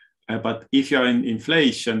 But if you're in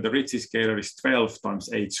inflation, the Ritchie scalar is 12 times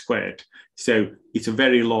h². So it's a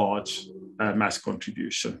very large mass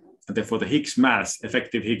contribution. And therefore the Higgs mass,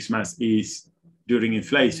 effective Higgs mass is during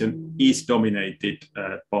inflation is dominated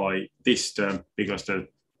by this term because the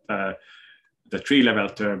 3-level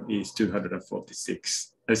term is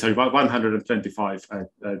 246, sorry, 125 at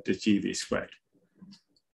the GeV².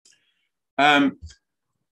 And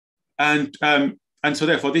so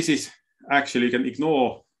therefore this is actually, you can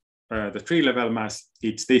ignore the 3-level mass,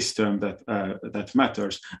 it's this term that, that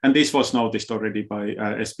matters. And this was noticed already by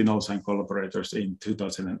Espinosa and collaborators in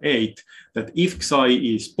 2008, that if psi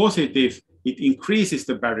is positive, it increases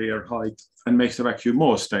the barrier height and makes the vacuum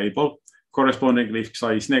more stable. Correspondingly, if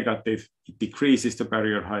psi is negative, it decreases the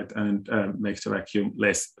barrier height and makes the vacuum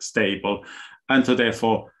less stable. And so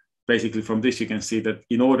therefore, basically from this, you can see that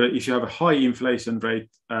in order, if you have a high inflation rate,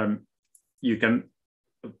 you can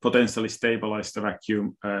potentially stabilize the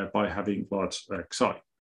vacuum by having large psi.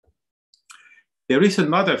 There is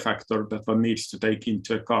another factor that one needs to take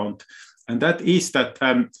into account, and that is that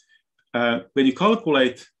when you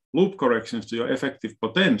calculate loop corrections to your effective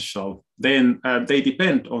potential, then they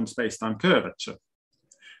depend on space-time curvature.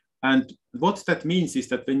 And what that means is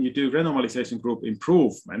that when you do renormalization group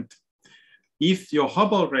improvement, if your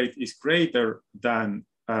Hubble rate is greater than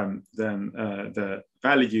the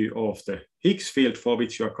value of the Higgs field for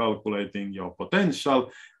which you are calculating your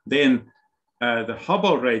potential, then the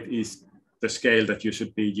Hubble rate is the scale that you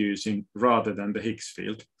should be using rather than the Higgs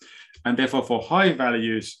field. And therefore, for high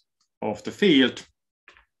values of the field,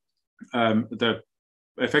 the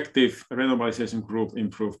effective renormalization group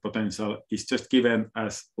improved potential is just given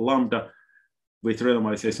as lambda with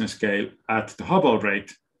renormalization scale at the Hubble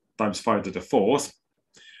rate times 5 to the 4th.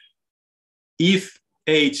 If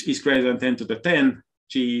h is greater than 10 to the 10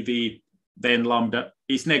 GeV, then lambda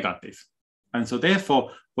is negative. And so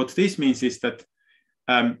therefore, what this means is that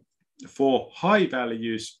for high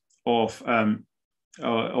values of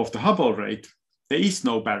the Hubble rate, there is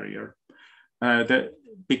no barrier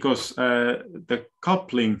because the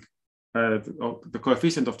coupling, the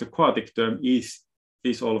coefficient of the quartic term is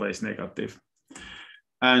always negative.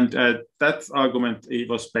 And that argument, it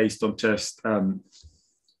was based on just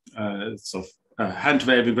sort of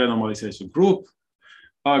hand-waving renormalization group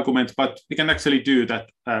argument, but we can actually do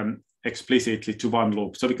that explicitly to one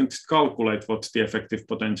loop. So we can calculate what the effective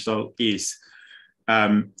potential is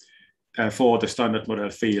for the standard model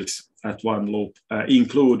fields at one loop,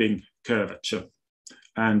 including curvature.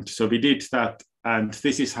 And so we did that, and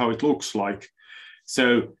this is how it looks like.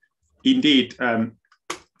 So indeed,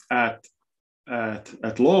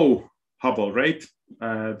 at low Hubble rate,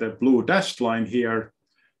 the blue dashed line here,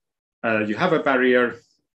 you have a barrier.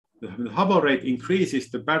 The Hubble rate increases,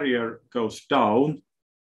 the barrier goes down,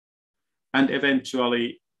 and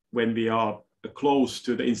eventually, when we are close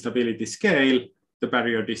to the instability scale, the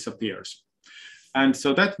barrier disappears. And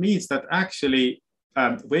so that means that actually,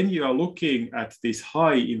 when you are looking at these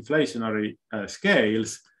high inflationary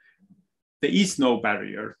scales, there is no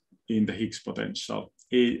barrier in the Higgs potential.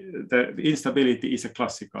 The instability is a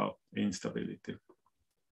classical instability.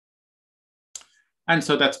 And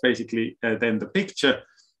so that's basically then the picture.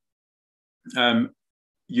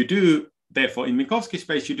 You do, therefore, in Minkowski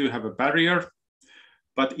space, you do have a barrier.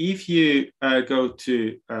 But if you go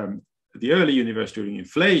to the early universe during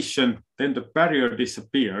inflation, then the barrier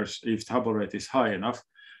disappears if the Hubble rate is high enough.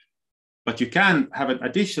 But you can have an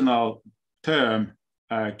additional term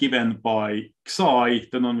given by Xi,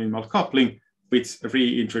 the non-minimal coupling, which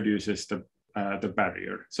reintroduces the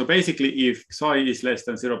barrier. So basically, if Xi is less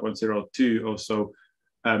than 0.02 or so,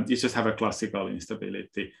 you just have a classical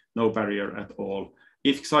instability, no barrier at all.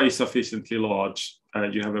 If Xi is sufficiently large,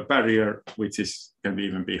 you have a barrier which can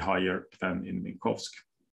even be higher than in Minkowski.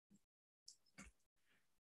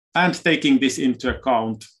 And taking this into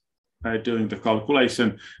account during the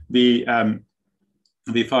calculation, we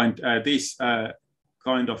find this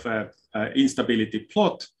kind of instability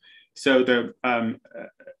plot. So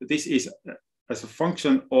this is as a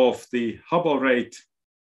function of the Hubble rate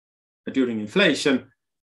during inflation,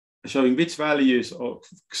 showing which values of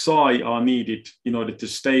Xi are needed in order to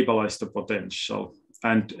stabilize the potential.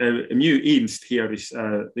 And mu inst here is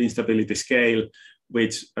the instability scale,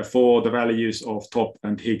 which for the values of top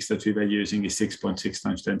and Higgs that we were using is 6.6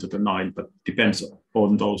 times 10 to the 9, but depends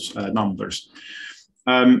on those numbers.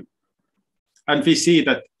 And we see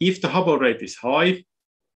that if the Hubble rate is higher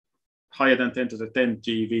than 10 to the 10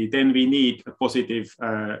 GeV, then we need a positive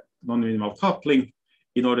non-minimal coupling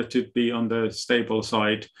in order to be on the stable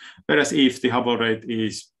side. Whereas if the Hubble rate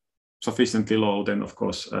is sufficiently low, then of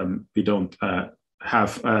course we don't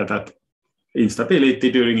have that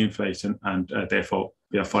instability during inflation, and therefore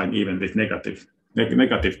we are fine even with negative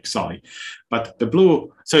Xi. But the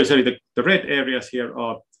red areas here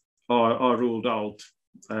are ruled out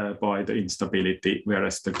by the instability,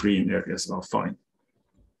 whereas the green areas are fine.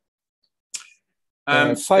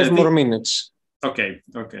 5 more minutes. Okay,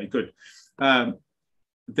 good.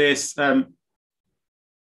 There's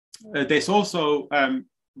also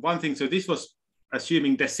one thing. So this was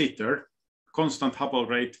assuming de Sitter, constant Hubble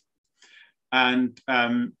rate. And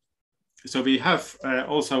so we have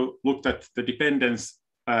also looked at the dependence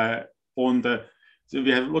so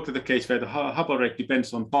we have looked at the case where the Hubble rate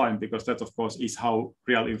depends on time, because that, of course, is how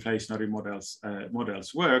real inflationary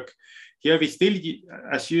models work. Here we still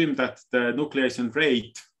assume that the nucleation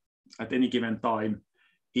rate at any given time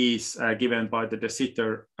is given by the de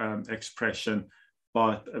Sitter expression,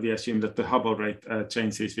 but we assume that the Hubble rate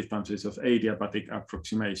changes with time series of adiabatic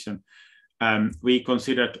approximation. We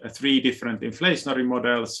considered 3 different inflationary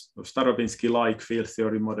models of Starobinsky-like field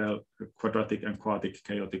theory model, quadratic and quartic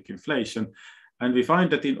chaotic inflation. And we find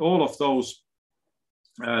that in all of those,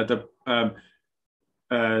 the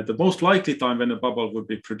most likely time when a bubble would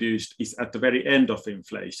be produced is at the very end of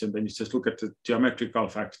inflation. Then you just look at the geometrical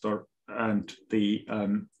factor and the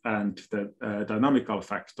dynamical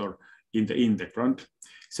factor in the integrand.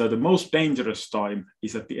 So the most dangerous time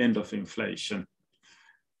is at the end of inflation,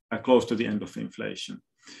 close to the end of inflation.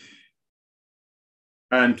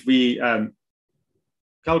 And we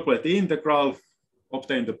calculate the integral,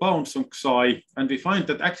 obtain the bounds on Xi, and we find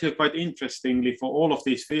that actually quite interestingly for all of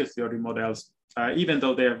these field theory models, even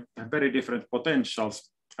though they have very different potentials,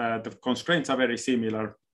 the constraints are very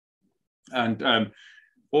similar, and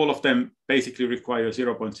all of them basically require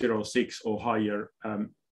 0.06 or higher,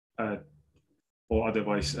 or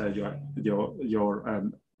otherwise you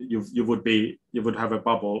would have a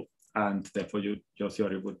bubble, and therefore your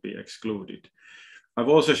theory would be excluded. I've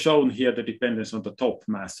also shown here the dependence on the top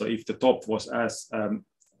mass. So if the top was as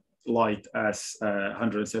light as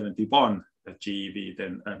 171 GeV,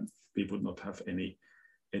 then we would not have any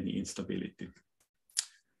instability.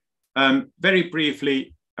 Very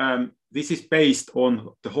briefly, this is based on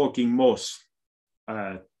the Hawking-Moss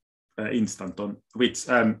instanton, which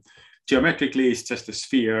geometrically is just a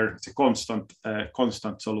sphere. It's a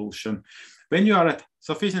constant solution. When you are at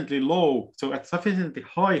sufficiently low, so at sufficiently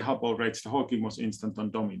high Hubble rates, the Hawking-Moss instanton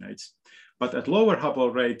dominates. But at lower Hubble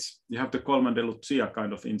rates, you have the Coleman-de-Lucia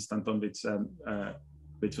kind of instanton,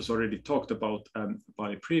 which was already talked about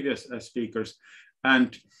by previous speakers.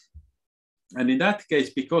 And in that case,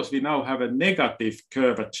 because we now have a negative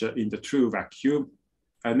curvature in the true vacuum,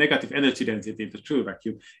 a negative energy density in the true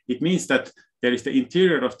vacuum, it means that there is the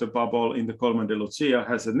interior of the bubble in the Coleman-de-Lucia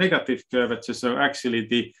has a negative curvature. So actually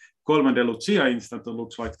the Coleman-de-Lucia instanton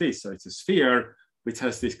looks like this. So it's a sphere which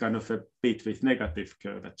has this kind of a bit with negative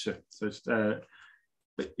curvature. So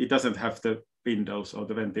it doesn't have the windows or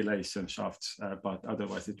the ventilation shafts, but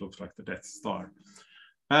otherwise it looks like the Death Star.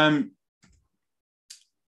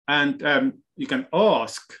 You can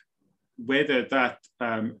ask whether that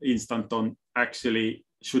instanton actually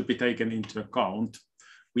should be taken into account.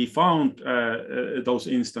 We found those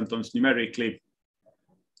instantons numerically,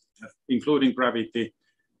 including gravity.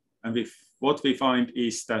 And what we find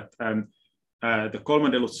is that the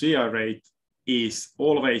Coleman-de-Lucia rate is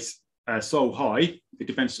always so high. It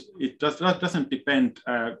depends. It doesn't depend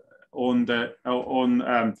on the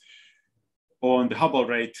Hubble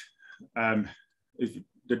rate.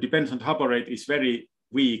 The dependence on the Hubble rate is very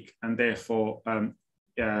weak, and therefore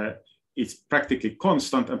it's practically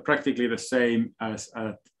constant and practically the same as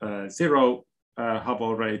at zero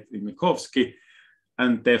Hubble rate in Minkowski,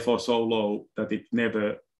 and therefore so low that it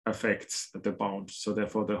never affects the bounds. So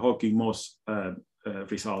therefore the Hawking-Moss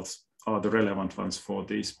results are the relevant ones for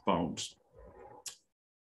these bounds.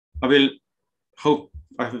 I hope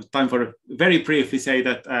I have time for very briefly say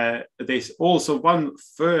that there's also one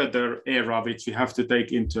further era which we have to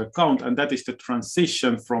take into account, and that is the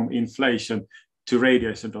transition from inflation to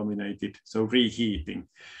radiation dominated, so reheating.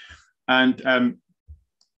 And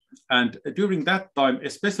during that time,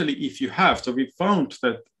 especially if you have, so we found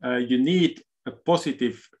that you need a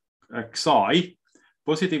positive Xi,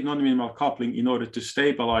 positive non-minimal coupling, in order to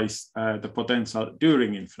stabilize the potential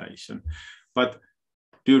during inflation. But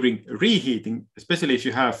during reheating, especially if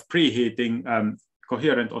you have preheating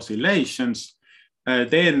coherent oscillations,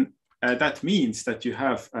 then that means that you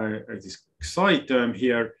have this Xi term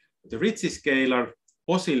here. The Ricci scalar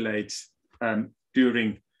oscillates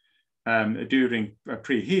during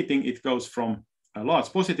preheating. It goes from a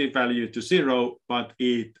large positive value to zero, but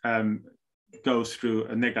it goes through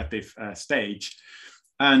a negative stage.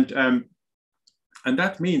 And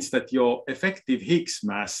that means that your effective Higgs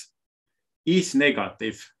mass is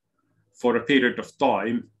negative for a period of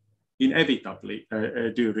time, inevitably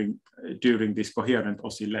during these coherent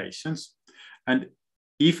oscillations. And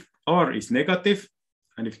if R is negative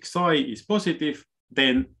and if Xi is positive,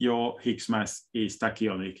 then your Higgs mass is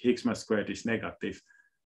tachyonic. Higgs mass squared is negative.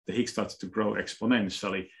 The Higgs starts to grow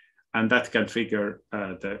exponentially, and that can trigger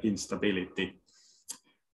the instability.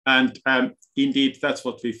 And indeed, that's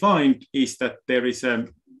what we find, is that there is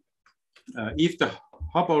if the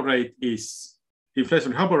Hubble rate is,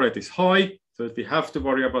 inflation Hubble rate is high, so that we have to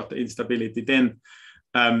worry about the instability, then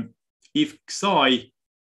if Xi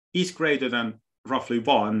is greater than roughly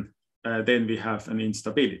 1, then we have an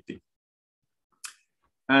instability.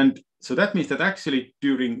 And so that means that actually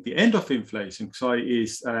during the end of inflation, Xi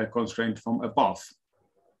is constrained from above.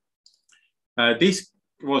 This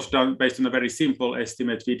was done based on a very simple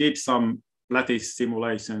estimate. We did some lattice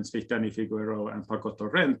simulations with Danny Figueroa and Paco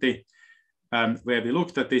Torrenti, where we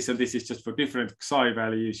looked at this, and this is just for different Xi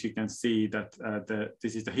values. You can see that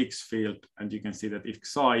this is the Higgs field, and you can see that if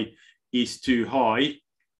Xi is too high,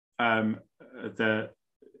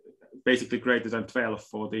 basically greater than 12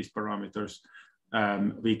 for these parameters,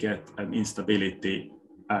 we get an instability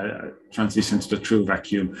transition to the true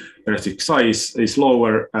vacuum. Whereas if Xi is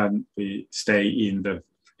lower, we stay in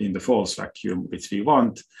the false vacuum, which we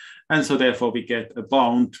want. And so therefore we get a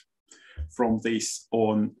bound from this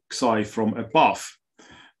on Xi from above,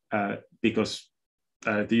 because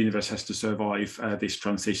the universe has to survive this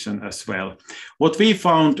transition as well. What we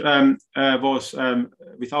found was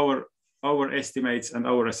with our estimates and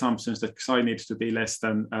our assumptions that Xi needs to be less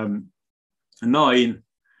than 9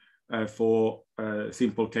 for a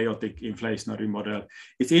simple chaotic inflationary model.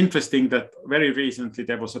 It's interesting that very recently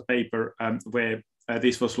there was a paper where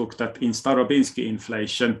this was looked at in Starobinsky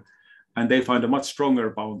inflation, and they found a much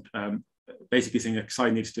stronger bound, basically saying that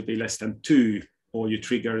Xi needs to be less than 2 or you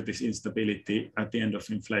trigger this instability at the end of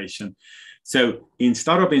inflation. So in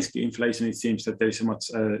Starobinsky inflation, it seems that there is a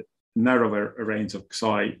much narrower range of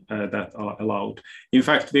psi that are allowed. In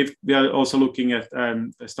fact, we are also looking at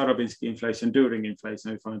Starobinsky inflation during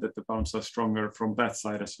inflation. We find that the bounds are stronger from that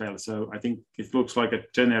side as well. So I think it looks like a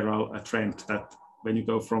general trend that when you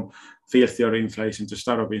go from field theory inflation to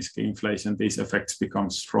Starobinsky inflation, these effects become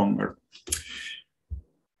stronger.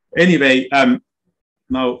 Anyway,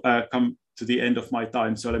 now come to the end of my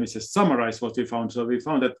time. So let me just summarize what we found. So we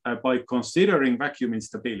found that by considering vacuum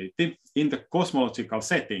instability in the cosmological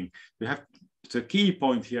setting, we have the key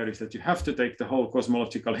point here is that you have to take the whole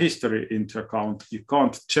cosmological history into account. You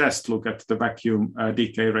can't just look at the vacuum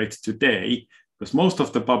decay rate today, because most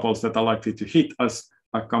of the bubbles that are likely to hit us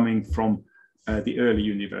are coming from the early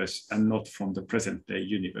universe and not from the present day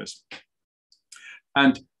universe.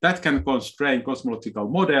 And that can constrain cosmological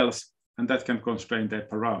models, and that can constrain their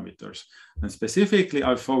parameters. And specifically,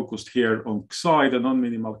 I focused here on Xi, the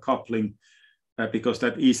non-minimal coupling, because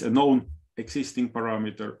that is a known existing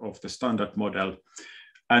parameter of the standard model.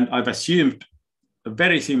 And I've assumed a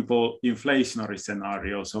very simple inflationary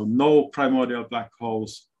scenario. So no primordial black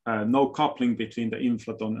holes, no coupling between the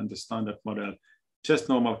inflaton and the standard model, just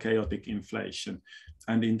normal chaotic inflation.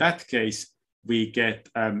 And in that case, we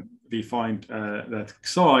find that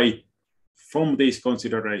Xi from these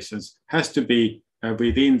considerations has to be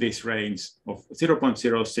within this range of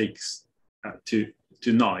 0.06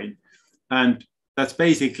 to 9. And that's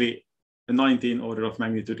basically a 19 order of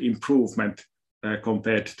magnitude improvement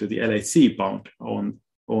compared to the LHC bound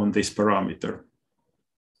on this parameter.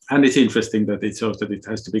 And it's interesting that it shows that it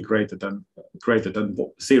has to be greater than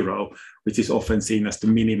 0, which is often seen as the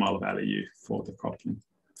minimal value for the coupling.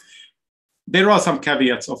 There are some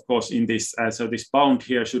caveats, of course, in this. So this bound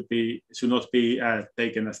here should not be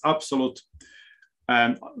taken as absolute.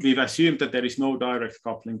 We've assumed that there is no direct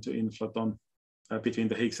coupling to inflaton between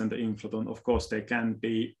the Higgs and the inflaton. Of course, there can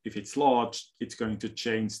be. If it's large, it's going to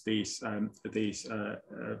change these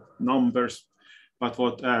numbers. But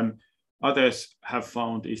what others have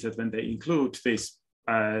found is that when they include this,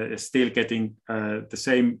 still getting the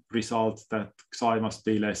same result, that Xi must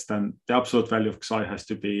be less than the absolute value of Xi has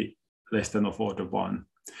to be less than of order 1.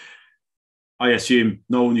 I assume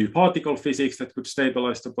no new particle physics that could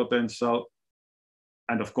stabilize the potential.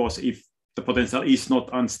 And of course, if the potential is not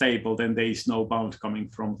unstable, then there is no bound coming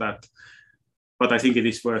from that. But I think it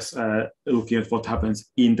is worth looking at what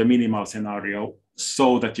happens in the minimal scenario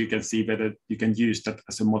so that you can see whether you can use that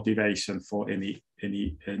as a motivation for any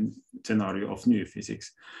scenario of new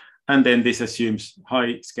physics. And then this assumes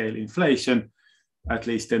high scale inflation, at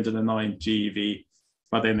least 10 to the 9 GeV.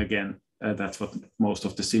 But then again, that's what most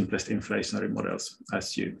of the simplest inflationary models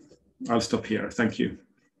assume. I'll stop here. Thank you.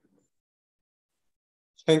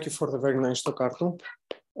 Thank you for the very nice talk, Arttu.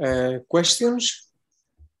 Questions?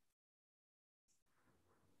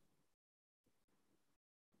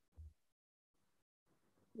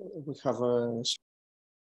 We have a...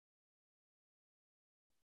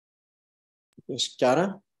 Yes,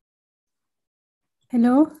 Chiara?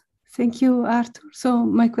 Hello. Thank you, Arthur. So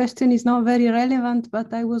my question is not very relevant,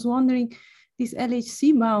 but I was wondering, this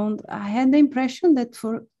LHC bound, I had the impression that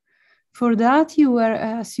for that you were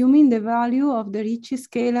assuming the value of the Ricci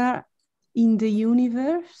scalar in the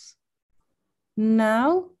universe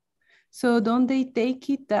now. So don't they take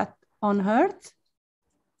it that on Earth?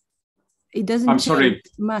 It doesn't change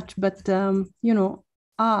much, but you know,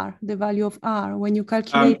 R, the value of R, when you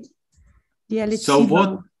calculate the LHC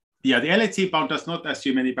bound. Yeah, the LHC bound does not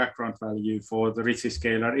assume any background value for the Ricci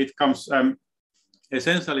scalar. It comes,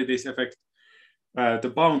 essentially this effect,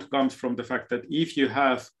 the bound comes from the fact that if you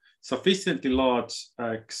have sufficiently large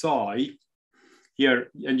Xi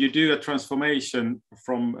here, and you do a transformation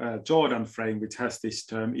from Jordan frame, which has this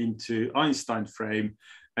term, into Einstein frame,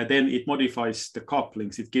 and then it modifies the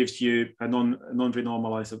couplings. It gives you a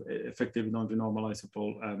non-renormalizable, effectively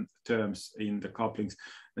non-renormalizable terms in the couplings,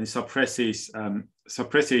 and it suppresses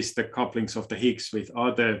the couplings of the Higgs with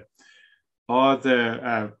other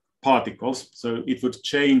particles. So it would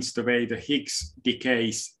change the way the Higgs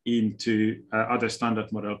decays into other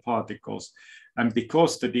standard model particles. And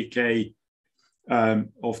because the decay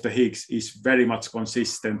of the Higgs is very much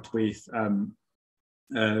consistent with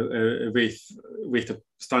the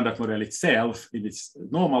standard model itself in its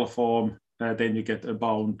normal form, then you get a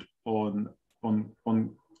bound on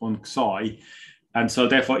Xi. And so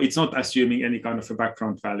therefore it's not assuming any kind of a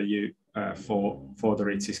background value for the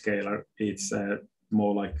Ricci scalar. It's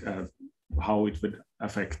more like how it would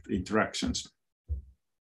affect interactions.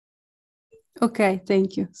 Okay,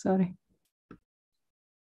 thank you. Sorry.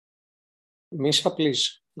 Misha,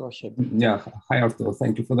 please Go ahead. Yeah, hi Arttu,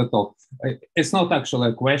 thank you for the talk. It's not actually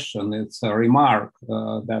a question, it's a remark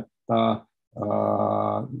that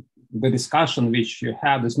the discussion which you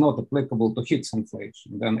had is not applicable to Higgs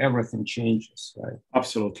inflation, then everything changes, right?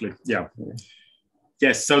 Absolutely, yeah.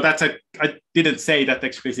 Yes, so that's I didn't say that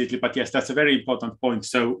explicitly, but yes, that's a very important point.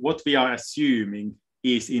 So what we are assuming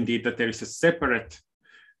is indeed that there is a separate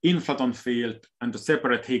inflaton field and a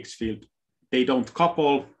separate Higgs field. They don't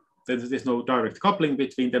couple, there's no direct coupling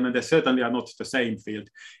between them, and they certainly are not the same field.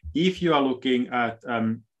 If you are looking at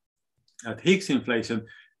Higgs inflation,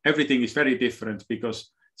 everything is very different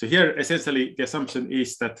because, so here essentially the assumption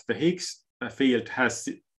is that the Higgs field has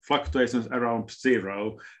fluctuations around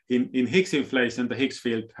 0. In Higgs inflation, the Higgs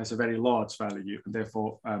field has a very large value, and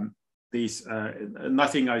therefore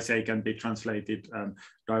nothing I say can be translated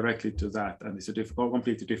directly to that, and it's a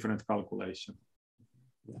completely different calculation.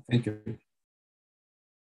 Thank you.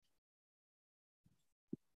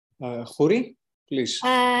 Huri, please.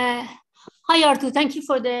 Hi, Arttu. Thank you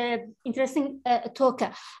for the interesting talk.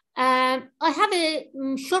 I have a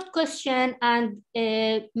short question and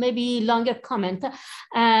maybe longer comment.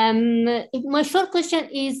 My short question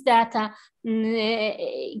is that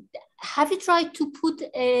have you tried to put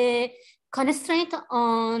a constraint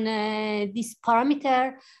on this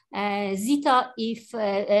parameter zeta if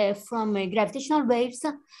from gravitational waves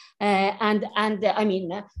and I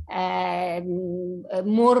mean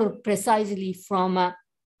more precisely from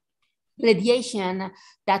radiation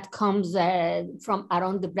that comes from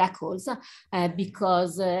around the black holes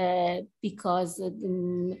because the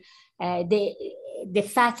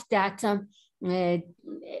fact that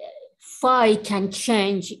phi can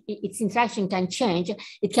change, its interaction can change,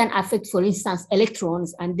 it can affect, for instance,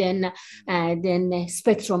 electrons and then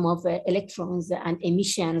spectrum of electrons and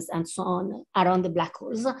emissions and so on around the black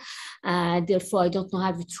holes. Therefore, I don't know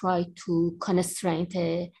how to try to constrain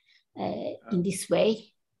in this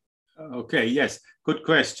way. Okay, yes, good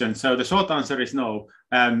question. So the short answer is no,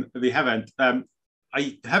 we haven't.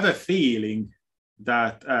 I have a feeling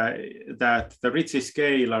that that the Ricci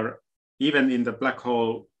scalar, even in the black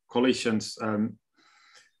hole collisions,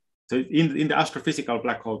 so in the astrophysical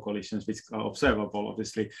black hole collisions, which are observable,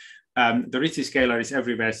 obviously, the Ricci scalar is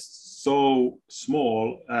everywhere so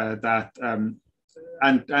small that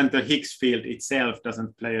and the Higgs field itself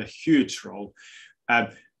doesn't play a huge role.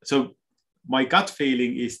 So my gut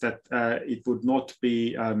feeling is that it would not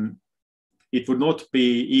be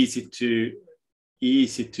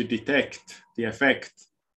easy to detect the effect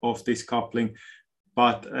of this coupling,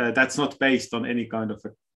 but that's not based on any kind of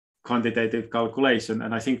a quantitative calculation.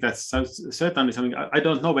 And I think that's certainly something. I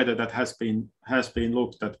don't know whether that has been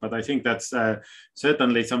looked at, but I think that's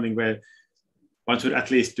certainly something where one should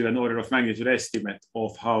at least do an order of magnitude estimate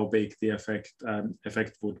of how big the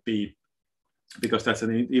effect would be, because that's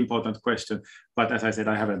an important question. But as I said,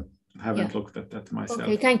 I haven't looked at that myself.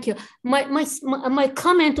 Okay, thank you. My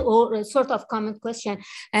comment, or sort of comment question,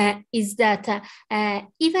 is that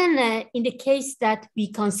even in the case that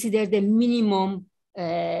we consider the minimum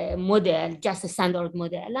model, just a standard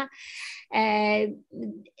model,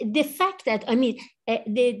 the fact that, I mean,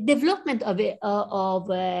 the development of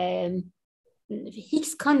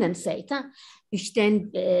Higgs condensate, which then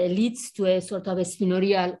leads to a sort of a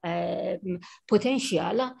spinorial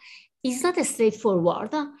potential, is not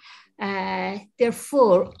straightforward.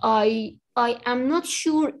 Therefore, I am not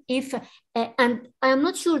sure if, and I am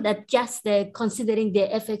not sure that just considering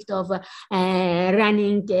the effect of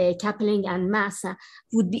running, coupling, and mass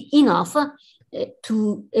would be enough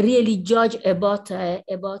to really judge about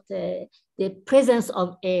the presence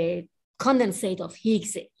of a condensate of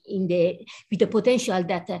Higgs with the potential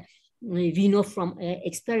that we know from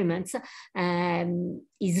experiments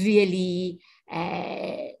is really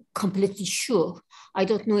completely sure. I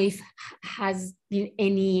don't know if has been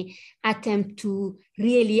any attempt to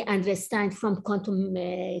really understand from quantum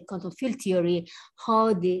field theory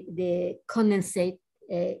how the condensate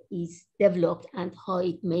is developed and how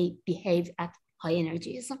it may behave at high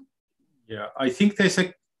energies. Yeah, I think there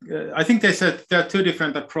are two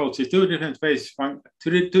different approaches, two different ways,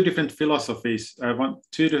 two different philosophies,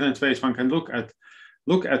 two different ways one can look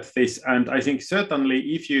at this. And I think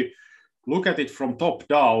certainly if you look at it from top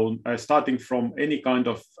down, starting from any kind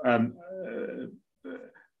of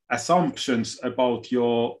assumptions about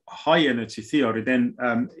your high energy theory, then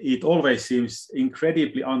it always seems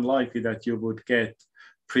incredibly unlikely that you would get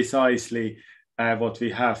precisely what we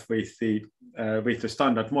have with the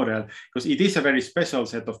standard model, because it is a very special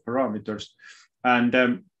set of parameters.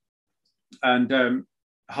 And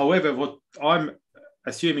however, what I'm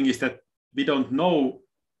assuming is that we don't know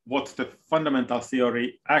what the fundamental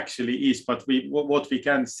theory actually is, but what we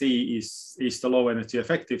can see is the low energy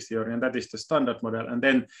effective theory, and that is the standard model, and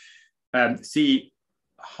then see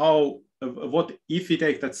what if we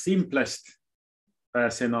take that simplest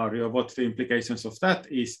scenario, what the implications of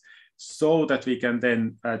that is, so that we can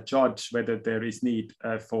then judge whether there is need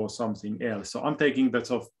for something else. So I'm taking that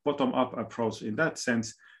sort of bottom-up approach in that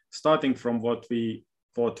sense, starting from what we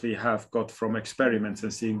have got from experiments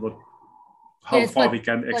and seeing how far we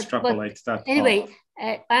can extrapolate that. Anyway,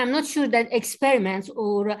 I'm not sure that experiments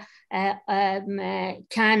or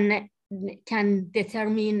can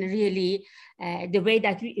determine really the way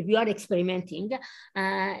that we are experimenting,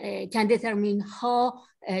 can determine how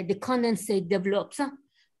the condensate develops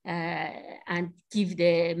and give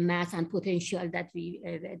the mass and potential that we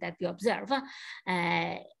observe.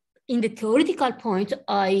 In the theoretical point,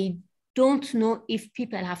 I don't know if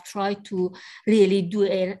people have tried to really do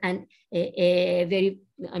a very,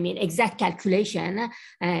 exact calculation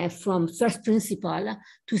from first principle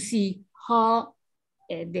to see how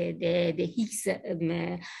the Higgs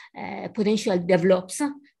potential develops.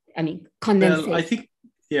 Condensate.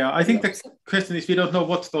 Well, I think the question is we don't know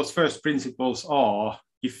what those first principles are.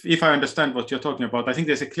 If I understand what you're talking about, I think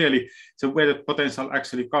there's where the potential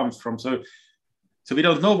actually comes from. So we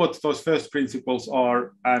don't know what those first principles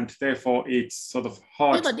are, and therefore it's sort of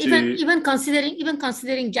hard but to even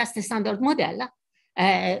considering just the standard model.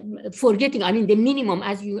 Forgetting, the minimum,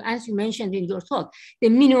 as you mentioned in your talk, the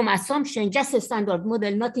minimum assumption, just a standard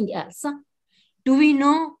model, nothing else. Do we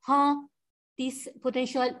know how this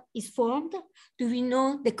potential is formed? Do we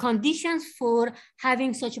know the conditions for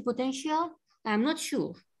having such a potential? I'm not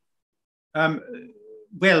sure.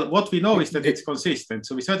 Well, what we know is that it's consistent.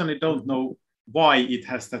 So we certainly don't know why it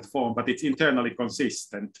has that form, but it's internally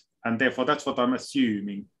consistent. And therefore, that's what I'm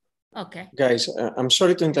assuming. Okay. Guys, I'm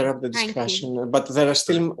sorry to interrupt the discussion, but there are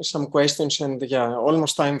still some questions, and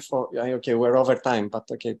almost time for, okay, we're over time, but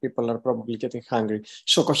okay, people are probably getting hungry.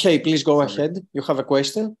 So Kohei, please go ahead. You have a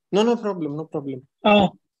question? No problem. Oh,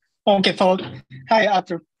 okay. So, hi,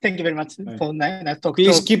 Arttu. Thank you very much for nice talk.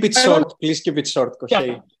 Please keep it short. Please keep it short,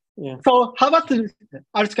 Kohei. Yeah. So how about the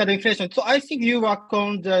Arttu inflation? So I think you work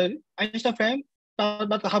on the Einstein frame,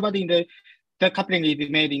 but how about in the coupling is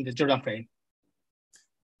made in the Jordan frame?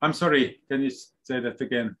 I'm sorry, can you say that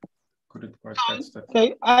again? Couldn't quite catch that.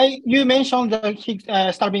 Okay, you mentioned the Higgs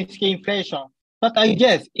Stravinsky inflation, but I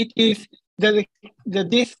guess it is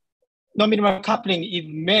this non-minimal coupling is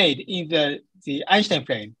made in the Einstein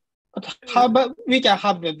frame. But how about we can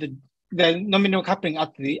have the non-minimal coupling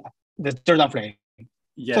at the Jordan frame?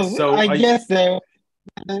 Yes, so I guess the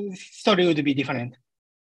story would be different.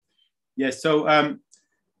 Yes, so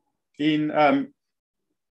in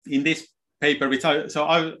this paper,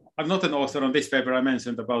 I'm not an author on this paper I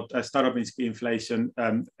mentioned about Stravinsky inflation.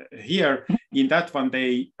 Here, in that one,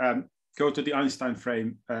 they go to the Einstein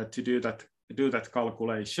frame to do that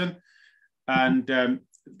calculation. And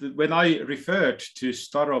when I referred to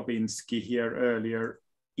Stravinsky here earlier,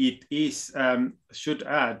 it is should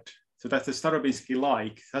add. So that's a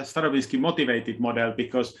Stravinsky motivated model,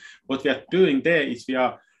 because what we are doing there is we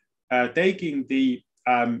are taking the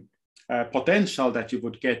potential that you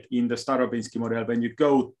would get in the Stravinsky model when you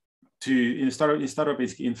go in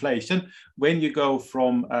Stravinsky inflation, when you go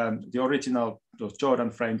from the original Jordan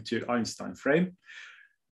frame to Einstein frame,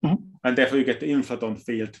 and therefore you get the inflaton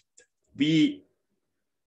field. We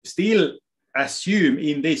still assume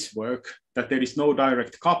in this work that there is no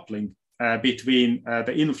direct coupling between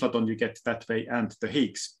the inflaton you get that way and the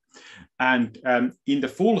Higgs. And in the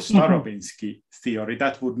full Stravinsky theory,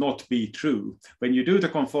 that would not be true. When you do the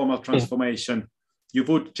conformal transformation, you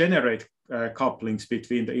would generate couplings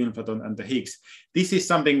between the inflaton and the Higgs. This is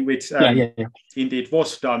something which indeed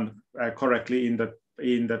was done correctly in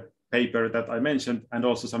the paper that I mentioned, and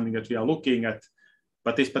also something that we are looking at.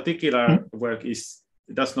 But this particular work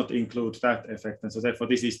does not include that effect, and so therefore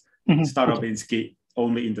this is Stravinsky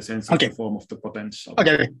only in the sense of the form of the potential.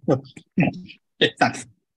 Okay. Thanks.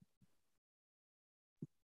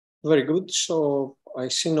 Very good. So I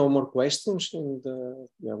see no more questions, and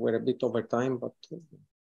we're a bit over time, but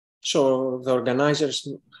so the organizers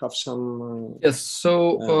have some. Yes.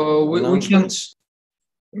 So we can.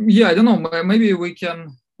 Yeah, I don't know. Maybe we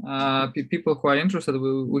can. People who are interested,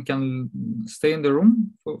 we can stay in the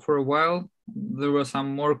room for a while. There were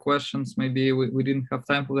some more questions. Maybe we didn't have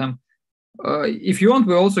time for them. If you want,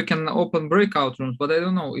 we also can open breakout rooms, but I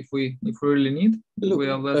don't know if we really need. Look, we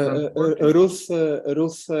are less than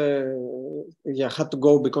Ruth, had to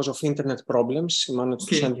go because of internet problems. She managed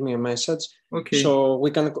to send me a message. Okay. So we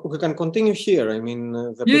can continue here. I mean,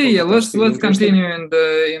 let's continue in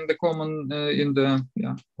the common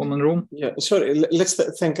room. Yeah. Sorry. Let's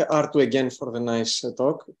thank Arttu again for the nice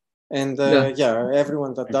talk, and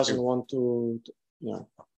everyone that doesn't want to.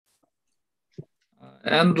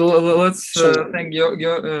 And let's thank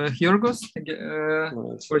Yorgos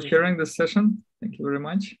for sharing this session. Thank you very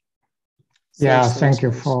much. Yeah, thank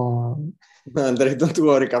you for. Andrei, don't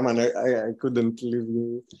worry, come on. I couldn't leave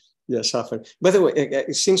you. Yeah, suffer. By the way,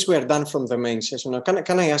 since we are done from the main session,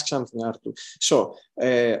 can I ask something, Arttu? So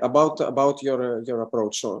about your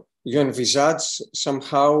approach. So you envisage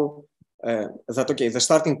somehow that the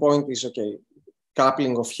starting point is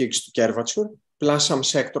coupling of Higgs to curvature plus some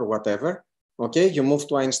sector whatever. Okay, you move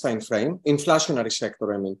to Einstein frame, inflationary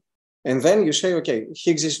sector, I mean. And then you say,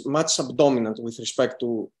 Higgs is much subdominant with respect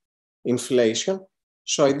to inflation.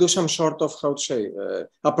 So I do some sort of,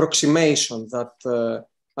 approximation that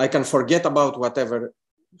I can forget about whatever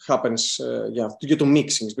happens due to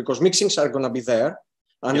mixings, because mixings are going to be there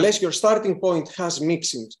unless your starting point has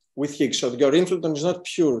mixings with Higgs. So your influence is not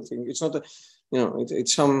pure thing. It's not,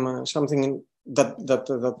 it's something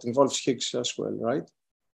that involves Higgs as well, right?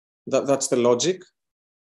 That's the logic.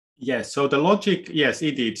 Yes. So the logic, yes,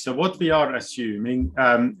 indeed. So what we are assuming,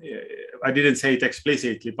 I didn't say it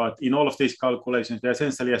explicitly, but in all of these calculations, we're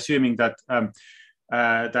essentially assuming that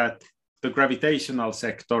that the gravitational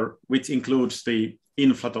sector, which includes the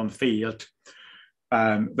inflaton field,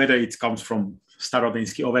 whether it comes from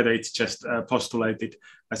Starobinsky or whether it's just postulated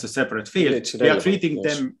as a separate field, we are treating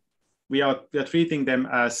them. We are treating them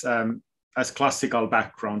as classical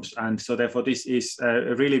backgrounds, and so therefore this is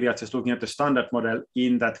really we are just looking at the standard model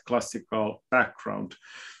in that classical background,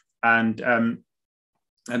 and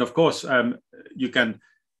of course you can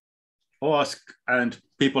ask, and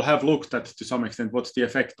people have looked at to some extent what the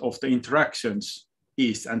effect of the interactions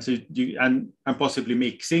is, and so you and possibly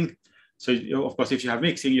mixing. So of course, if you have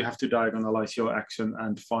mixing, you have to diagonalize your action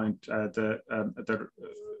and find the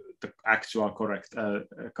actual correct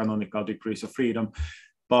canonical degrees of freedom.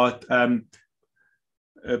 But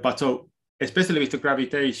so especially with the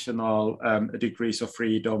gravitational degrees of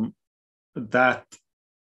freedom, that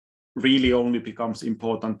really only becomes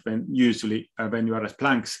important when usually when you are at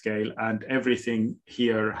Planck scale, and everything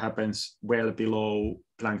here happens well below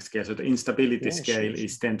Planck scale. So the instability scale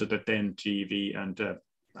is 10 to the 10 GeV, and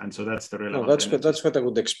so that's the relevant. No, that's what I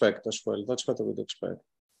would expect as well. That's what I would expect.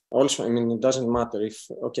 Also, I mean, it doesn't matter if,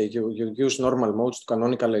 you use normal modes to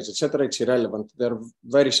canonical-ize, etc. It's irrelevant. They're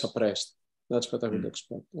very suppressed. That's what I would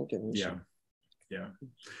expect. Okay. Yeah.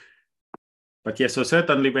 But yeah, so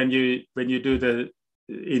certainly when you do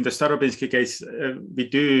in the Starobinsky case, we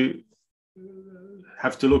do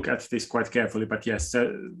have to look at this quite carefully. But yes,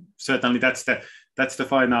 certainly that's the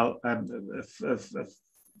final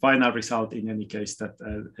final result in any case, that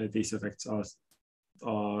these effects are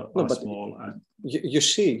small. You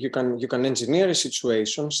see, you can engineer a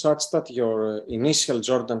situation such that your initial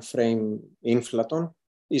Jordan frame inflaton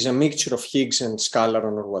is a mixture of Higgs and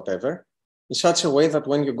scalaron or whatever, in such a way that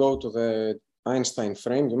when you go to the Einstein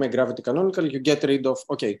frame, you make gravity canonical, you get rid of,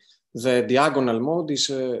 the diagonal mode is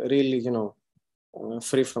really,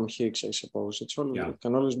 free from Higgs, I suppose. It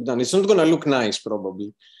can always be done. It's not going to look nice,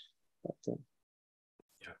 probably. But,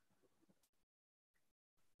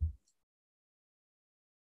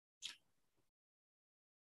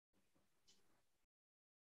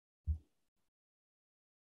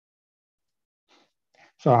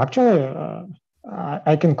 So actually,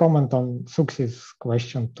 I can comment on Suksi's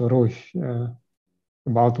question to Ruth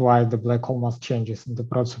about why the black hole mass changes in the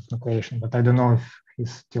process of nucleation, but I don't know if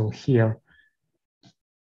he's still here.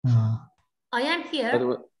 I am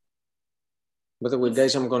here. By the way,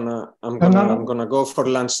 guys, I'm gonna go for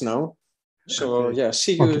lunch now. So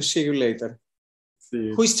see you later.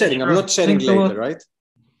 Who is sharing? I'm not sharing later, right?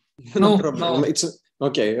 No problem. It's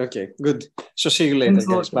okay, good. So see you later,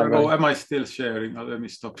 guys. Bye. Oh, am I still sharing? Let me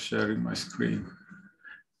stop sharing my screen.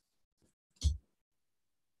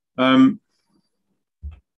 I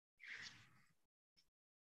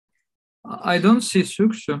don't see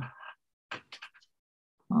Suksu.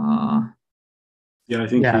 Yeah, I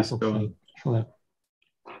think he's gone. Sure.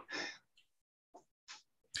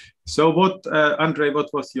 So what, Andrei,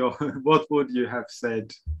 what would you have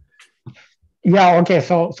said? Yeah, okay,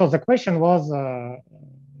 so the question was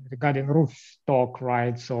regarding Ruth's talk,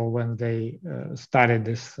 right? So when they started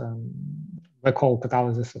this black hole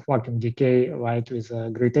catalysis of vacuum decay, right, with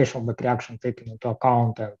a gravitational back reaction taken into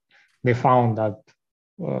account, and they found that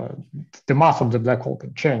the mass of the black hole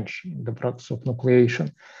can change in the process of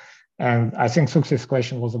nucleation. And I think Suksi's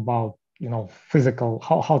question was about, physical,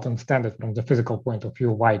 how to understand it from the physical point of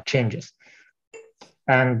view, why it changes.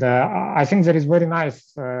 And I think there is very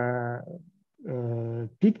nice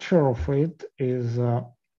picture of it is,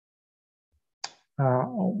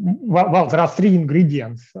 well, there are three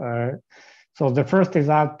ingredients. So the first is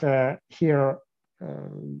that here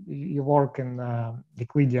you work in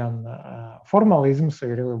Euclidean formalism, so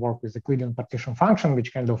you really work with Euclidean partition function,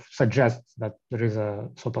 which kind of suggests that there is a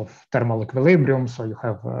sort of thermal equilibrium. So you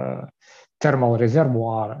have a thermal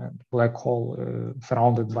reservoir and black hole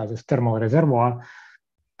surrounded by this thermal reservoir.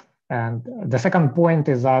 And the second point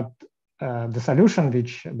is that the solution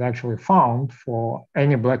which they actually found for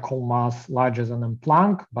any black hole mass larger than M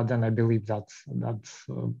Planck, but then I believe that's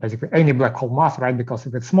basically any black hole mass, right? Because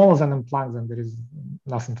if it's smaller than M Planck, then there is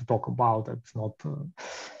nothing to talk about. It's not.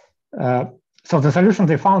 So the solution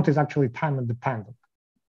they found is actually time independent.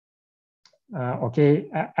 Okay,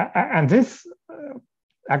 and this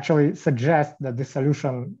actually suggests that the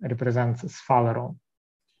solution represents Sphaleron.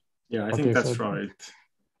 Yeah, I think that's right.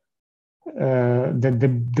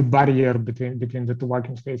 The barrier between the two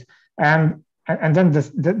vacuum states, and then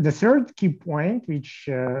the third key point, which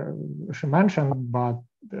she mentioned, but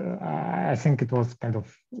I think it was kind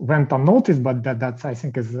of went unnoticed, but that's I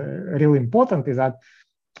think is really important, is that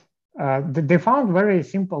they found very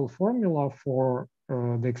simple formula for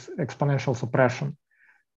the exponential suppression.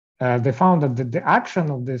 They found that the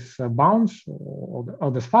action of this bounce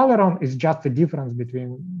or the Sphaleron is just the difference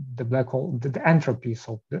between the black hole, the entropies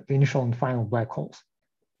of the initial and final black holes,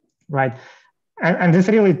 right? And this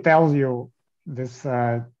really tells you this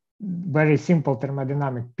very simple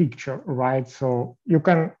thermodynamic picture, right? So you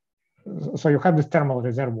have this thermal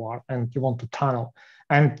reservoir and you want to tunnel,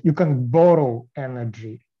 and you can borrow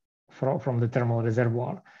energy from the thermal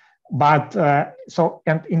reservoir. But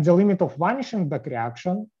and in the limit of vanishing back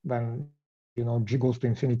reaction, when G goes to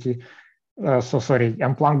infinity,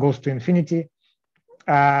 M Planck goes to infinity,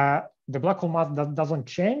 the black hole mass doesn't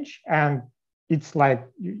change, and it's like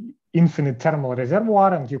infinite thermal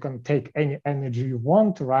reservoir, and you can take any energy you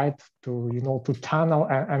want, right? To tunnel,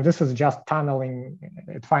 and this is just tunneling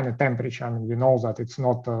at finite temperature. I mean, we know that it's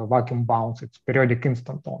not a vacuum bounce; it's periodic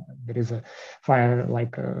instanton. There is a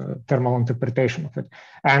thermal interpretation of it,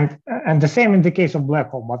 and the same in the case of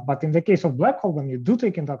black hole. But in the case of black hole, when you do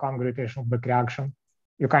take into account gravitational back reaction,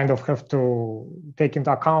 you kind of have to take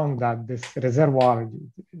into account that this reservoir,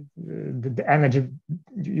 the energy,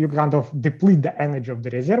 you kind of deplete the energy of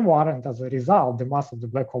the reservoir, and as a result, the mass of the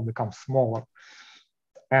black hole becomes smaller.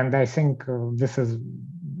 And I think this is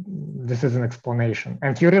an explanation.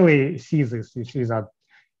 And you really see this. You see that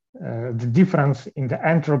the difference in the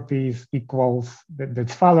entropies equals the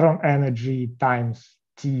Sphaleron energy times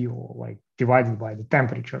T, or divided by the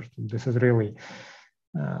temperature. So this is really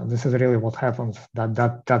what happens.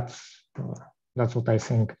 That's what I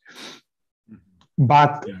think.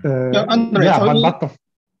 But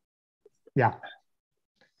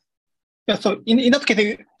So in that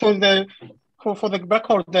case, for the black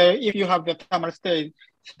hole, if you have the thermal state,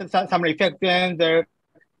 thermal effect, then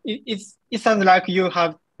it sounds like you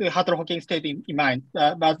have the Hartree-Hawking state in mind.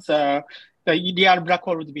 But the ideal black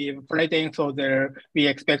hole would be floating, so we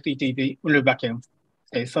expect it to be only vacuum.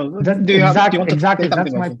 Okay, so exactly.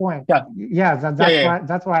 That's my point.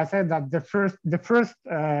 That's why I said that the first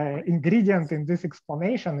ingredient in this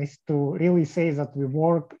explanation is to really say that we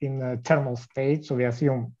work in a thermal state. So we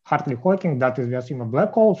assume Hartree-Hawking, that is, we assume a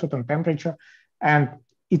black hole, certain temperature, and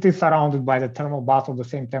it is surrounded by the thermal bath of the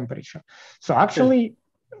same temperature. So actually,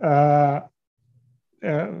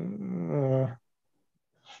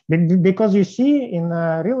 because you see in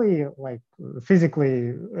a really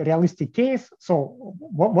physically realistic case, so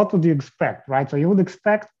what would you expect, right? So you would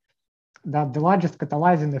expect that the largest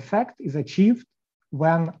catalyzing effect is achieved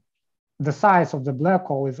when the size of the black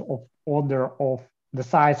hole is of order of the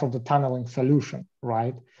size of the tunneling solution,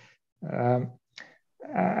 right?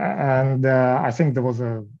 And I think there was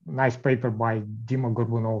a nice paper by Dima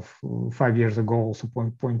Gorbunov 5 years ago also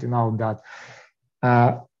pointing out that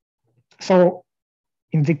so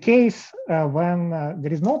in the case when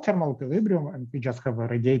there is no thermal equilibrium and we just have a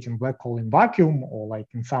radiating black hole in vacuum, or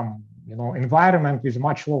in some environment with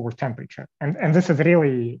much lower temperature, and this is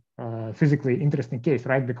really physically interesting case,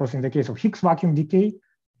 right? Because in the case of Higgs vacuum decay,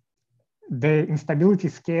 the instability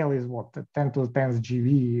scale is 10 to the 10th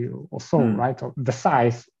GeV or so, right? So the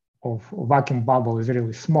size of vacuum bubble is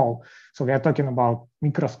really small. So we are talking about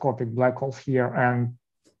microscopic black holes here, and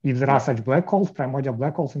if there are such black holes, primordial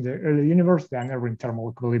black holes in the early universe, they are never in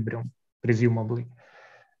thermal equilibrium, presumably.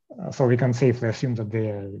 So we can safely assume that they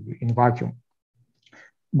are in vacuum.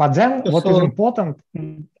 But then what is important,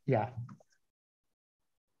 yeah.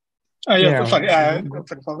 Yeah, sorry,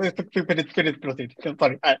 please proceed.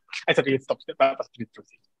 Sorry, I thought you stopped, but please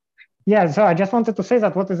proceed. Yeah, so I just wanted to say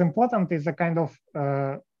that what is important is a kind of,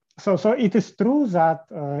 so it is true that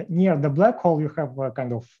near the black hole you have a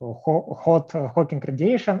kind of hot Hawking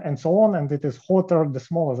radiation and so on, and it is hotter the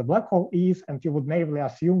smaller the black hole is, and you would naively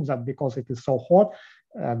assume that because it is so hot,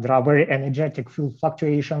 there are very energetic field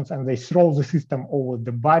fluctuations and they throw the system over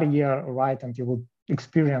the barrier, right? And you would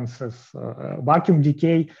experience this vacuum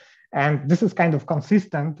decay. And this is kind of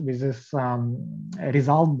consistent with this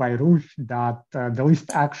result by Ruth that the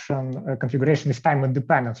least action configuration is time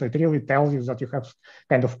independent. So it really tells you that you have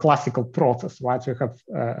kind of classical process, right? So you have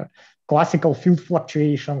classical field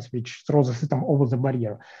fluctuations which throw the system over the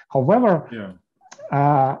barrier. However,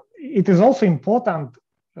 it is also important,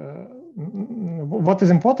 what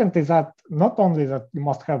is important is that not only that you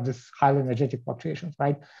must have these highly energetic fluctuations,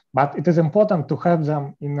 right? But it is important to have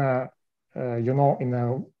them in a, in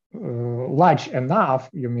a large enough,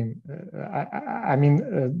 you mean,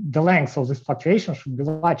 the length of this fluctuation should be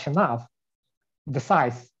large enough, the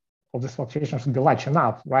size of this fluctuation should be large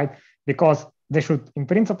enough, right? Because they should, in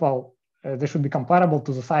principle, they should be comparable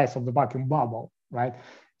to the size of the vacuum bubble, right?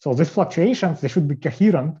 So these fluctuations, they should be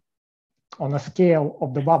coherent on a scale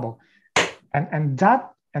of the bubble. And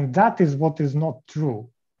that is what is not true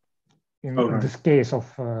in this case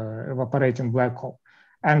of evaporating black hole.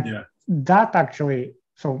 And that actually,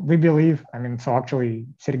 so we believe, so actually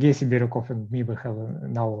Sergei Siberikov and me, we have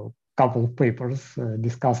now a couple of papers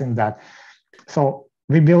discussing that. So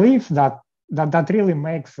we believe that really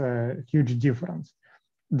makes a huge difference,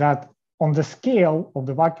 that on the scale of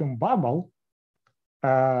the vacuum bubble,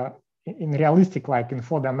 in realistic, like in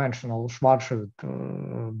 4-dimensional Schwarzschild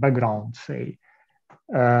background, say,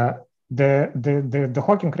 the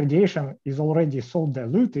Hawking radiation is already so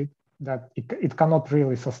diluted that it cannot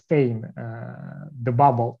really sustain the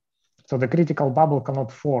bubble. So the critical bubble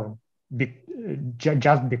cannot form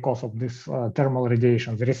just because of this thermal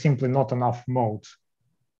radiation. There is simply not enough modes.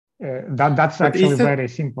 That's actually very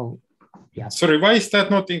simple. Yeah. Sorry, why is that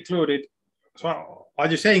not included? So are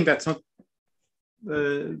you saying that's not,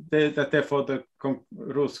 that therefore the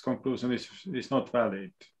Ruth's conclusion is not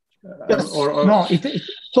valid? Yes. No,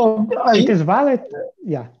 it is valid.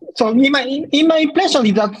 Yeah. So in my impression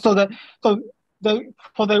is that so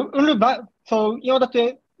in order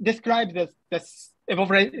to describe the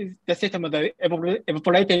system of the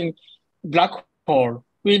evaporating black hole,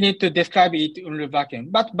 we need to describe it in vacuum.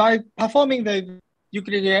 But by performing the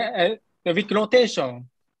Euclidean weak rotation,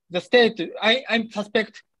 the state, I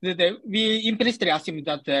suspect that we implicitly assume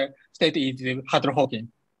that the state is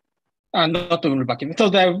Hadron-Hawking and not in vacuum.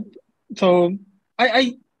 So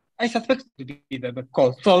I suspect to be the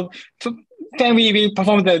cause. So can we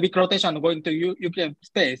perform the weak rotation going to Euclidean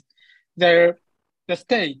space? The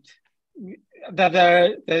state,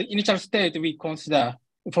 the initial state we consider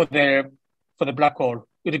for the black hole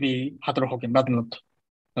would be Hadron-Hawking, but not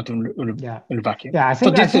in vacuum. Yeah, I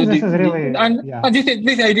think this is really. This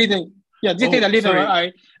I didn't. Yeah, this is a little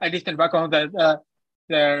I didn't back on the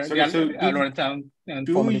Lorentzian.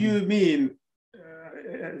 Do you mean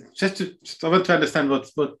I want to understand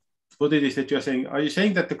what it is that you're saying? Are you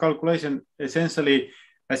saying that the calculation essentially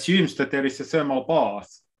assumes that there is a thermal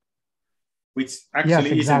path, which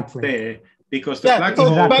actually isn't there, because the black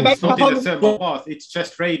hole is not in a thermal path; it's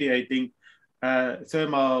just radiating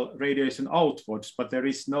thermal radiation outwards, but there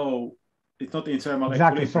is no. It's not in thermal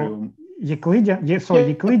equilibrium. So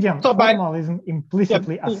Euclidean formalism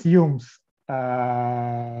implicitly assumes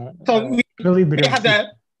equilibrium.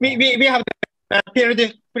 We have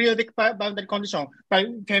the periodic boundary condition by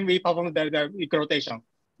when we perform the weak rotation.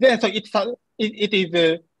 Then so it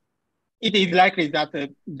is likely that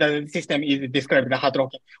the system is described the Hadron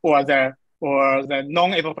or the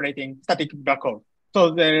non-evaporating static black hole.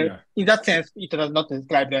 So in that sense, it does not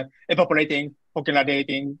describe the evaporating Hawking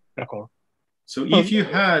radiating black hole. So if you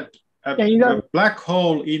had a black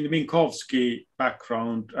hole in Minkowski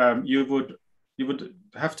background, you would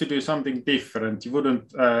have to do something different. You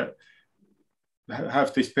wouldn't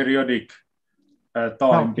have this periodic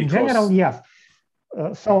time. In general, yes.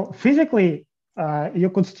 So physically, you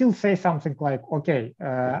could still say something like, okay,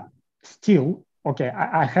 I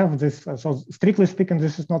have this. So strictly speaking,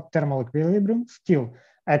 this is not thermal equilibrium. Still,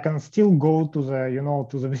 I can still go to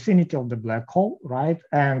the vicinity of the black hole, right?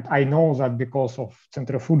 And I know that because of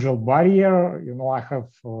centrifugal barrier, I have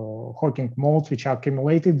Hawking modes which are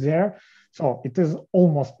accumulated there. So it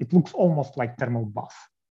looks almost like thermal bath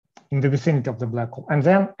in the vicinity of the black hole. And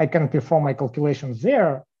then I can perform my calculations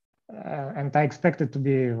there and I expect it to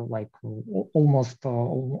be like almost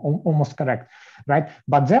correct, right?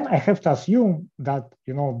 But then I have to assume that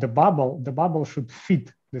the bubble should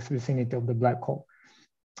fit this vicinity of the black hole,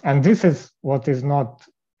 and this is what is not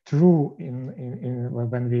true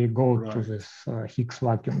when we go to this Higgs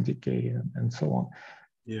vacuum decay and so on.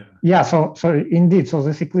 Yeah. So indeed, so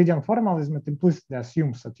this Euclidean formalism, it implicitly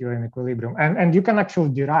assumes that you're in equilibrium, and you can actually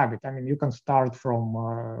derive it. I mean, you can start from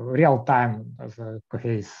real time as a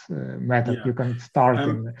Kohei's method. You can start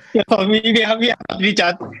in. Yeah. So we have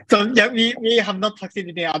Richard. So yeah, we have not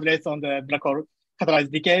succeeded in address on the black hole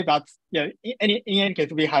catalyzed decay, but yeah, in any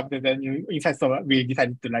case, we have the new insights. So we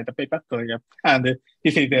decided to write a paper. So yeah, and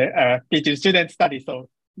this is the PhD student study. So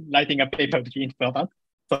writing a paper would be important.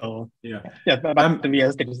 So but we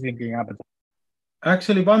are still thinking about it.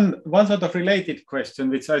 Actually, one sort of related question,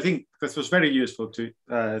 which I think this was very useful to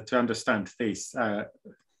understand this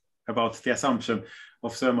about the assumption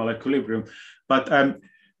of thermal equilibrium, but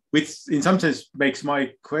which in some sense makes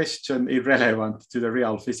my question irrelevant to the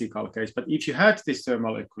real physical case. But if you had this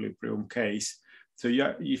thermal equilibrium case, so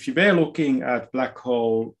if you were looking at black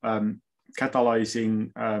hole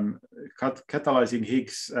catalyzing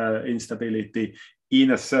Higgs instability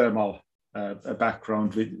in a thermal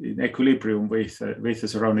background in equilibrium with the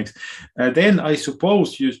surroundings, then I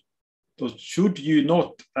suppose should you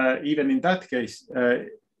not even in that case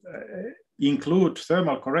include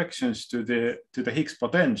thermal corrections to the Higgs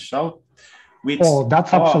potential, which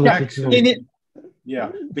that's absolutely true.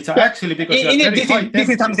 Which are actually, because very high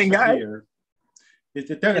temperatures here.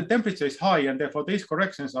 The temperature is high, and therefore these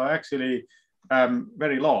corrections are actually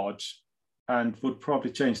very large and would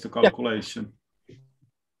probably change the calculation.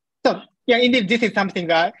 So yeah, indeed, this is something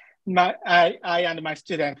that I and my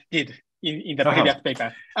students did in the previous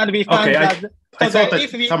paper, and we found that. I thought that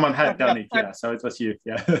someone had done it. Yeah, so it was you.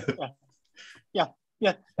 Yeah.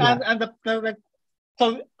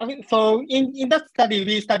 So in that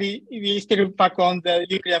study, we still back on the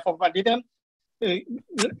nuclear formalism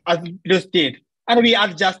as Ruth did, and we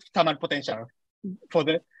adjust thermal potential for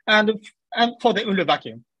the Unruh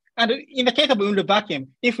vacuum. And in the case of Unruh vacuum,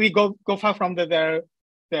 if we go far from the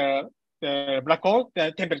black hole,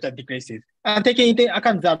 the temperature decreases. And taking into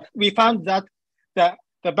account that, we found that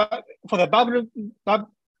for the bubble,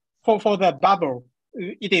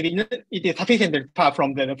 it is sufficiently far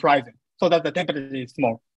from the horizon, so that the temperature is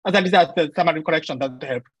small. As a result, the thermal correction does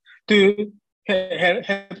help to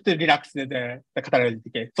relax the catalytic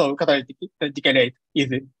decay. So catalytic decay rate is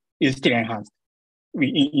still enhanced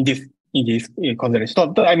in this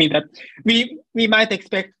consideration. So I mean that we might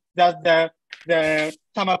expect that the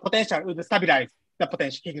thermal potential would stabilize the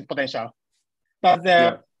Higgs potential, but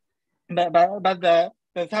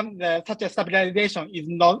such a stabilization is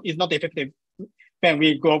not effective when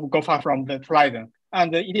we go far from the horizon.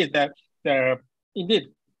 And it is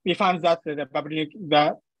indeed we found that the bubble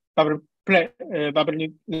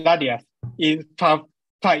radius is far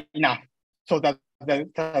enough so that the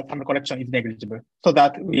thermal correction is negligible. So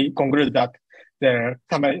that we conclude that the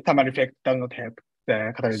thermal effect does not help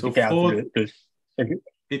the catalytic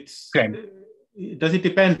decay. Does it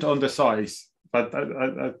depend on the size? But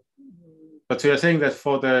so you're saying that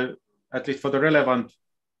at least for the relevant,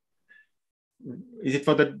 is it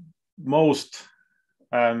for the most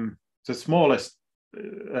the smallest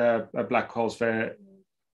black holes where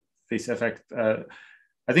this effect? I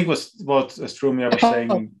think was what Strumia was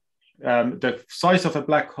saying. The size of a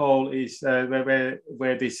black hole is where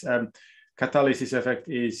this catalysis effect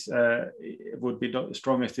would be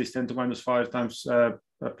strongest is 10 to minus 5 times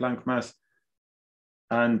Planck mass,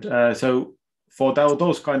 and so for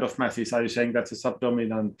those kind of masses, are you saying that's a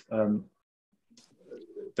subdominant?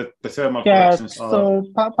 The thermal corrections are.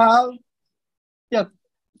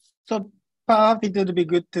 So perhaps it would be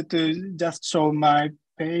good to just show my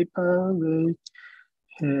paper.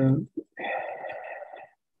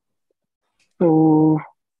 So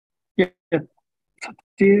this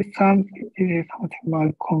is something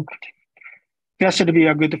more concrete. There should be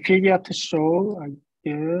a good figure to show, I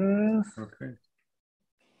guess. Okay.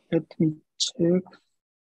 Let me check.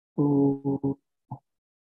 So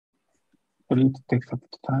it takes a bit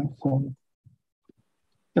of time.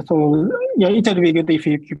 So yeah, it would be good if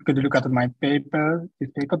you could look at my paper,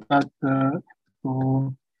 this paper. But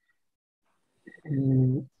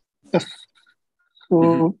yes.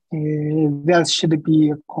 So there should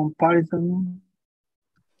be a comparison.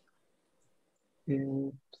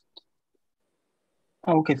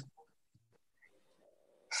 Okay.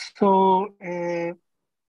 So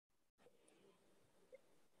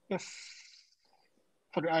yes.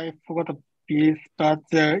 Sorry, I forgot a piece, but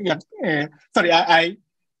sorry,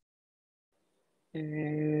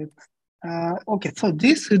 Okay, so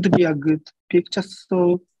this would be a good picture.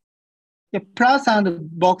 So the plus and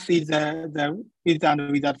box is the with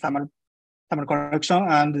and without thermal correction,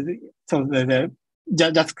 and so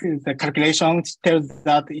just the calculation tells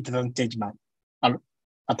that it doesn't change much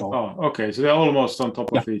at all. Oh, okay. So they're almost on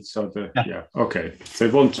top of each other. Yeah. Okay. So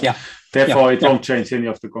it won't. Therefore, it won't change any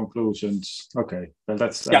of the conclusions. Okay. Well,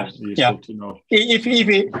 that's useful to know. If we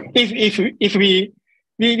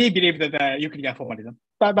believe that the Euclidean formalism,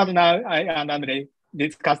 but now I and Andre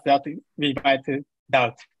discussed that we might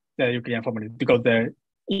doubt the Euclidean formalism because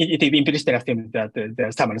it is implicitly assumed that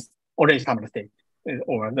the already thermal state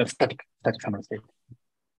or the static thermal state.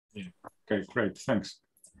 Yeah. Okay. Great. Thanks.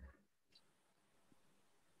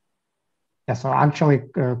 Yeah, so actually,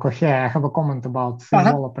 Kohei, I have a comment about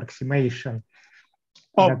symbol approximation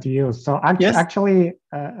that you use. So actually,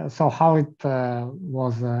 so how it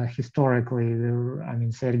was historically, I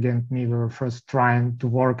mean, Sergei and me were first trying to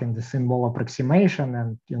work in the symbol approximation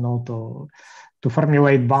and, to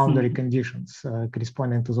formulate boundary conditions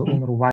corresponding to the Unruh